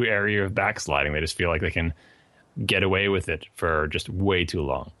their new area of backsliding. They just feel like they can get away with it for just way too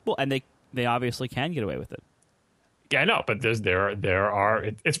long. Well, and they obviously can get away with it. Yeah, I know, but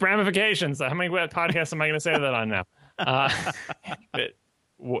it's ramifications. How many podcasts am I going to say that on now?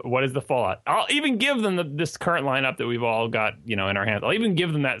 what is the fallout? I'll even give them this current lineup that we've all got, in our hands. I'll even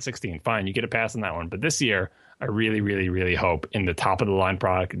give them that 16. Fine, you get a pass on that one. But this year, I really, really, really hope in the top of the line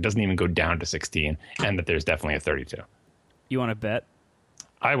product, it doesn't even go down to 16, and that there's definitely a 32. You want to bet?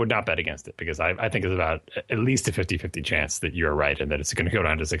 I would not bet against it because I think it's about at least a 50-50 chance that you're right and that it's going to go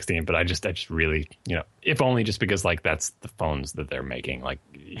down to 16. But I just really, if only just because that's the phones that they're making.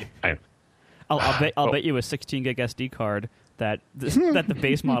 I'll bet you a 16 gig SD card that the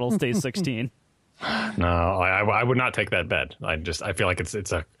base model stays 16. No, I would not take that bet. I feel like it's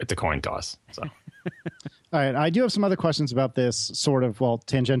a coin toss. So. All right, I do have some other questions about this, sort of,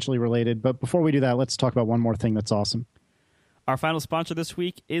 tangentially related. But before we do that, let's talk about one more thing that's awesome. Our final sponsor this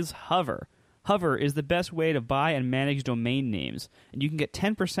week is Hover. Hover is the best way to buy and manage domain names, and you can get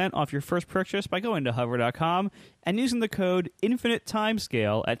 10% off your first purchase by going to hover.com and using the code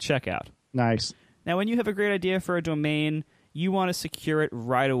INFINITETIMESCALE at checkout. Nice. Now, when you have a great idea for a domain, you want to secure it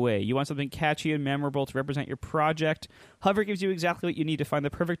right away. You want something catchy and memorable to represent your project. Hover gives you exactly what you need to find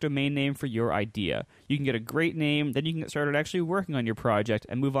the perfect domain name for your idea. You can get a great name, then you can get started actually working on your project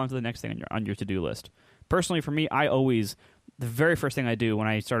and move on to the next thing on your to-do list. Personally, for me, the very first thing I do when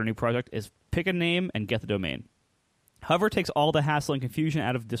I start a new project is pick a name and get the domain. Hover takes all the hassle and confusion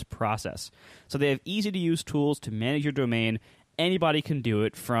out of this process. So they have easy-to-use tools to manage your domain. Anybody can do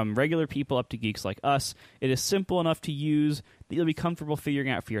it, from regular people up to geeks like us. It is simple enough to use that you'll be comfortable figuring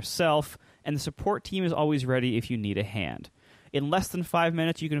out for yourself, and the support team is always ready if you need a hand. In less than 5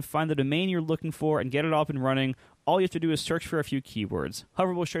 minutes, you can find the domain you're looking for and get it up and running. All you have to do is search for a few keywords.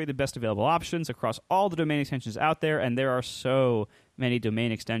 Hover will show you the best available options across all the domain extensions out there, and there are so many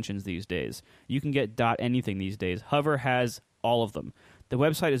domain extensions these days. You can get .anything these days. Hover has all of them. The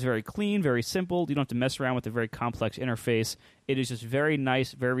website is very clean, very simple. You don't have to mess around with a very complex interface. It is just very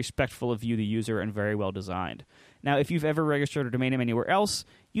nice, very respectful of you, the user, and very well designed. Now, if you've ever registered a domain name anywhere else,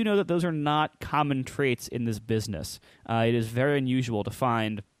 you know that those are not common traits in this business. It is very unusual to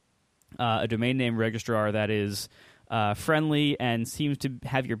find a domain name registrar that is friendly and seems to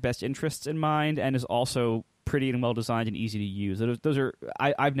have your best interests in mind and is also pretty and well designed and easy to use. Those are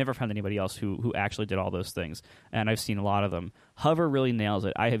I've never found anybody else who actually did all those things, and I've seen a lot of them. Hover really nails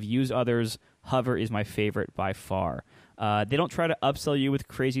it. I have used others. Hover is my favorite by far. They don't try to upsell you with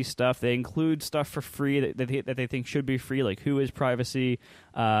crazy stuff. They include stuff for free that they think should be free, like Who is Privacy,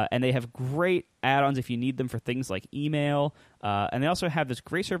 and they have great add-ons if you need them for things like email. And they also have this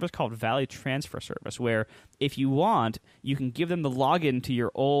great service called Valley Transfer Service, where if you want, you can give them the login to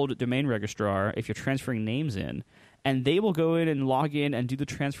your old domain registrar if you're transferring names in, and they will go in and log in and do the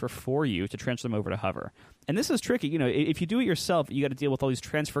transfer for you to transfer them over to Hover. And this is tricky. If you do it yourself, you got to deal with all these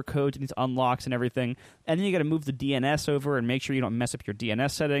transfer codes and these unlocks and everything, and then you got to move the DNS over and make sure you don't mess up your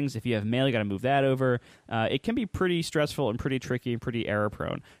DNS settings. If you have mail, you got to move that over. It can be pretty stressful and pretty tricky and pretty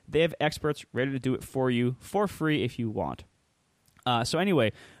error-prone. They have experts ready to do it for you for free if you want. So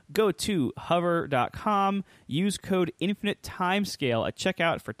anyway, go to hover.com, use code INFINITETIMESCALE at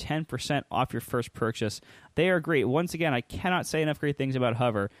checkout for 10% off your first purchase. They are great. Once again, I cannot say enough great things about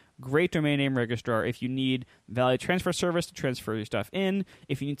Hover. Great domain name registrar. If you need Valley Transfer Service to transfer your stuff in,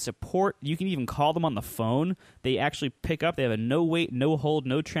 if you need support, you can even call them on the phone. They actually pick up. They have a no wait, no hold,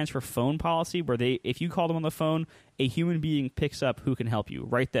 no transfer phone policy where if you call them on the phone, a human being picks up who can help you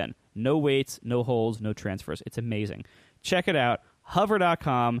right then. No waits, no holds, no transfers. It's amazing. Check it out.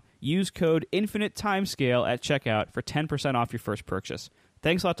 Hover.com. Use code INFINITETIMESCALE at checkout for 10% off your first purchase.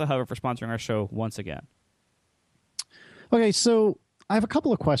 Thanks a lot to Hover for sponsoring our show once again. Okay, so I have a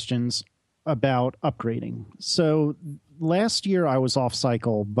couple of questions about upgrading. So last year I was off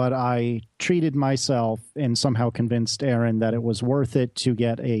cycle, but I treated myself and somehow convinced Aaron that it was worth it to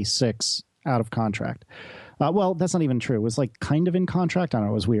get a 6 out of contract. Well, that's not even true. It was like kind of in contract. I don't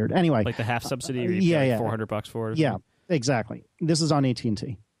know. It was weird. Anyway. Like the half subsidy or you pay like $400 for it? Yeah, exactly. This is on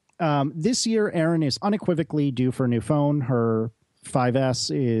AT&T. This year, Erin is unequivocally due for a new phone. Her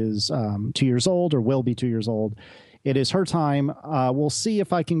 5S is 2 years old or will be 2 years old. It is her time. We'll see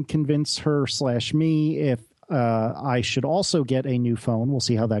if I can convince her/me if I should also get a new phone. We'll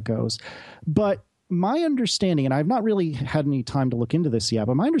see how that goes. But my understanding, and I've not really had any time to look into this yet,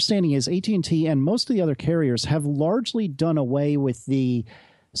 but my understanding is AT&T and most of the other carriers have largely done away with the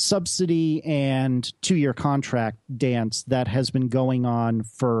subsidy and 2-year contract dance that has been going on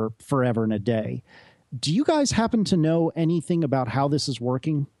for forever and a day. Do you guys happen to know anything about how this is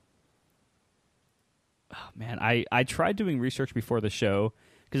working? Oh, man, I tried doing research before the show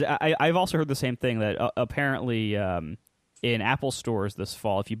because I've also heard the same thing that apparently in Apple stores this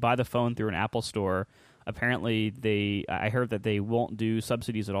fall, if you buy the phone through an Apple store, apparently I heard that they won't do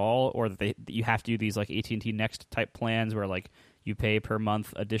subsidies at all, or that you have to do these like AT&T Next type plans where like you pay per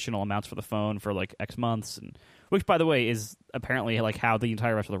month additional amounts for the phone for like X months, and which, by the way, is apparently like how the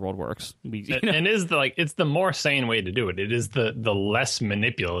entire rest of the world works. And is it's the more sane way to do it. It is the less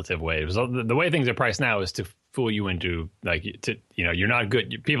manipulative way. So the way things are priced now is to fool you into you're not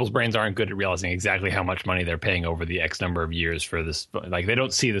good. People's brains aren't good at realizing exactly how much money they're paying over the X number of years for this. Like they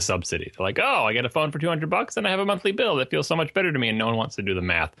don't see the subsidy. They're like, oh, I get a phone for $200 and I have a monthly bill that feels so much better to me. And no one wants to do the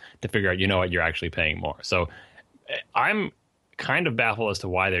math to figure out, what, you're actually paying more. So I'm kind of baffled as to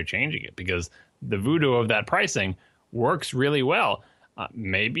why they're changing it, because the voodoo of that pricing works really well.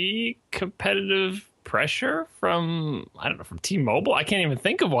 Maybe competitive pressure from T-Mobile. I can't even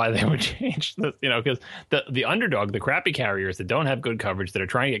think of why they would change this, because the underdog, the crappy carriers that don't have good coverage, that are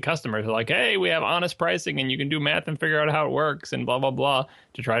trying to get customers, are like, hey, we have honest pricing and you can do math and figure out how it works and blah, blah, blah,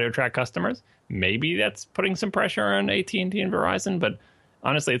 to try to attract customers. Maybe that's putting some pressure on AT&T and Verizon, but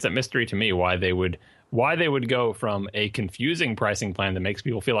honestly, it's a mystery to me why they would go from a confusing pricing plan that makes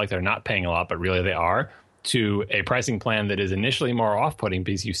people feel like they're not paying a lot, but really they are, to a pricing plan that is initially more off-putting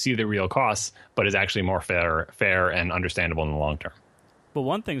because you see the real costs, but is actually more fair and understandable in the long term. But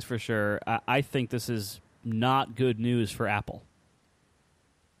one thing's for sure, I think this is not good news for Apple.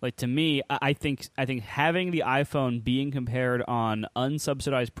 Like, to me, I think having the iPhone being compared on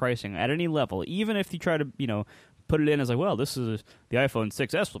unsubsidized pricing at any level, even if you try to, put it in as like, well, this is the iPhone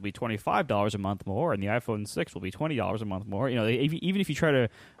 6S will be $25 a month more, and the iPhone 6 will be $20 a month more. Even if you try to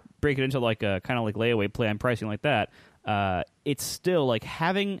break it into like a kind of like layaway plan pricing like that, it's still like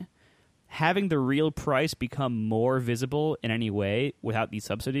having the real price become more visible in any way without these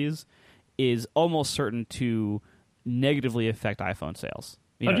subsidies is almost certain to negatively affect iPhone sales.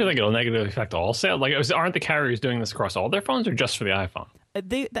 Don't you think it'll negatively affect all sales? Like, aren't the carriers doing this across all their phones or just for the iPhone? I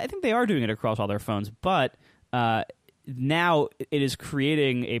think they are doing it across all their phones, but now it is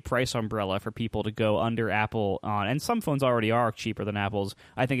creating a price umbrella for people to go under Apple on, and some phones already are cheaper than Apple's.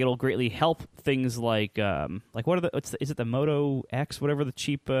 I think it'll is it the Moto X, whatever the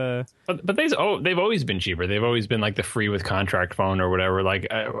cheap. But they've always been cheaper. They've always been like the free with contract phone or whatever. Like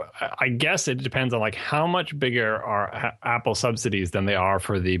I guess it depends on like how much bigger are Apple subsidies than they are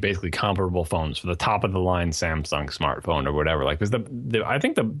for the basically comparable phones, for the top of the line Samsung smartphone or whatever. Like because I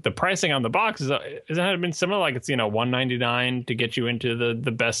think the pricing on the box hasn't it been similar? Like it's $199 to get you into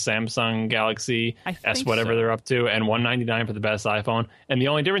the best Samsung Galaxy S whatever they're up to, and $199 for the best iPhone. And the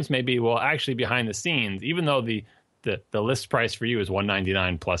only difference may be, well, actually behind the scenes, even though the list price for you is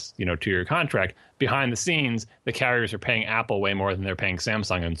 $199 plus 2-year contract, behind the scenes the carriers are paying Apple way more than they're paying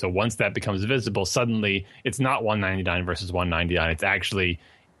Samsung. And so once that becomes visible, suddenly it's not $199 versus $199. It's actually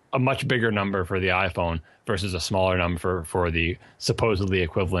a much bigger number for the iPhone versus a smaller number for the supposedly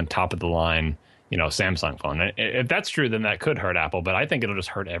equivalent top of the line Samsung phone. And if that's true, then that could hurt Apple, but I think it'll just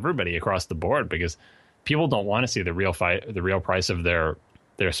hurt everybody across the board because people don't want to see the real price of their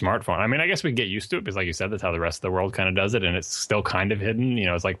smartphone. I mean, I guess we get used to it because, like you said, that's how the rest of the world kind of does it, and it's still kind of hidden.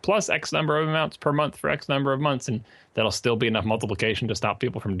 It's like plus X number of amounts per month for X number of months, and that'll still be enough multiplication to stop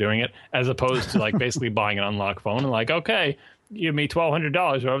people from doing it, as opposed to like basically buying an unlocked phone and like, okay, give me $1,200,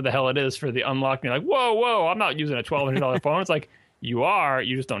 whatever the hell it is for the unlocked. And you're like, whoa, I'm not using a $1,200 phone. It's like, you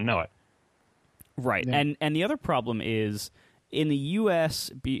just don't know it. Right. Yeah. And the other problem is in the U.S.,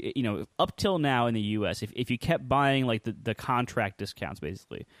 up till now in the U.S., if you kept buying like the contract discounts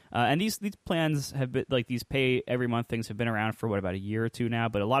basically, and these plans have been like these pay every month things have been around for about a year or two now,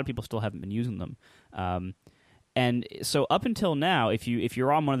 but a lot of people still haven't been using them. And so up until now, if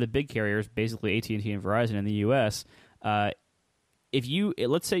you're on one of the big carriers, basically AT&T and Verizon in the U.S.,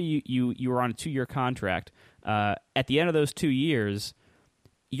 let's say you were on a 2-year contract, at the end of those 2 years,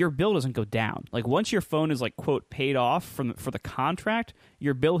 your bill doesn't go down. Like once your phone is like quote paid off for the contract,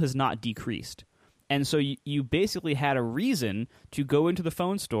 your bill has not decreased. And so you basically had a reason to go into the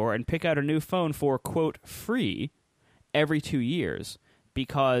phone store and pick out a new phone for quote free every 2 years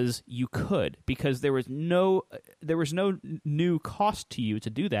because you could, because there was no new cost to you to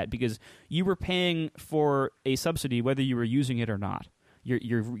do that because you were paying for a subsidy whether you were using it or not.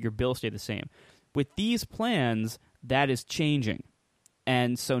 Your bill stayed the same. With these plans, that is changing.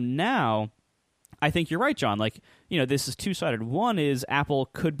 And so now, I think you're right, John. Like, this is two-sided. One is Apple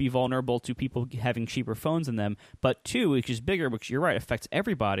could be vulnerable to people having cheaper phones than them. But two, which is bigger, which you're right, affects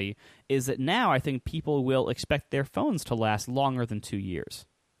everybody, is that now I think people will expect their phones to last longer than 2 years.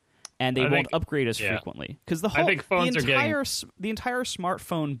 And they won't upgrade as frequently. Because the entire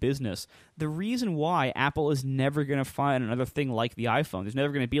smartphone business, the reason why Apple is never going to find another thing like the iPhone, there's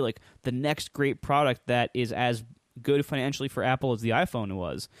never going to be like the next great product that is as good financially for Apple as the iPhone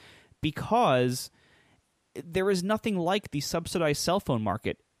was, because there is nothing like the subsidized cell phone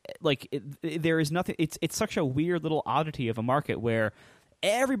market. there is nothing. It's such a weird little oddity of a market where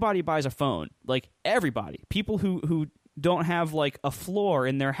everybody buys a phone. Like everybody, people who don't have like a floor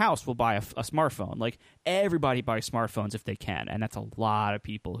in their house will buy a smartphone. Like everybody buys smartphones if they can, and that's a lot of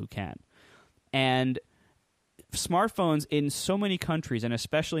people who can. And smartphones in so many countries, and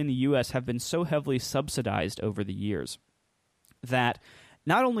especially in the U.S., have been so heavily subsidized over the years that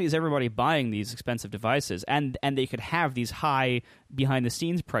not only is everybody buying these expensive devices, and they could have these high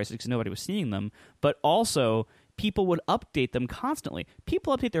behind-the-scenes prices because nobody was seeing them, but also people would update them constantly.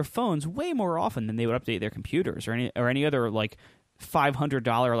 People update their phones way more often than they would update their computers or any other like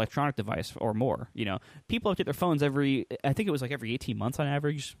 $500 electronic device or more. You know, people update their phones every 18 months on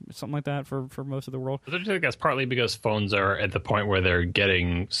average, something like that for most of the world. I think that's partly because phones are at the point where they're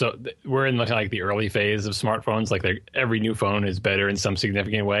getting we're in like the early phase of smartphones. Like every new phone is better in some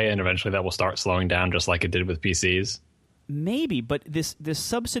significant way, and eventually that will start slowing down, just like it did with PCs. Maybe, but this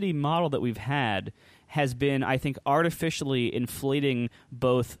subsidy model that we've had has been, I think, artificially inflating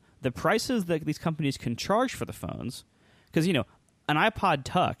both the prices that these companies can charge for the phones, because, you know, an iPod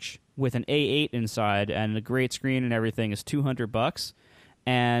Touch with an A8 inside and a great screen and everything is $200,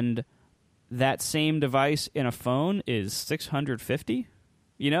 and that same device in a phone is $650.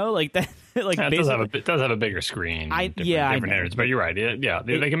 You know, like that. Like it does have a bigger screen. Different areas, but you're right. Yeah,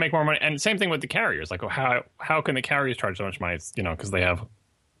 they can make more money. And same thing with the carriers. Like, how can the carriers charge so much money? It's, you know, because they have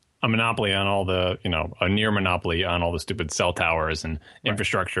a monopoly on all the, you know, a near monopoly on all the stupid cell towers and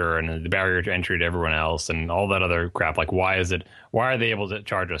infrastructure and the barrier to entry to everyone else and all that other crap. Like, why are they able to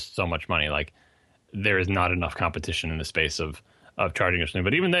charge us so much money? Like, there is not enough competition in the space of charging us.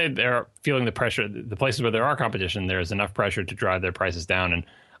 But even they're feeling the pressure. The places where there are competition, there's enough pressure to drive their prices down. And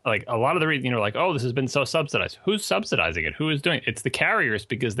like a lot of the reason, you know, like, oh, this has been so subsidized. Who's subsidizing it? Who is doing it? It's the carriers,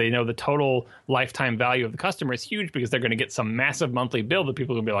 because they know the total lifetime value of the customer is huge, because they're going to get some massive monthly bill that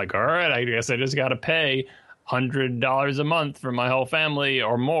people are going to be like, all right, I guess I just got to pay $100 a month for my whole family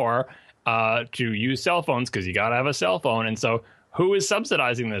or more to use cell phones, because you got to have a cell phone. And so who is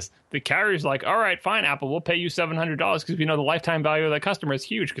subsidizing this? The carrier's like, all right, fine, Apple, we'll pay you $700 because we know the lifetime value of that customer is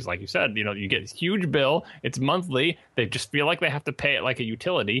huge. Because like you said, you know, you get a huge bill. It's monthly. They just feel like they have to pay it like a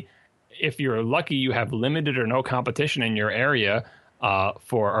utility. If you're lucky, you have limited or no competition in your area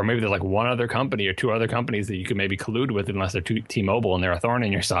or maybe there's like one other company or two other companies that you could maybe collude with, unless they're T-Mobile and they're a thorn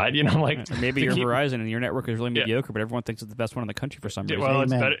in your side. You know, like maybe you're Verizon and your network is really mediocre, but everyone thinks it's the best one in the country for some reason. Well,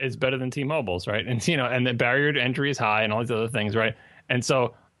 it's better than T-Mobile's, right? And you know, and the barrier to entry is high and all these other things, right? And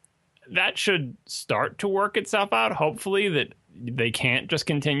so that should start to work itself out. Hopefully that they can't just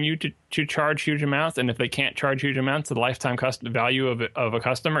continue to charge huge amounts. And if they can't charge huge amounts, the lifetime value of a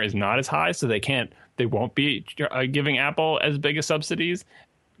customer is not as high. So they won't be giving Apple as big as subsidies,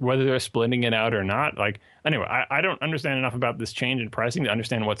 whether they're splitting it out or not. Like, anyway, I don't understand enough about this change in pricing to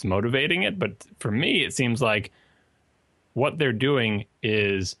understand what's motivating it. But for me, it seems like what they're doing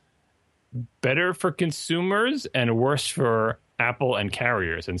is better for consumers and worse for Apple and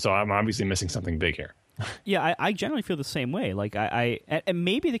carriers. And so I'm obviously missing something big here. Yeah, I generally feel the same way. Like and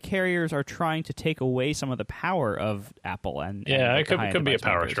maybe the carriers are trying to take away some of the power of Apple and it could be a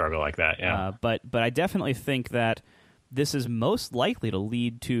power struggle like that. Yeah, but I definitely think that this is most likely to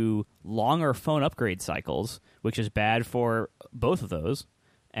lead to longer phone upgrade cycles, which is bad for both of those,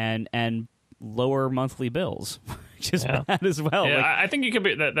 and lower monthly bills, which is bad as well. Yeah, I think you could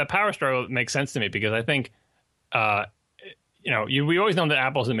be that power struggle makes sense to me, because I think we always know that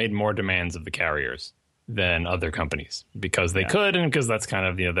Apple's made more demands of the carriers than other companies, because they could, and because that's kind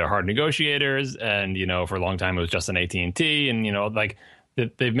of, you know, they're hard negotiators, and, you know, for a long time it was just an AT&T, and, you know, like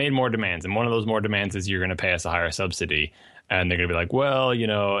they've made more demands, and one of those more demands is you're going to pay us a higher subsidy, and they're going to be like, well, you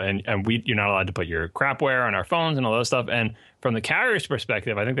know, and you're not allowed to put your crapware on our phones and all that stuff. And from the carrier's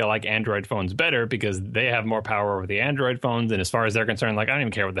perspective, I think they like Android phones better because they have more power over the Android phones. And as far as they're concerned, like, I don't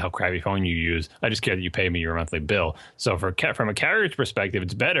even care what the hell crappy phone you use. I just care that you pay me your monthly bill. So from a carrier's perspective,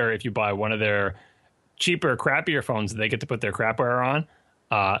 it's better if you buy one of their cheaper, crappier phones that they get to put their crapware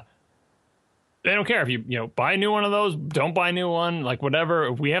on. They don't care if you buy a new one of those, don't buy a new one, like whatever.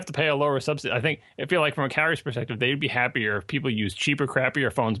 If we have to pay a lower subsidy, I feel like from a carrier's perspective, they'd be happier if people use cheaper,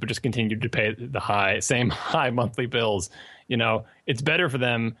 crappier phones, but just continue to pay the same high monthly bills. You know, it's better for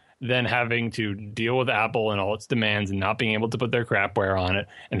them than having to deal with Apple and all its demands and not being able to put their crapware on it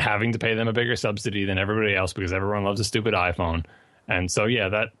and having to pay them a bigger subsidy than everybody else because everyone loves a stupid iPhone. And so,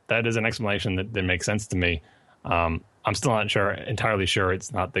 yeah, that is an explanation that makes sense to me. I'm still not entirely sure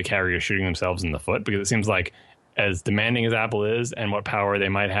it's not the carrier shooting themselves in the foot, because it seems like as demanding as Apple is and what power they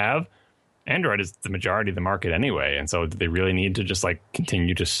might have, Android is the majority of the market anyway. And so do they really need to just like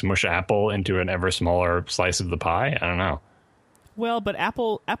continue to smush Apple into an ever smaller slice of the pie? I don't know. Well, but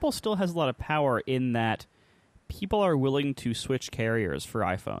Apple still has a lot of power in that people are willing to switch carriers for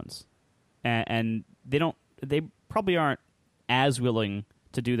iPhones, and they probably aren't as willing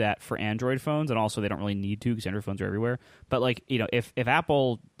to do that for Android phones, and also they don't really need to because Android phones are everywhere. But like, you know, if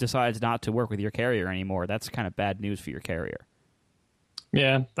Apple decides not to work with your carrier anymore, that's kind of bad news for your carrier.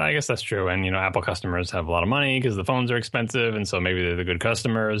 Yeah, I guess that's true. And, you know, Apple customers have a lot of money because the phones are expensive. And so maybe they're the good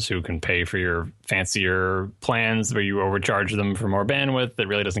customers who can pay for your fancier plans where you overcharge them for more bandwidth that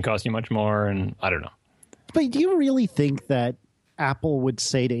really doesn't cost you much more. And I don't know. But do you really think that Apple would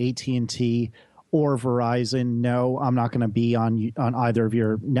say to AT&T or Verizon, no, I'm not going to be on either of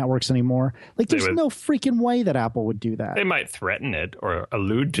your networks anymore? Like, there's no freaking way that Apple would do that. They might threaten it or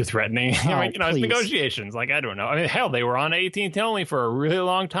allude to threatening. Oh, I mean, you know, it's negotiations. Like, I don't know. I mean, hell, they were on AT&T only for a really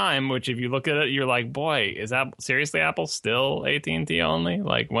long time, which if you look at it, you're like, boy, is that seriously Apple still AT&T only?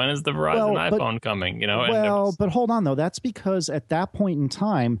 Like, when is the Verizon iPhone coming? You know? Well, but hold on, though. That's because at that point in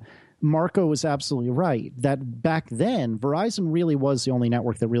time, Marco was absolutely right that back then Verizon really was the only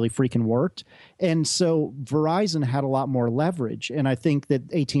network that really freaking worked. And so Verizon had a lot more leverage. And I think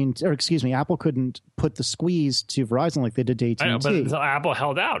that Apple couldn't put the squeeze to Verizon like they did to AT&T. I know, but until Apple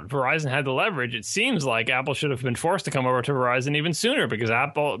held out, Verizon had the leverage. It seems like Apple should have been forced to come over to Verizon even sooner because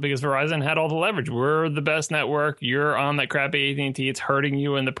Verizon had all the leverage. We're the best network. You're on that crappy AT&T. It's hurting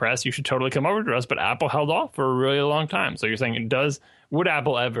you in the press. You should totally come over to us. But Apple held off for a really long time. So you're saying would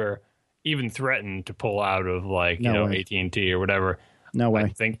Apple ever even threaten to pull out of AT&T or whatever? No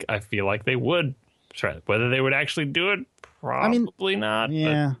way. I feel like they would threaten. Whether they would actually do it, probably not.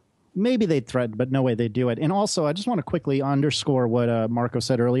 Yeah, maybe they'd threaten, but no way they'd do it. And also, I just want to quickly underscore what Marco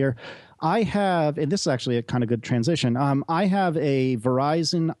said earlier. I have, and this is actually a kind of good transition. I have a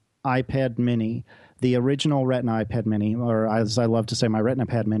Verizon iPad Mini, the original Retina iPad Mini, or as I love to say, my Retina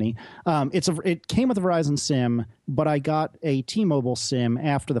Pad Mini. It came with a Verizon SIM, but I got a T-Mobile SIM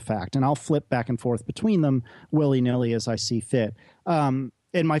after the fact, and I'll flip back and forth between them willy-nilly as I see fit. And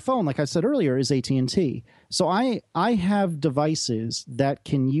my phone, like I said earlier, is AT&T. So I have devices that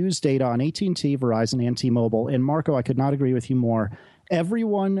can use data on AT&T, Verizon, and T-Mobile. And Marco, I could not agree with you more.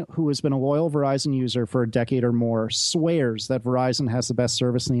 Everyone who has been a loyal Verizon user for a decade or more swears that Verizon has the best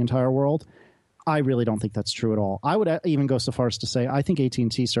service in the entire world. I really don't think that's true at all. I would even go so far as to say I think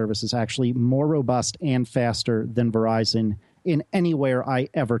AT&T service is actually more robust and faster than Verizon in anywhere I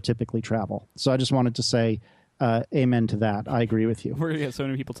ever typically travel. So I just wanted to say amen to that. I agree with you. We're going to get so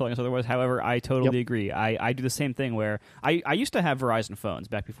many people telling us otherwise. However, I totally agree. I do the same thing where I used to have Verizon phones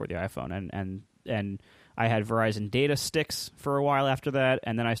back before the iPhone, and I had Verizon data sticks for a while after that,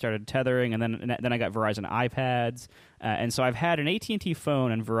 and then I started tethering, and then I got Verizon iPads, and so I've had an AT&T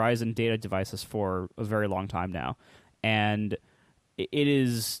phone and Verizon data devices for a very long time now, and it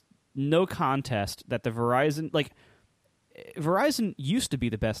is no contest that the Verizon used to be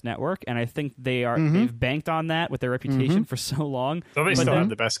the best network, and I think they've banked on that with their reputation for so long. So they still have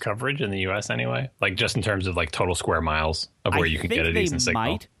the best coverage in the U.S. anyway, like just in terms of like total square miles of where you can get a decent signal. I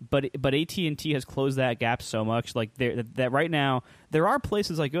think they might, but AT&T has closed that gap so much. Like that right now, there are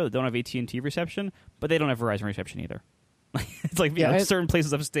places I go that don't have AT&T reception, but they don't have Verizon reception either. It's like certain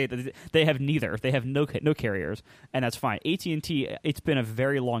places upstate that they have neither. They have no carriers, and that's fine. AT&T, it's been a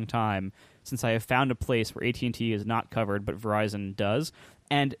very long time since I have found a place where AT&T is not covered, but Verizon does.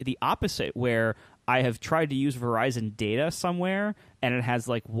 And the opposite, where I have tried to use Verizon data somewhere, and it has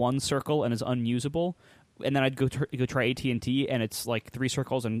like one circle and is unusable, and then I'd go try AT&T, and it's like 3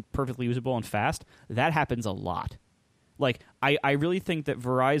 circles and perfectly usable and fast. That happens a lot. Like I really think that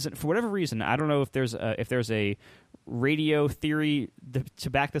Verizon, for whatever reason, I don't know if there's a radio theory to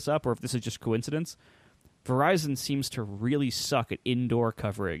back this up, or if this is just coincidence. Verizon seems to really suck at indoor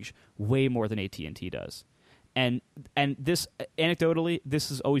coverage way more than AT&T does. And this, anecdotally, this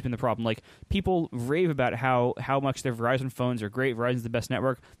has always been the problem. Like, people rave about how much their Verizon phones are great, Verizon's the best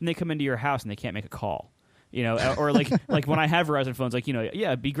network, and they come into your house and they can't make a call. You know, or like when I have Verizon phones, like, you know, yeah,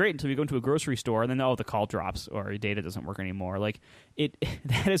 it'd be great until you go into a grocery store and then the call drops or your data doesn't work anymore. Like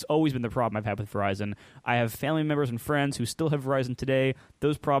that has always been the problem I've had with Verizon. I have family members and friends who still have Verizon today.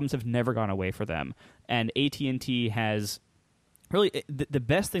 Those problems have never gone away for them. And AT&T has really the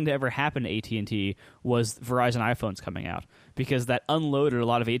best thing to ever happen to AT&T was Verizon iPhones coming out, because that unloaded a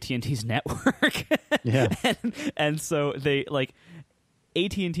lot of AT&T's network. Yeah, and so they like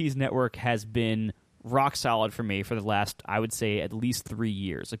AT&T's network has been rock solid for me for the last, I would say, at least 3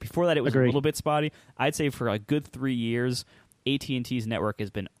 years. Like before that, it was a little bit spotty. I'd say for a good 3 years, AT&T's network has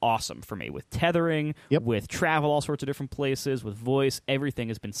been awesome for me with tethering, with travel, all sorts of different places, with voice. Everything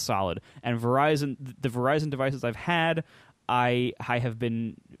has been solid. And Verizon, the Verizon devices I've had, I have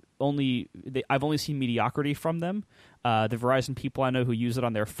been I've only seen mediocrity from them. The Verizon people I know who use it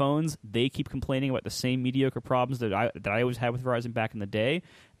on their phones, they keep complaining about the same mediocre problems that I always had with Verizon back in the day,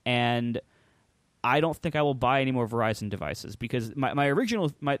 and I don't think I will buy any more Verizon devices because the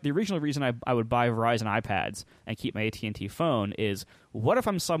original reason I would buy Verizon iPads and keep my AT&T phone is, what if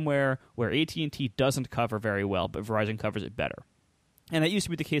I'm somewhere where AT&T doesn't cover very well but Verizon covers it better? And that used to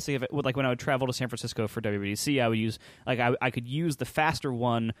be the case like when I would travel to San Francisco for WWDC, I would use I could use the faster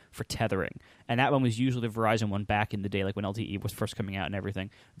one for tethering, and that one was usually the Verizon one back in the day, like when LTE was first coming out and everything.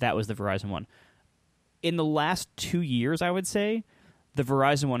 That was the Verizon one. In the last 2 years, I would say, the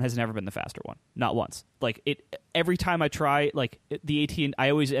Verizon one has never been the faster one, not once. Like every time I try, the AT&T, I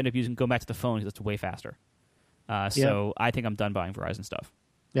always end up going back to the phone because it's way faster. So I think I'm done buying Verizon stuff.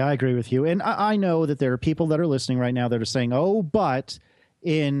 Yeah, I agree with you. And I know that there are people that are listening right now that are saying, oh, but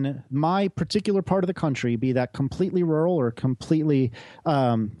in my particular part of the country, be that completely rural or completely,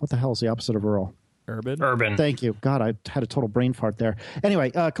 what the hell is the opposite of rural? Urban. Thank you. God, I had a total brain fart there.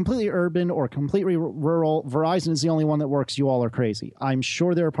 Anyway, completely urban or completely rural, Verizon is the only one that works. You all are crazy. I'm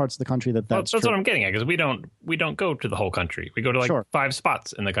sure there are parts of the country that's true. What I'm getting at, because we don't go to the whole country. We go to 5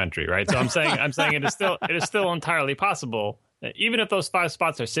 spots in the country, right? So I'm saying it is still entirely possible. Even if those 5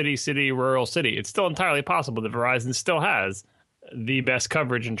 spots are city, rural, city, it's still entirely possible that Verizon still has the best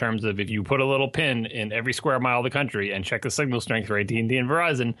coverage in terms of, if you put a little pin in every square mile of the country and check the signal strength for AT&T and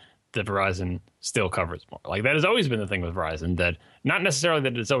Verizon, that Verizon still covers more. Like, that has always been the thing with Verizon, that not necessarily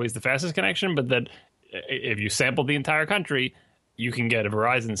that it's always the fastest connection, but that if you sample the entire country, you can get a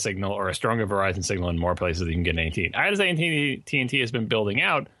Verizon signal or a stronger Verizon signal in more places than you can get an AT&T. As AT&T has been building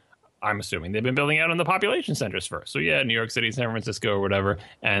out, I'm assuming they've been building out in the population centers first. So yeah, New York City, San Francisco, or whatever.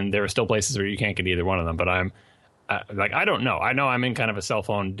 And there are still places where you can't get either one of them. But I'm I don't know. I know I'm in kind of a cell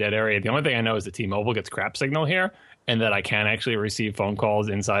phone dead area. The only thing I know is that T-Mobile gets crap signal here, and that I can actually receive phone calls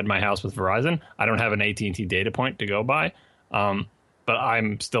inside my house with Verizon. I don't have an AT&T data point to go by. But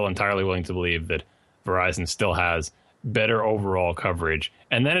I'm still entirely willing to believe that Verizon still has better overall coverage.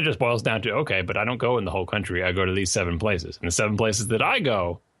 And then it just boils down to, okay, but I don't go in the whole country. I go to these 7 places. And the 7 places that I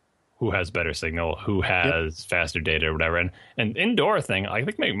go, who has better signal, who has faster data or whatever. And indoor thing, I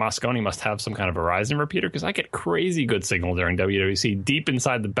think maybe Moscone must have some kind of Verizon repeater, because I get crazy good signal during WWDC deep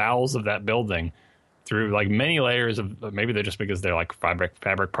inside the bowels of that building through like many layers of, maybe they're just because they're like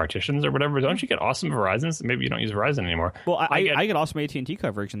fabric partitions or whatever. Don't you get awesome Verizons? Maybe you don't use Verizon anymore. Well, I get awesome AT&T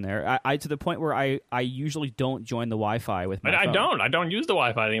coverage in there. I to the point where I usually don't join the Wi-Fi with my phone. I don't use the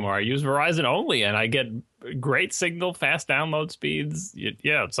Wi-Fi anymore. I use Verizon only, and I get great signal, fast download speeds.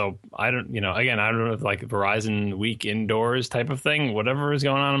 Yeah, so I don't know if like Verizon weak indoors type of thing, whatever is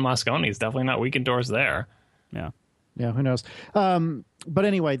going on in Moscone, it's definitely not weak indoors there. Yeah, who knows? But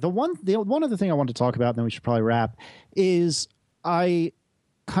anyway, the one other thing I want to talk about, and then we should probably wrap, is I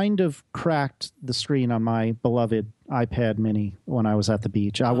kind of cracked the screen on my beloved iPad mini when I was at the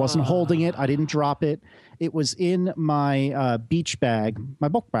beach. I wasn't holding it. I didn't drop it. It was in my beach bag, my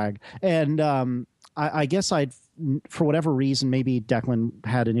book bag. And I guess I'd, for whatever reason, maybe Declan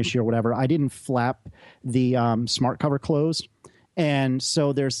had an issue or whatever, I didn't flap the smart cover closed. And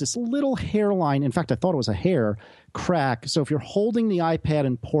so there's this little hairline. In fact, I thought it was a hair crack. So if you're holding the iPad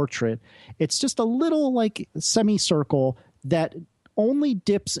in portrait, it's just a little like semicircle that only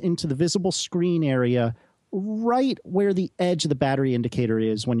dips into the visible screen area right where the edge of the battery indicator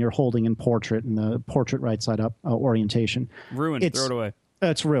is when you're holding in portrait, in the portrait right side up orientation. Ruined. Throw it away.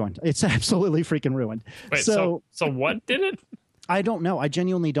 It's ruined. It's absolutely freaking ruined. Wait, so what did it? I don't know. I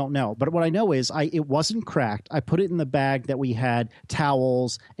genuinely don't know. But what I know is it wasn't cracked. I put it in the bag that we had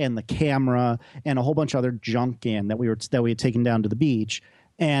towels and the camera and a whole bunch of other junk in that we had taken down to the beach.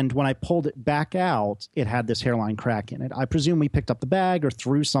 And when I pulled it back out, it had this hairline crack in it. I presume we picked up the bag or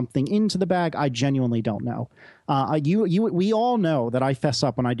threw something into the bag. I genuinely don't know. We all know that I fess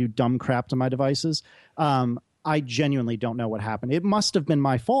up when I do dumb crap to my devices. I genuinely don't know what happened. It must have been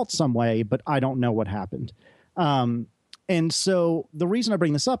my fault some way, but I don't know what happened. And so the reason I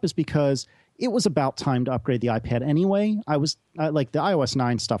bring this up is because it was about time to upgrade the iPad anyway. I was like the iOS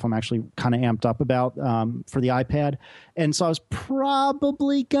 9 stuff I'm actually kind of amped up about for the iPad. And so I was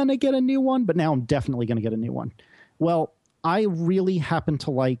probably going to get a new one, but now I'm definitely going to get a new one. Well, I really happen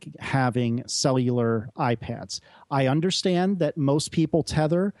to like having cellular iPads. I understand that most people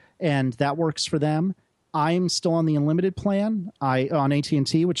tether and that works for them. I'm still on the unlimited plan on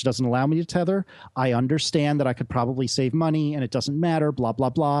AT&T, which doesn't allow me to tether. I understand that I could probably save money and it doesn't matter, blah,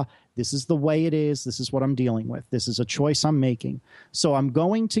 blah, blah. This is the way it is. This is what I'm dealing with. This is a choice I'm making. So I'm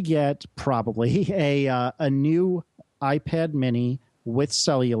going to get probably a new iPad mini with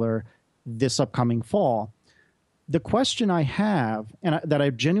cellular this upcoming fall. The question I have, that I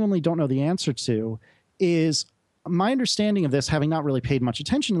genuinely don't know the answer to, is my understanding of this, having not really paid much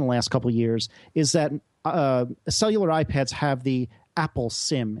attention in the last couple of years, is that cellular iPads have the Apple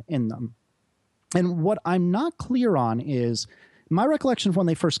SIM in them. And what I'm not clear on is, my recollection of when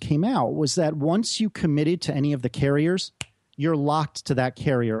they first came out was that once you committed to any of the carriers, you're locked to that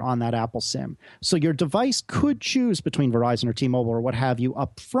carrier on that Apple SIM. So your device could choose between Verizon or T-Mobile or what have you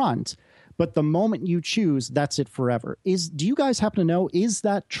up front, but the moment you choose, that's it forever. Do you guys happen to know, is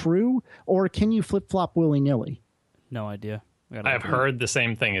that true, or can you flip-flop willy-nilly? No idea. I've heard the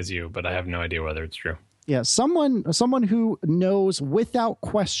same thing as you, but I have no idea whether it's true. Yeah, someone who knows without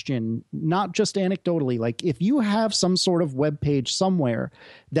question, not just anecdotally, like if you have some sort of web page somewhere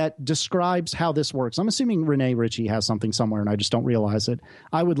that describes how this works, I'm assuming Renee Ritchie has something somewhere and I just don't realize it.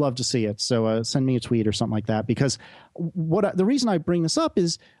 I would love to see it. So send me a tweet or something like that, because the reason I bring this up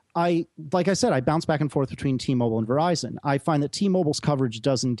is like I said, I bounce back and forth between T-Mobile and Verizon. I find that T-Mobile's coverage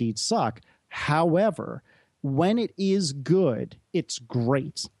does indeed suck. However, when it is good, it's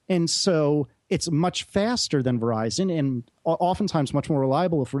great. And so it's much faster than Verizon and oftentimes much more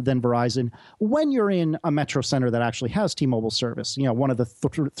reliable than Verizon when you're in a metro center that actually has T-Mobile service, one of the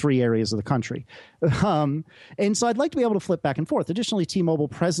three areas of the country. And so I'd like to be able to flip back and forth. Additionally, T-Mobile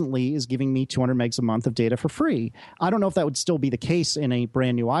presently is giving me 200 megs a month of data for free. I don't know if that would still be the case in a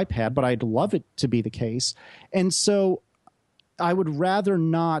brand new iPad, but I'd love it to be the case. And so I would rather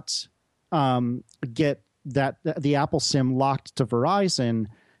not get the Apple SIM locked to Verizon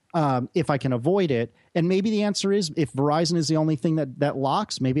if I can avoid it. And maybe the answer is, if Verizon is the only thing that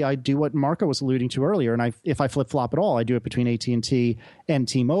locks, maybe I do what Marco was alluding to earlier. And if I flip-flop at all, I do it between AT&T and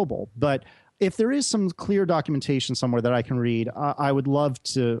T-Mobile. But if there is some clear documentation somewhere that I can read, I would love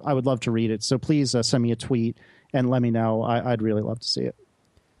to read it. So please send me a tweet and let me know. I'd really love to see it.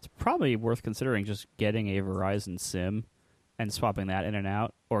 It's probably worth considering just getting a Verizon SIM and swapping that in and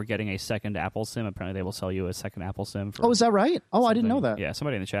out, or getting a second Apple SIM. Apparently they will sell you a second Apple SIM. Oh, is that right? Oh, I didn't know that. Yeah,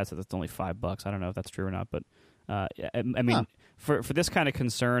 somebody in the chat said it's only $5. I don't know if that's true or not, but I mean, for this kind of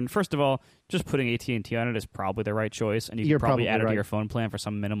concern, first of all, just putting AT&T on it is probably the right choice, and you can probably add it to your phone plan for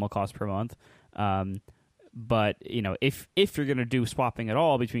some minimal cost per month. But if you're going to do swapping at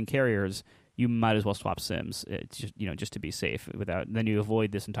all between carriers, you might as well swap SIMs. It's just to be safe. Then you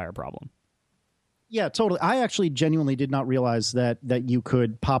avoid this entire problem. Yeah, totally. I actually genuinely did not realize that you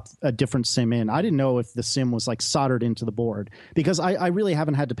could pop a different SIM in. I didn't know if the SIM was like soldered into the board, because I really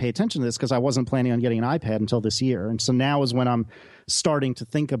haven't had to pay attention to this because I wasn't planning on getting an iPad until this year. And so now is when I'm starting to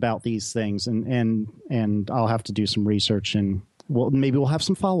think about these things, and I'll have to do some research, and maybe we'll have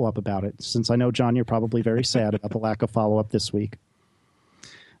some follow-up about it, since I know, John, you're probably very sad about the lack of follow-up this week.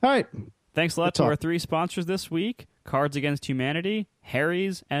 All right. Thanks a lot to our three sponsors this week: Cards Against Humanity,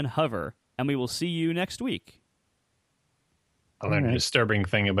 Harry's, and Hover. And we will see you next week. I learned a disturbing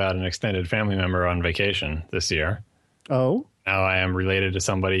thing about an extended family member on vacation this year. Oh? Now I am related to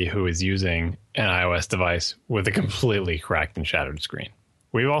somebody who is using an iOS device with a completely cracked and shattered screen.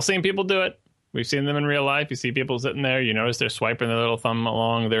 We've all seen people do it. We've seen them in real life. You see people sitting there. You notice they're swiping their little thumb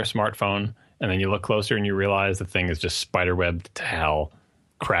along their smartphone. And then you look closer and you realize the thing is just spiderwebbed to hell.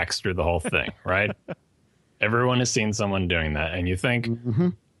 Cracks through the whole thing, right? Everyone has seen someone doing that. And you think... Mm-hmm.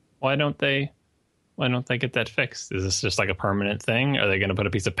 Why don't they get that fixed? Is this just like a permanent thing? Are they going to put a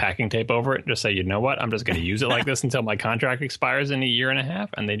piece of packing tape over it and just say, you know what, I'm just going to use it like this until my contract expires in a year and a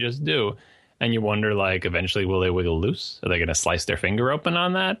half? And they just do. And you wonder, like, eventually will they wiggle loose? Are they going to slice their finger open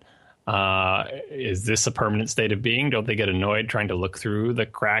on that? Is this a permanent state of being? Don't they get annoyed trying to look through the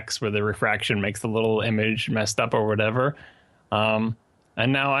cracks where the refraction makes the little image messed up or whatever? And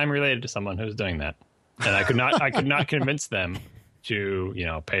now I'm related to someone who's doing that. And I could not convince them to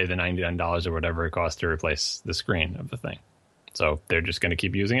pay the $99 or whatever it costs to replace the screen of the thing. So they're just going to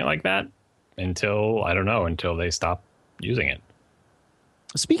keep using it like that until they stop using it.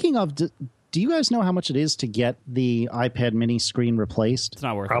 Speaking of, do you guys know how much it is to get the iPad mini screen replaced? It's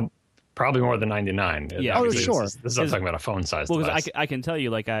not worth it. Probably more than $99. Yeah, oh, sure. This is I'm talking about a phone size device. I can tell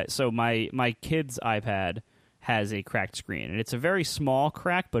you, so my kid's iPad has a cracked screen, and it's a very small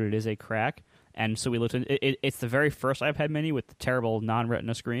crack, but it is a crack. And so we looked it's the very first iPad mini with the terrible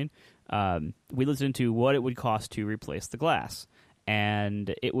non-retina screen. We looked into what it would cost to replace the glass.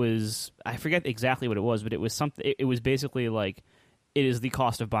 And it was, I forget exactly what it was, but it was something. It was basically like, it is the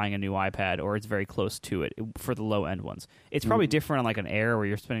cost of buying a new iPad, or it's very close to it for the low end ones. It's probably different on like an Air where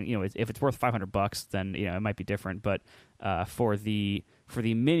you're spending, if it's worth $500, then it might be different. But for the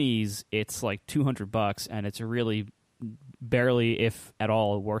minis, it's like $200, and it's really barely, if at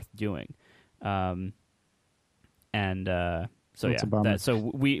all, worth doing. So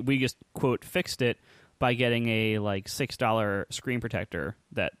we just quote fixed it, by getting a like $6 screen protector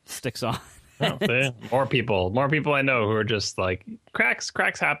that sticks on. Oh, see? More people I know who are just like cracks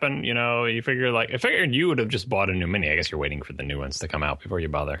happen. You know, I figured you would have just bought a new Mini. I guess you're waiting for the new ones to come out before you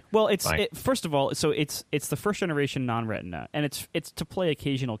bother. Well, first of all, so it's the first generation non-Retina, and it's to play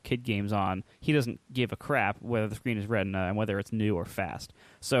occasional kid games on. He doesn't give a crap whether the screen is Retina and whether it's new or fast.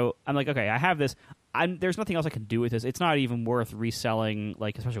 So I'm like, okay, I have this. There's nothing else I can do with this. It's not even worth reselling,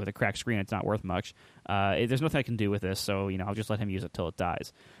 like especially with a cracked screen. It's not worth much. There's nothing I can do with this, so I'll just let him use it till it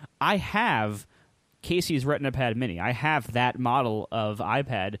dies. I have Casey's RetinaPad Mini. I have that model of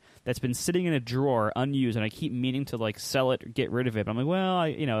iPad that's been sitting in a drawer unused, and I keep meaning to like sell it or get rid of it. But I'm like,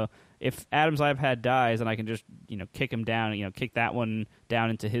 well, if Adam's iPad dies, then I can just kick him down, kick that one down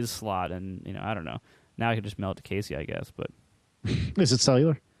into his slot, and I don't know. Now I can just mail it to Casey, I guess. But is it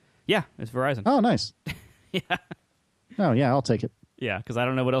cellular? Yeah, it's Verizon. Oh, nice. Yeah. Oh, yeah, I'll take it. Yeah, because I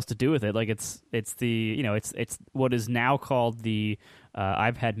don't know what else to do with it. Like it's the it's what is now called the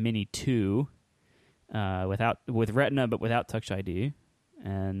iPad Mini 2, with Retina but without Touch ID,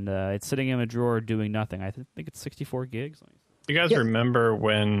 and it's sitting in a drawer doing nothing. I think it's 64 gigs. You guys remember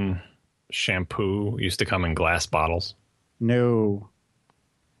when shampoo used to come in glass bottles? No.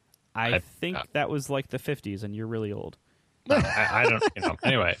 I think that was like the 50s, and you're really old. I don't.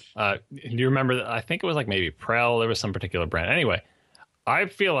 Anyway, do you remember that? I think it was like maybe Prel. There was some particular brand. Anyway, I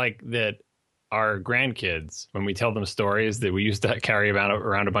feel like that our grandkids, when we tell them stories, that we used to carry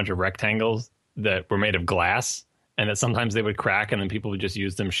around a bunch of rectangles that were made of glass, and that sometimes they would crack, and then people would just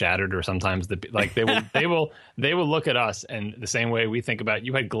use them shattered, or sometimes they will look at us, and the same way we think about,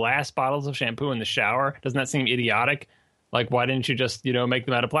 you had glass bottles of shampoo in the shower. Doesn't that seem idiotic? Like, why didn't you just make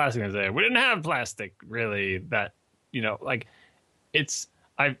them out of plastic? And say, we didn't have plastic, really. That I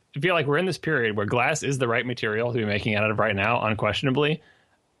feel like we're in this period where glass is the right material to be making out of right now, unquestionably,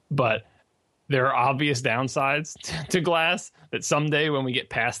 but there are obvious downsides to glass that someday when we get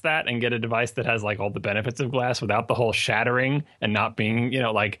past that and get a device that has like all the benefits of glass without the whole shattering and not being,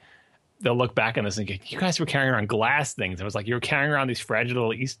 they'll look back on this and go, you guys were carrying around glass things. It was like you were carrying around these fragile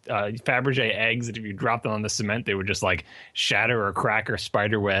little Fabergé eggs that if you dropped them on the cement, they would just like shatter or crack or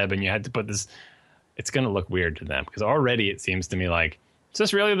spider web, and you had to put this. It's going to look weird to them because already it seems to me like, is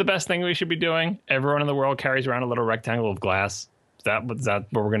this really the best thing we should be doing? Everyone in the world carries around a little rectangle of glass. Is that what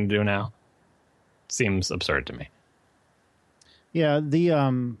we're going to do now? Seems absurd to me. Yeah,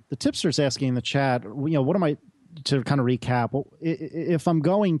 the tipster's asking in the chat, what am I, to kind of recap, if I'm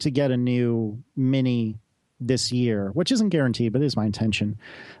going to get a new Mini this year, which isn't guaranteed, but is my intention,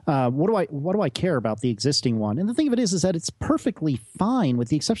 what do I care about the existing one? And the thing of it is that it's perfectly fine with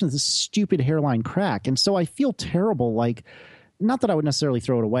the exception of this stupid hairline crack. And so I feel terrible, like, not that I would necessarily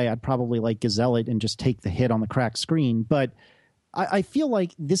throw it away. I'd probably like gazelle it and just take the hit on the cracked screen, but I feel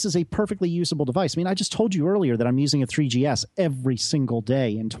like this is a perfectly usable device. I mean, I just told you earlier that I'm using a 3GS every single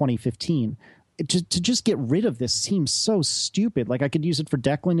day in 2015. To just get rid of this seems so stupid. Like, I could use it for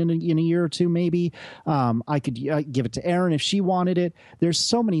Declan in a year or two, maybe. I could give it to Erin if she wanted it. There's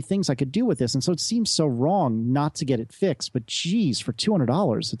so many things I could do with this, and so it seems so wrong not to get it fixed. But geez, for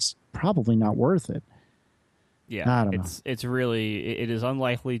 $200, it's probably not worth it. Yeah, I don't know. It is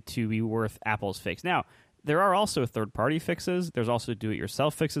unlikely to be worth Apple's fix. Now, there are also third-party fixes. There's also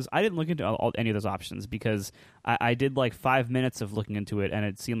do-it-yourself fixes. I didn't look into any of those options because I did like 5 minutes of looking into it, and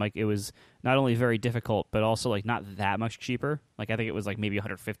it seemed like it was not only very difficult, but also like not that much cheaper. Like I think it was like maybe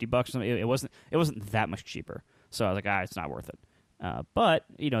 $150 or something. It wasn't that much cheaper. So I was like, it's not worth it. But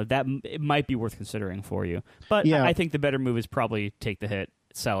that it might be worth considering for you. But yeah. I think the better move is probably take the hit,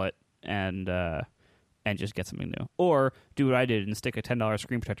 sell it, and just get something new. Or do what I did and stick a $10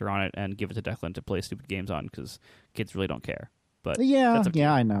 screen protector on it and give it to Declan to play stupid games on because kids really don't care. But yeah,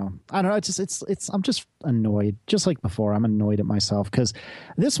 I know. I don't know. It's I'm just annoyed. Just like before, I'm annoyed at myself because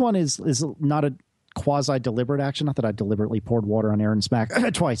this one is not a quasi-deliberate action. Not that I deliberately poured water on Aaron's back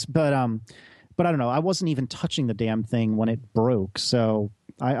twice, but I don't know. I wasn't even touching the damn thing when it broke. So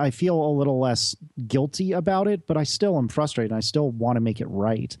I feel a little less guilty about it, but I still am frustrated. I still want to make it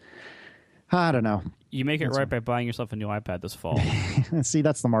right. I don't know. You make it right by buying yourself a new iPad this fall. See,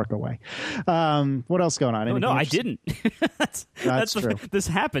 that's the Marco way. What else going on? No, I didn't. that's true. This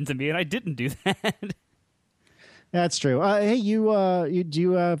happened to me, and I didn't do that. That's true. Hey, do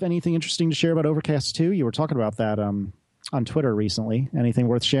you have anything interesting to share about Overcast 2? You were talking about that on Twitter recently. Anything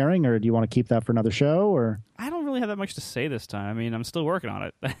worth sharing, or do you want to keep that for another show? Or I don't really have that much to say this time. I mean, I'm still working on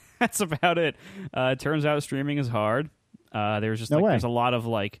it. That's about it. It turns out streaming is hard. There's just there's a lot of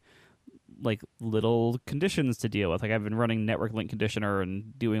like little conditions to deal with. Like I've been running network link conditioner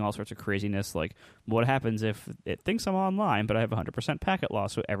and doing all sorts of craziness. Like what happens if it thinks I'm online, but I have 100% packet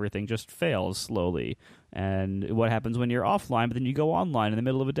loss, so everything just fails slowly? And what happens when you're offline, but then you go online in the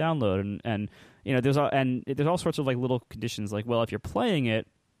middle of a download? And you know, there's all sorts of like little conditions. Like, well, if you're playing it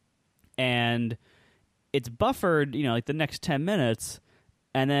and it's buffered, you know, like the next 10 minutes,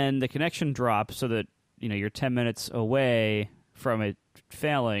 and then the connection drops so that, you know, you're 10 minutes away from it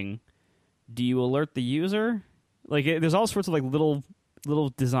failing, do you alert the user? Like, there's all sorts of like little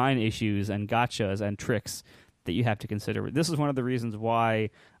design issues and gotchas and tricks that you have to consider. This is one of the reasons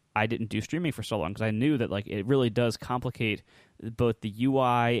why I didn't do streaming for so long, because I knew that like it really does complicate both the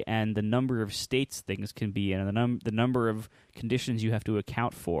UI and the number of states things can be in, and the number of conditions you have to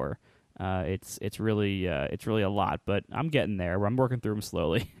account for. It's really a lot, but I'm getting there. I'm working through them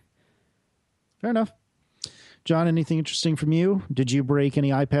slowly. Fair enough. John, anything interesting from you? Did you break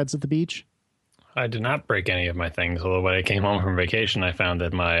any iPads at the beach? I did not break any of my things, although when I came home from vacation, I found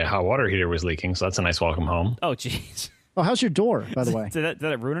that my hot water heater was leaking, so that's a nice welcome home. Oh, jeez. Oh, how's your door, by the way? Did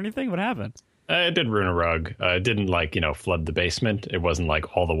that ruin anything? What happened? It did ruin a rug. It didn't, like, you know, flood the basement. It wasn't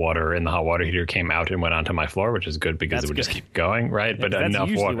like all the water in the hot water heater came out and went onto my floor, which is good because it would just keep going, right? Yeah, but enough that's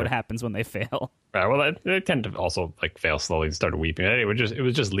usually water. what happens when they fail. Right. Well, they tend to also like fail slowly and start weeping. It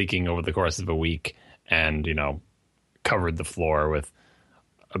was just leaking over the course of a week, and you know, covered the floor with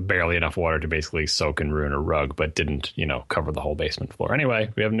barely enough water to basically soak and ruin a rug, but didn't, you know, cover the whole basement floor. Anyway,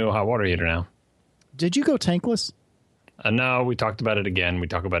 we have a new hot water heater now. Did you go tankless? No, we talked about it again. We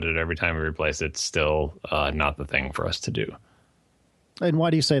talk about it every time we replace it. Still not the thing for us to do. And why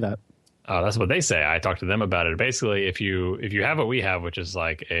do you say that? That's what they say. I talked to them about it. Basically, if you have what we have, which is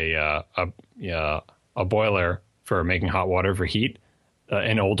like a boiler for making hot water for heat,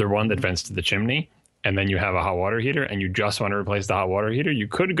 an older one that vents to the chimney, and then you have a hot water heater, and you just want to replace the hot water heater, you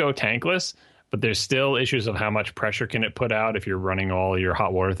could go tankless, but there's still issues of how much pressure can it put out if you're running all your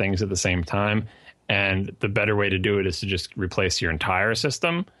hot water things at the same time. And the better way to do it is to just replace your entire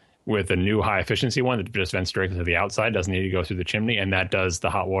system with a new high efficiency one that just vents directly to the outside, doesn't need to go through the chimney, and that does the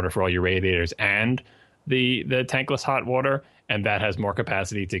hot water for all your radiators and the tankless hot water, and that has more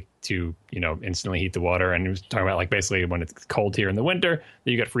capacity to you know, instantly heat the water. And he was talking about like basically when it's cold here in the winter,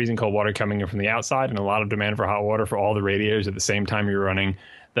 you get freezing cold water coming in from the outside and a lot of demand for hot water for all the radiators at the same time you're running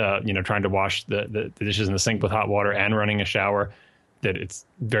trying to wash the dishes in the sink with hot water and running a shower, that it's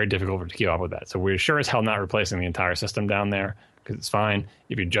very difficult to keep up with that. So we're sure as hell not replacing the entire system down there, because it's fine.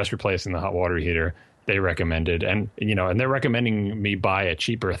 If you're just replacing the hot water heater, they recommended, and they're recommending me buy a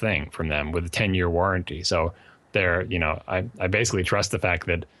cheaper thing from them with a 10-year warranty. So they're, I basically trust the fact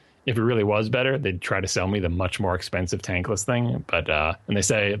that if it really was better, they'd try to sell me the much more expensive tankless thing. But and they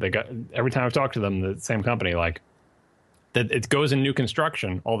say every time I've talked to them, the same company, like that it goes in new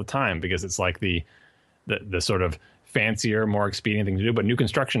construction all the time, because it's like the sort of fancier, more expedient thing to do. But new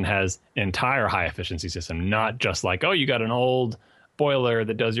construction has an entire high efficiency system, not just like, oh, you got an old boiler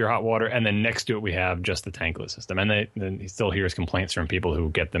that does your hot water, and then next to it we have just the tankless system. And then he still hears complaints from people who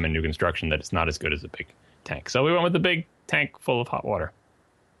get them in new construction that it's not as good as a big tank. So we went with the big tank full of hot water.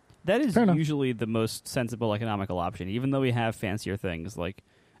 That is usually the most sensible economical option, even though we have fancier things. Like,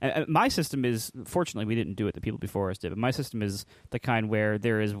 my system is, fortunately we didn't do it, the people before us did, but my system is the kind where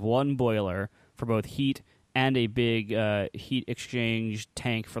there is one boiler for both heat and a big heat exchange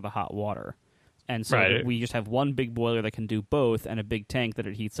tank for the hot water. And so we just have one big boiler that can do both, and a big tank that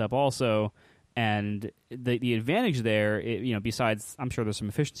it heats up also. And the advantage there, besides, I'm sure there's some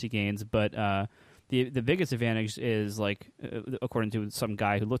efficiency gains, but the biggest advantage is, like, according to some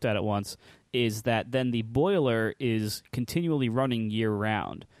guy who looked at it once, is that then the boiler is continually running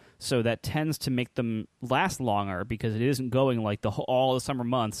year-round. So that tends to make them last longer, because it isn't going like all the summer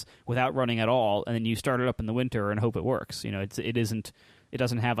months without running at all, and then you start it up in the winter and hope it works. It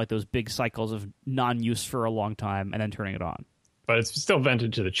doesn't have like those big cycles of non-use for a long time and then turning it on. But it's still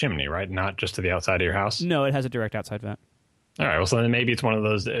vented to the chimney, right? Not just to the outside of your house? No, it has a direct outside vent. All right, well, so then maybe it's one of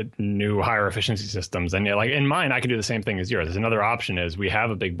those new higher efficiency systems. And like in mine, I could do the same thing as yours. There's another option is we have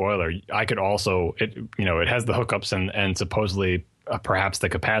a big boiler. I could also, it has the hookups and supposedly perhaps the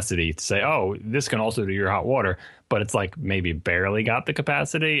capacity to say, oh, this can also do your hot water. But it's like maybe barely got the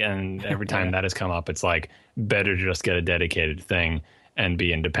capacity. And every time that has come up, it's like better to just get a dedicated thing and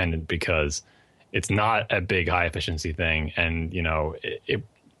be independent, because it's not a big high efficiency thing. And,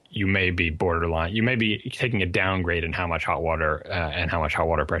 you may be borderline. You may be taking a downgrade in how much hot water and how much hot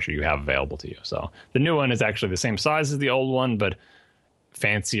water pressure you have available to you. So the new one is actually the same size as the old one, but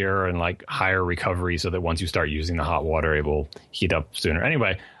fancier and like higher recovery, so that once you start using the hot water, it will heat up sooner.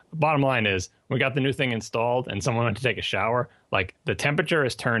 Anyway, bottom line is we got the new thing installed and someone went to take a shower, like the temperature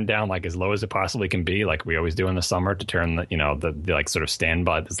is turned down like as low as it possibly can be, like we always do in the summer, to turn the like sort of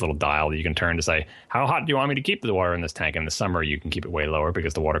standby, this little dial that you can turn to say, how hot do you want me to keep the water in this tank? In the summer, you can keep it way lower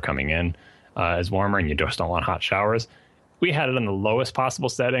because the water coming in is warmer and you just don't want hot showers. We had it on the lowest possible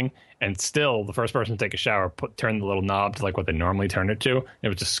setting, and still the first person to take a shower turned the little knob to like what they normally turn it to. It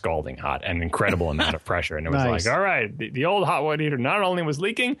was just scalding hot and an incredible amount of pressure. And it was Nice. like, all right, the old hot water heater not only was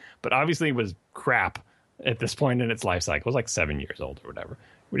leaking, but obviously was crap at this point in its life cycle. It was like 7 years old or whatever.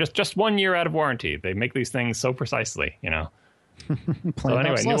 We're just 1 year out of warranty. They make these things so precisely, So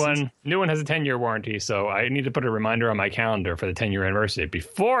anyway, new one has a 10-year warranty, so I need to put a reminder on my calendar for the 10-year anniversary.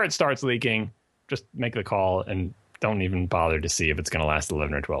 Before it starts leaking, just make the call and don't even bother to see if it's going to last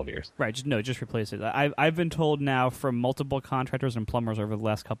 11 or 12 years. Right, just replace it. I've been told now from multiple contractors and plumbers over the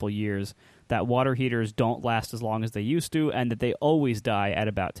last couple of years that water heaters don't last as long as they used to, and that they always die at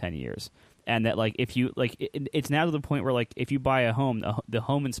about 10 years. And that like if you like, it's now to the point where like if you buy a home, the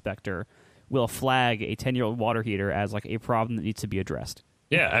home inspector will flag a 10-year-old water heater as like a problem that needs to be addressed.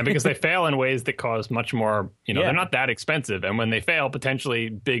 Yeah, and because they fail in ways that cause much more, they're not that expensive. And when they fail, potentially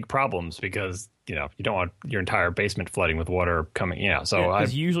big problems because, you don't want your entire basement flooding with water coming, So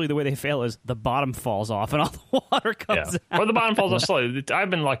because usually the way they fail is the bottom falls off and all the water comes out. Or the bottom falls off slowly. I've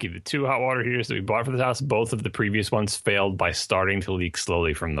been lucky. The 2 hot water heaters that we bought for this house, both of the previous ones failed by starting to leak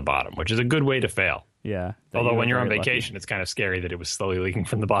slowly from the bottom, which is a good way to fail. Yeah. Although when you're on vacation, it's kind of scary that it was slowly leaking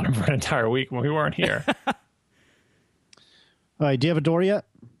from the bottom for an entire week when we weren't here. All right, do you have a door yet?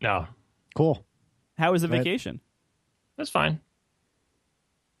 No. Cool. How was the vacation? That's fine.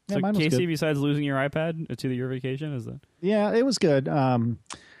 Yeah, So mine was Casey, good. besides losing your iPad to your vacation, is that? Yeah, it was good.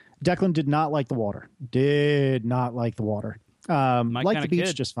 Declan did not like the water. Did not like the water. Liked the beach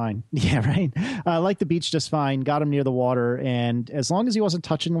kid. just fine. Yeah, right. Liked the beach just fine. Got him near the water, and as long as he wasn't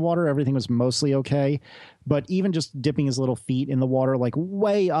touching the water, everything was mostly okay. But even just dipping his little feet in the water, like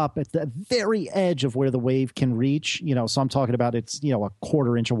way up at the very edge of where the wave can reach, so I'm talking about it's, a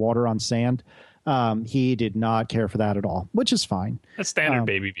quarter inch of water on sand. He did not care for that at all, which is fine. That's standard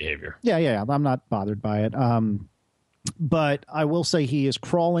baby behavior. Yeah. I'm not bothered by it. But I will say he is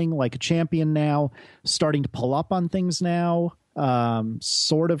crawling like a champion now, starting to pull up on things now.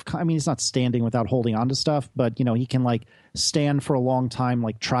 Sort of, I mean, he's not standing without holding on to stuff, but, he can like stand for a long time,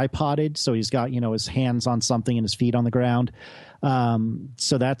 like tripoded. So he's got, his hands on something and his feet on the ground.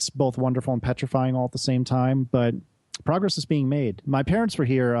 So that's both wonderful and petrifying all at the same time. But progress is being made. My parents were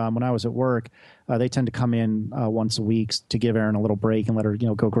here when I was at work. They tend to come in once a week to give Erin a little break and let her,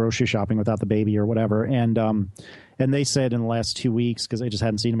 go grocery shopping without the baby or whatever. And they said in the last 2 weeks, because they just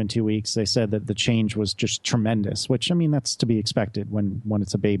hadn't seen him in 2 weeks, they said that the change was just tremendous, which, I mean, that's to be expected when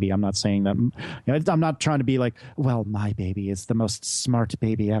it's a baby. I'm not saying that, I'm not trying to be like, well, my baby is the most smart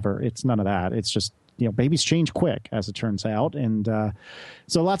baby ever. It's none of that. It's just, babies change quick, as it turns out. And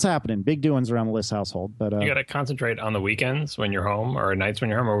so lots happening. Big doings around the Liss household. But you got to concentrate on the weekends when you're home or nights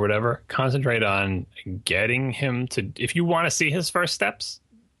when you're home or whatever. Concentrate on getting him to, if you want to see his first steps,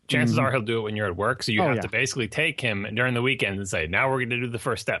 chances are he'll do it when you're at work. So you have to basically take him during the weekend and say, now we're going to do the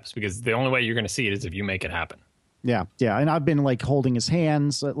first steps, because the only way you're going to see it is if you make it happen. Yeah. And I've been like holding his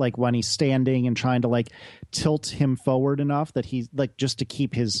hands, like when he's standing, and trying to like tilt him forward enough that he's like, just to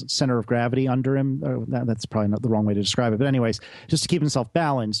keep his center of gravity under him. That's probably not the wrong way to describe it. But anyways, just to keep himself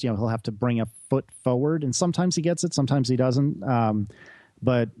balanced, he'll have to bring a foot forward, and sometimes he gets it, sometimes he doesn't.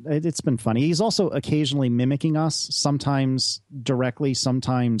 But it's been funny. He's also occasionally mimicking us, sometimes directly,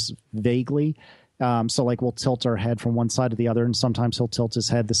 sometimes vaguely. So like we'll tilt our head from one side to the other, and sometimes he'll tilt his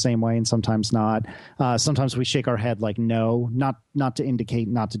head the same way and sometimes not. Sometimes we shake our head like no, not to indicate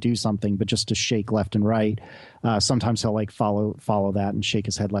not to do something, but just to shake left and right. Sometimes he'll like follow that and shake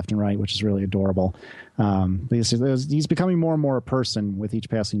his head left and right, which is really adorable. He's becoming more and more a person with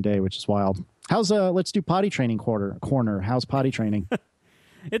each passing day, which is wild. How's let's do potty training corner. How's potty training?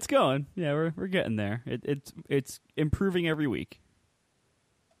 It's going. Yeah, we're getting there. It's improving every week.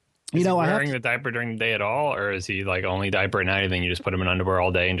 Is he wearing the diaper during the day at all, or is he like only diaper at night and then you just put him in underwear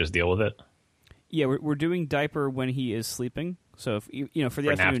all day and just deal with it? Yeah, we're doing diaper when he is sleeping. So if for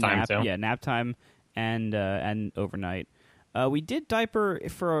the afternoon nap time and overnight. We did diaper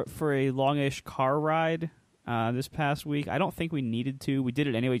for a longish car ride this past week. I don't think we needed to. We did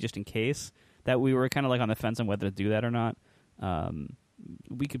it anyway just in case. That we were kind of like on the fence on whether to do that or not.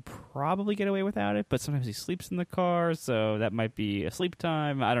 We could probably get away without it, but sometimes he sleeps in the car, so that might be a sleep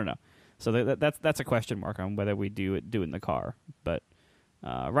time. I don't know. So that's a question mark on whether we do it in the car. But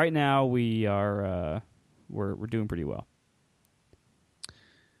right now we are we're doing pretty well.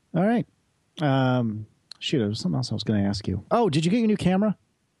 All right. Shoot, there was something else I was going to ask you. Oh, did you get your new camera?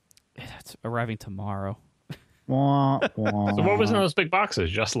 It's arriving tomorrow. Wah, wah. So what was in those big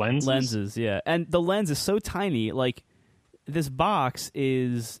boxes? Just lenses? Lenses, yeah. And the lens is so tiny. Like, this box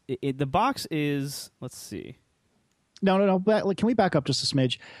is... the box is... Let's see. No. Can we back up just a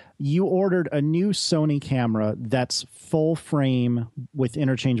smidge? You ordered a new Sony camera that's full frame with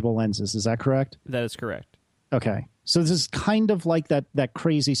interchangeable lenses. Is that correct? That is correct. Okay. So this is kind of like that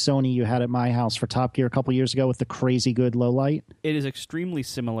crazy Sony you had at my house for Top Gear a couple years ago with the crazy good low light. It is extremely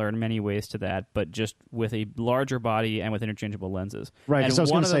similar in many ways to that, but just with a larger body and with interchangeable lenses. Right. And so I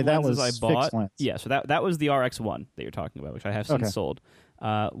was going to say that was I bought, fixed lens. Yeah, so that was the RX1 that you're talking about, which I have since sold.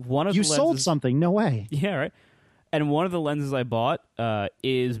 One of you the lenses, sold something? No way. Yeah, right. And one of the lenses I bought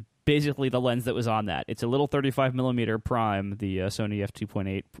is basically the lens that was on that. It's a little 35mm prime, the Sony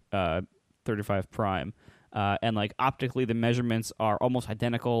f2.8 35 prime. And like optically, the measurements are almost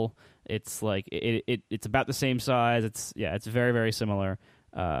identical. It's like it's about the same size. It's very, very similar.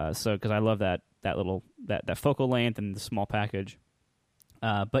 So because I love that little that focal length and the small package.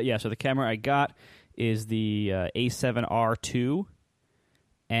 But yeah, so the camera I got is the A7R2,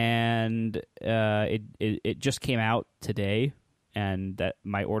 and it just came out today. And that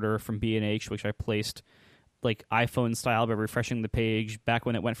my order from B&H, which I placed like iPhone style by refreshing the page back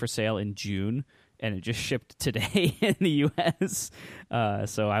when it went for sale in June. And it just shipped today in the U.S.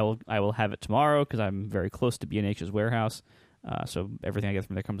 So I will have it tomorrow because I'm very close to B&H's warehouse. So everything I get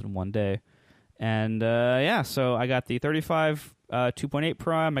from there comes in one day. And so I got the 35 2.8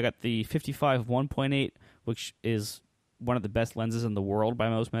 prime. I got the 55 1.8, which is one of the best lenses in the world by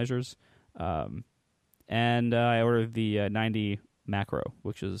most measures. And I ordered the 90 macro,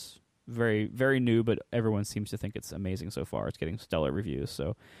 which is very, very new, but everyone seems to think it's amazing so far. It's getting stellar reviews.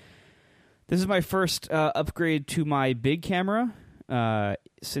 So this is my first upgrade to my big camera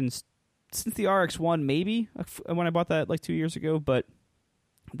since the RX1, maybe, when I bought that like 2 years ago, but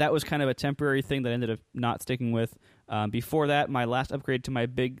that was kind of a temporary thing that I ended up not sticking with. Before that, my last upgrade to my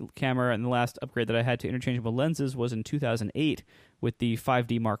big camera and the last upgrade that I had to interchangeable lenses was in 2008 with the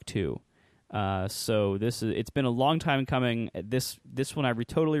 5D Mark II. So it's been a long time coming. This one I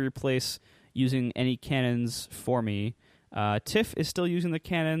totally replace using any Canons for me. Tiff is still using the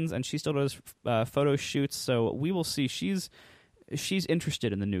Canons, and she still does photo shoots. So we will see. She's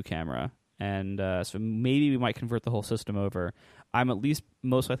interested in the new camera, and so maybe we might convert the whole system over. I'm at least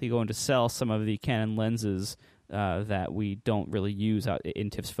most likely going to sell some of the Canon lenses that we don't really use out in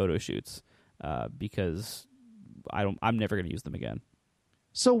Tiff's photo shoots because I'm never going to use them again.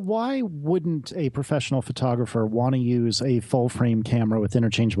 So why wouldn't a professional photographer want to use a full frame camera with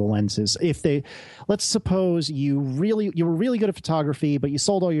interchangeable lenses? Let's suppose you were really good at photography, but you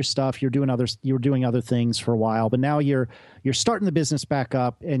sold all your stuff. You were doing other things for a while, but now you're starting the business back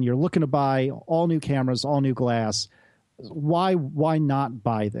up and you're looking to buy all new cameras, all new glass. Why not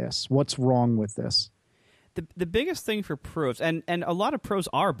buy this? What's wrong with this? The biggest thing for pros, and a lot of pros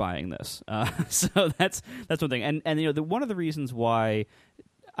are buying this, so that's one thing. And one of the reasons why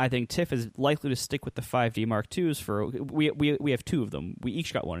I think Tiff is likely to stick with the 5D Mark IIs we have two of them. We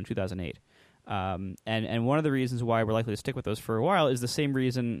each got one in 2008. And one of the reasons why we're likely to stick with those for a while is the same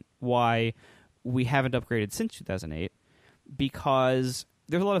reason why we haven't upgraded since 2008, because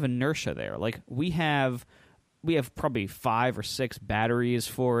there's a lot of inertia there. Like we have probably 5 or 6 batteries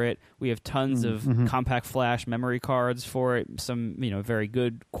for it. We have tons of compact flash memory cards for it. Some very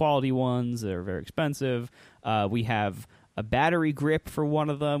good quality ones that are very expensive. We have a battery grip for one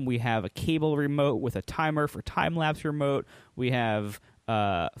of them. We have a cable remote with a timer for time-lapse remote. We have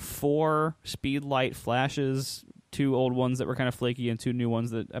 4 speed light flashes, 2 old ones that were kind of flaky and 2 new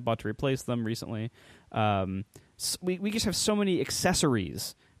ones that I bought to replace them recently. So we just have so many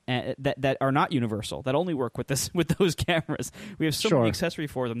accessories that are not universal, that only work with those cameras. We have so many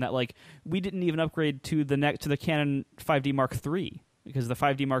accessories for them that we didn't even upgrade to the Canon 5D Mark III because the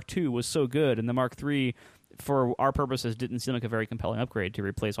 5D Mark II was so good, and the Mark III, for our purposes, didn't seem like a very compelling upgrade to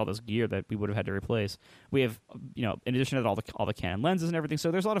replace all this gear that we would have had to replace. We have, in addition to all the Canon lenses and everything, so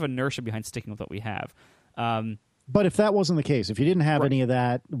there's a lot of inertia behind sticking with what we have. But if that wasn't the case, if you didn't have any of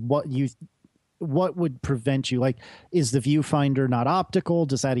that, what would prevent you? Is the viewfinder not optical?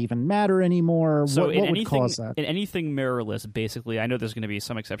 Does that even matter anymore? So what would cause that? In anything mirrorless, basically, I know there's going to be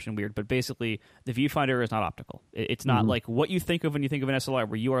some exception weird, but basically the viewfinder is not optical. It's not like what you think of when you think of an SLR,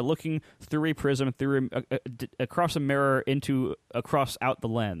 where you are looking through a prism, across a mirror across out the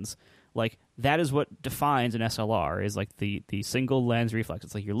lens. That is what defines an SLR, is the single lens reflex.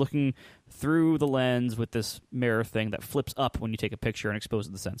 It's you're looking through the lens with this mirror thing that flips up when you take a picture and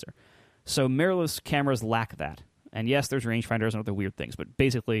exposes the sensor. So mirrorless cameras lack that. And yes, there's rangefinders and other weird things, but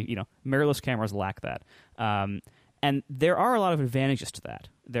basically, mirrorless cameras lack that. And there are a lot of advantages to that.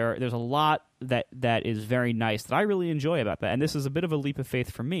 There's a lot that is very nice that I really enjoy about that, and this is a bit of a leap of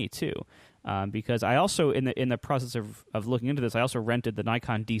faith for me too, because I also in the process of looking into this, I also rented the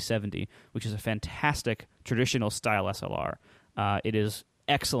Nikon D70, which is a fantastic traditional style SLR. It is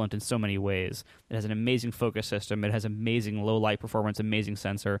excellent in so many ways. It has an amazing focus system. It has amazing low light performance, amazing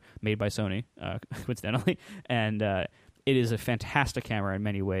sensor made by Sony, coincidentally, and it is a fantastic camera in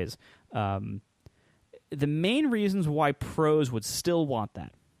many ways. The main reasons why pros would still want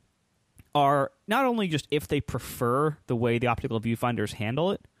that are not only just if they prefer the way the optical viewfinders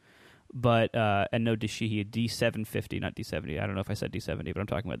handle it, but and no Dashihi, D750, not D70. I don't know if I said D70, but I'm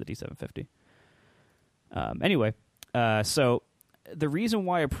talking about the D750. Anyway, so the reason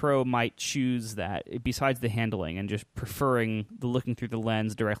why a pro might choose that, besides the handling and just preferring the looking through the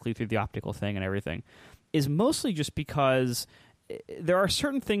lens directly through the optical thing and everything, is mostly just because there are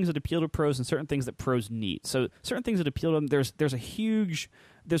certain things that appeal to pros and certain things that pros need. So certain things that appeal to them,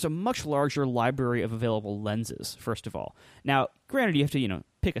 there's a much larger library of available lenses, first of all. Now, granted, you have to,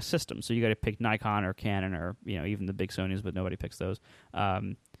 pick a system. So you got to pick Nikon or Canon or, even the big Sonys, but nobody picks those.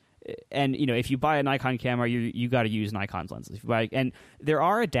 And, if you buy a Nikon camera, you got to use Nikon's lenses. And there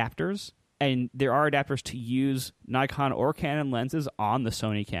are adapters, to use Nikon or Canon lenses on the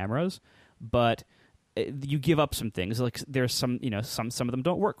Sony cameras, but you give up some things. Like there's some of them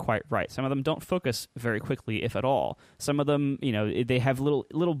don't work quite right. Some of them don't focus very quickly, if at all. Some of them, they have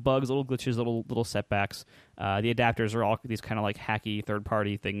little bugs, little glitches, little setbacks. The adapters are all these kind of like hacky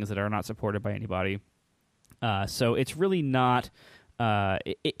third-party things that are not supported by anybody. So it's really not.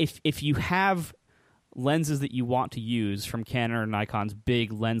 If you have lenses that you want to use from Canon or Nikon's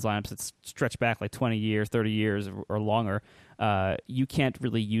big lens lineups that stretch back like 20 years, 30 years or longer, you can't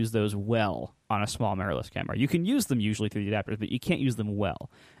really use those well on a small mirrorless camera. You can use them usually through the adapters, but you can't use them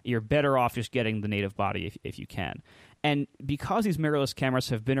well. You're better off just getting the native body if you can. And because these mirrorless cameras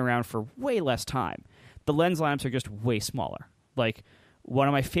have been around for way less time, the lens lineups are just way smaller. Like, one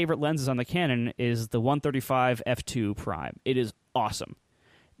of my favorite lenses on the Canon is the 135 f2 prime. It is awesome.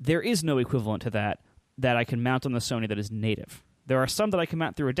 There is no equivalent to that I can mount on the Sony that is native. There are some that I can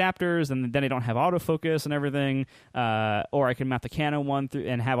mount through adapters, and then they don't have autofocus and everything. Or I can mount the Canon one through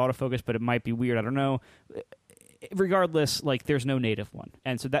and have autofocus, but it might be weird. I don't know. Regardless, like there's no native one,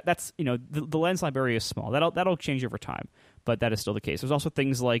 and so that's the lens library is small. That'll change over time, but that is still the case. There's also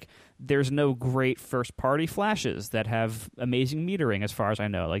things like there's no great first party flashes that have amazing metering, as far as I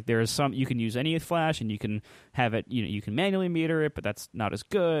know. Like there's some you can use any flash and you can have it. You can manually meter it, but that's not as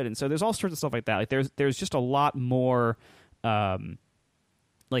good. And so there's all sorts of stuff like that. Like there's just a lot more.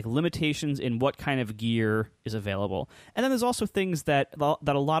 Like limitations in what kind of gear is available, and then there's also things that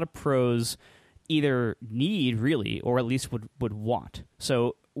a lot of pros either need really, or at least would want.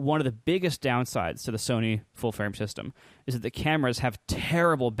 So one of the biggest downsides to the Sony full frame system is that the cameras have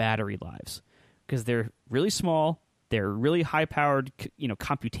terrible battery lives because they're really small, they're really high powered,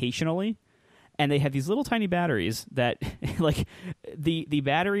 computationally, and they have these little tiny batteries that, like, the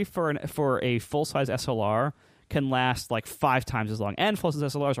battery for a full size SLR can last like 5 times as long, and full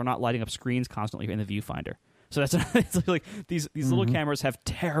size SLRs are not lighting up screens constantly in the viewfinder. So that's it's like these little cameras have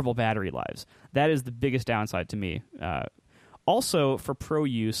terrible battery lives. That is the biggest downside to me. Also, for pro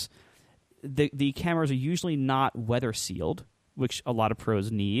use, the cameras are usually not weather sealed, which a lot of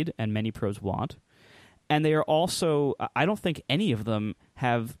pros need and many pros want. And they are also, I don't think any of them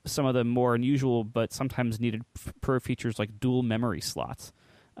have some of the more unusual but sometimes needed pro features like dual memory slots.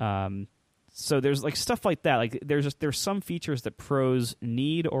 So there's like stuff like that. Like there's some features that pros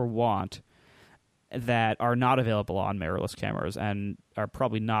need or want that are not available on mirrorless cameras and are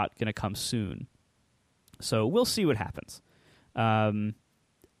probably not going to come soon. So we'll see what happens. I'm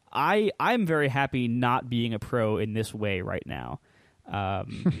very happy not being a pro in this way right now.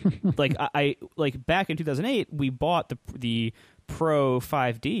 Like I back in 2008, we bought the Pro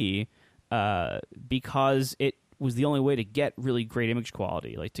 5D because it was the only way to get really great image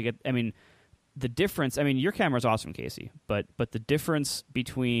quality. Like the difference. Your camera's awesome, Casey, but the difference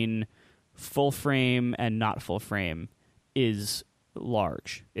between full frame and not full frame is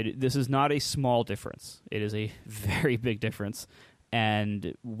large. This is not a small difference. It is a very big difference,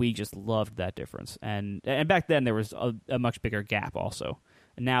 and we just loved that difference. And back then there was a much bigger gap also.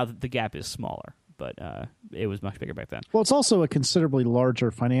 And now the gap is smaller, but it was much bigger back then. Well, it's also a considerably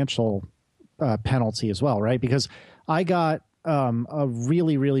larger financial penalty as well, right? Because I got a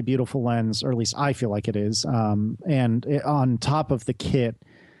really, really beautiful lens, or at least I feel like it is, and on top of the kit.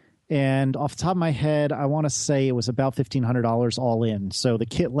 And off the top of my head, I want to say it was about $1,500 all in. So the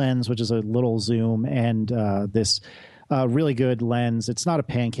kit lens, which is a little zoom, and this Really good lens. It's not a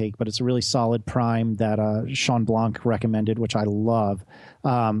pancake, but it's a really solid prime that Sean Blanc recommended, which I love.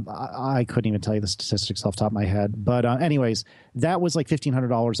 I couldn't even tell you the statistics off the top of my head. But anyways, that was like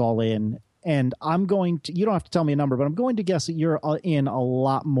 $1,500 all in. And I'm going to, you don't have to tell me a number, but I'm going to guess that you're in a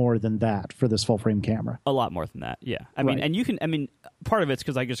lot more than that for this full frame camera. A lot more than that, yeah. I mean, and you can, part of it's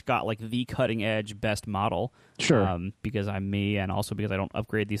because I just got like the cutting edge best model. Sure. Because I'm me, and also because I don't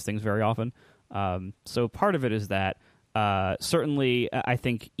upgrade these things very often. So part of it is that. Certainly, I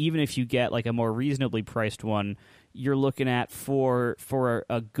think even if you get like a more reasonably priced one, you're looking at for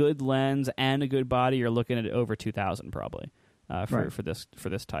a good lens and a good body, you're looking at over $2,000 probably for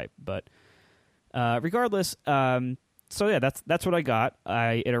this type. But regardless, so yeah, that's what I got.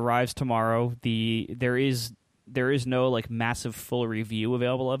 It arrives tomorrow. There is no like massive full review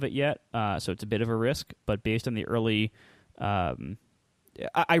available of it yet, so it's a bit of a risk. But based on the early.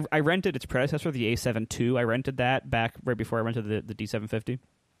 I rented its predecessor, the A7 II. I rented that back right before I rented the D750.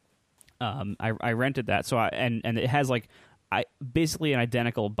 I rented that, so and it has like basically an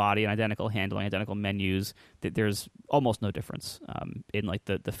identical body, an identical handling, identical menus. That there's almost no difference in like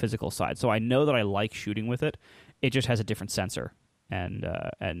the physical side. So I know that I like shooting with it. It just has a different sensor and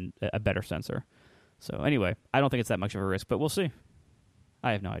a better sensor. So anyway, I don't think it's that much of a risk, but we'll see.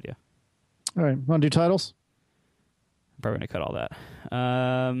 I have no idea. All right, want to do titles? Probably going to cut all that.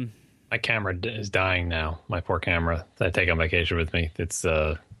 My camera is dying now. My poor camera that I take on vacation with me. It's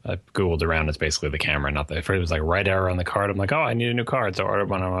I Googled around. It's basically the camera, not the. It was like right error on the card. I'm like, oh, I need a new card. So I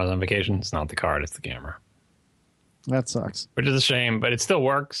ordered one when I was on vacation. It's not the card. It's the camera. That sucks. Which is a shame, but it still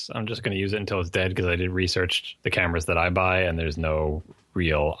works. I'm just going to use it until it's dead because I did research the cameras that I buy, and there's no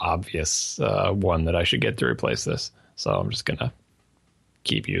real obvious one that I should get to replace this. So I'm just going to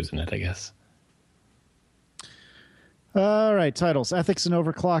keep using it, I guess. All right, titles. Ethics and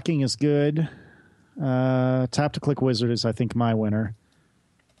Overclocking is good. Tap to Click Wizard is, I think, my winner.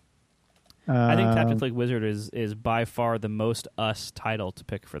 I think Tap to Click Wizard is by far the most us title to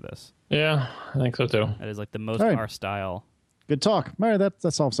pick for this. Yeah, I think so too. That is like the most our style. Good talk. All right,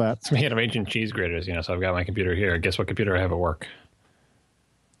 that solves that. It's made of ancient cheese graters, so I've got my computer here. Guess what computer I have at work?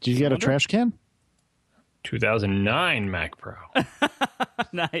 Did you get a trash can? 2009 Mac Pro.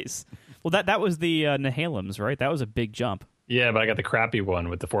 Nice. Well, that was the Nehalims, right? That was a big jump. Yeah, but I got the crappy one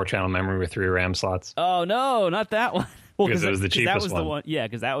with the 4-channel memory with 3 RAM slots. Oh, no, not that one. Well, because it was the cheapest that was one. The one. Yeah,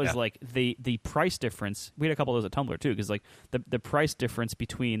 because that was like the price difference. We had a couple of those at Tumblr, too, because like the price difference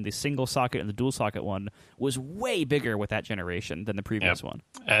between the single socket and the dual socket one was way bigger with that generation than the previous one.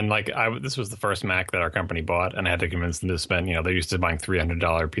 And like this was the first Mac that our company bought, and I had to convince them to spend, they're used to buying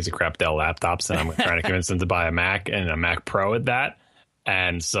 $300 piece of crap Dell laptops, and I'm trying to convince them to buy a Mac and a Mac Pro at that.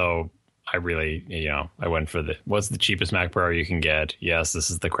 And so I really, I went for what's the cheapest Mac Pro you can get? Yes, this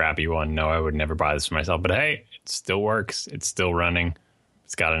is the crappy one. No, I would never buy this for myself. But hey, it still works. It's still running.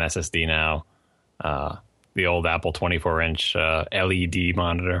 It's got an SSD now. The old Apple 24-inch LED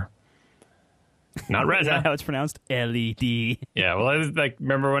monitor. Not Retina. Is that how it's pronounced? LED. Yeah, well, I was like,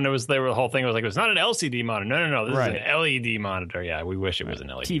 remember when the whole thing was like, it was not an LCD monitor. No, this is an LED monitor. Yeah, we wish it was an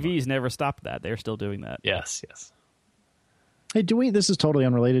LED TVs monitor. Never stopped that. They're still doing that. Yes. Hey, this is totally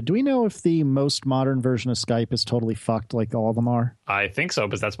unrelated. Do we know if the most modern version of Skype is totally fucked like all of them are? I think so,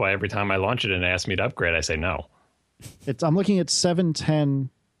 because that's why every time I launch it and it asks me to upgrade, I say no. I'm looking at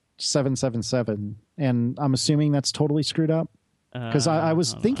 710.777, and I'm assuming that's totally screwed up. Because I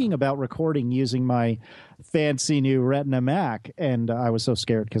was thinking about recording using my fancy new Retina Mac, and I was so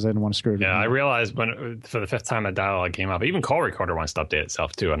scared because I didn't want to screw it up. Yeah, I realized for the 5th time that dialogue came up, even Call Recorder wants to update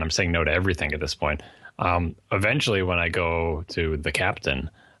itself too, and I'm saying no to everything at this point. Eventually, when I go to the captain,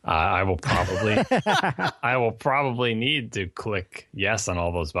 I will probably need to click yes on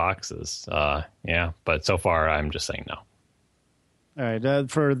all those boxes. But so far I'm just saying no. All right.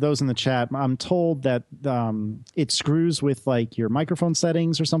 For those in the chat, I'm told that it screws with like your microphone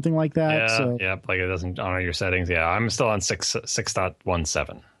settings or something like that. Yeah, like it doesn't honor your settings. Yeah, I'm still on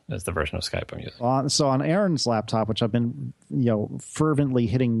 6.17. Is the version of Skype I'm using. So on Aaron's laptop, which I've been fervently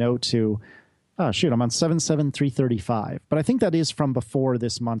hitting no to. Oh, shoot, I'm on 77335. But I think that is from before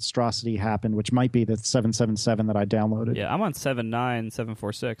this monstrosity happened, which might be the 777 that I downloaded. Yeah, I'm on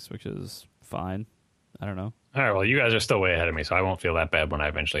 79746, which is fine. I don't know. All right, well, you guys are still way ahead of me, so I won't feel that bad when I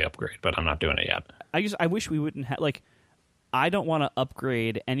eventually upgrade, but I'm not doing it yet. I wish we wouldn't have, I don't want to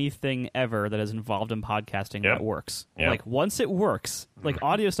upgrade anything ever that is involved in podcasting that works. Yep. Like, once it works,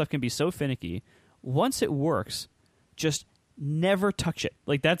 audio stuff can be so finicky. Once it works, just never touch it.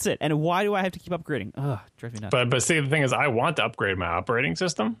 Like, that's it. And why do I have to keep upgrading? Ugh, drives me nuts. But see, the thing is, I want to upgrade my operating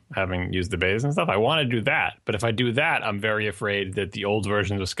system, having used the betas and stuff. I want to do that. But if I do that, I'm very afraid that the old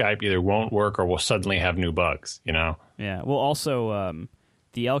versions of Skype either won't work or will suddenly have new bugs, you know? Yeah. Well, also,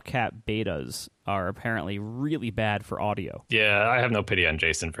 the LCAP betas are apparently really bad for audio. Yeah, I have no pity on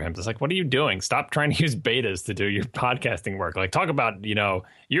Jason for him. It's like, what are you doing? Stop trying to use betas to do your podcasting work. Like, talk about,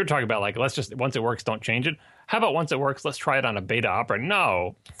 you're talking about, like, let's just, once it works, don't change it. How about once it works, let's try it on a beta operator?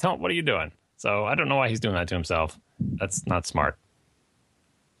 No, what are you doing? So I don't know why he's doing that to himself. That's not smart.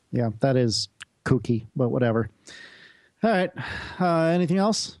 Yeah, that is kooky, but whatever. All right. Anything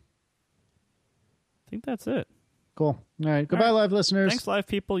else? I think that's it. Cool. All right. Goodbye, live listeners. Thanks, live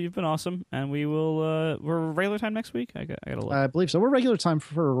people. You've been awesome. And we will, we're regular time next week? I gotta look. I believe so. We're regular time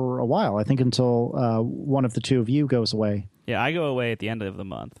for a while, I think, until one of the two of you goes away. Yeah, I go away at the end of the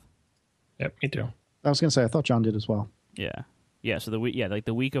month. Yep, me too. I was going to say, I thought John did as well. Yeah. Yeah, so the week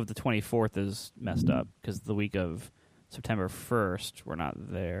of the 24th is messed up because the week of September 1st, we're not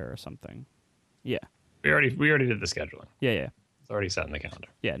there or something. Yeah. We already did the scheduling. Yeah. It's already set in the calendar.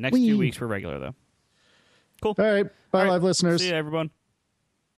 Yeah, next 2 weeks we're regular, though. Cool. All right. Bye, All right. live listeners. See you, everyone.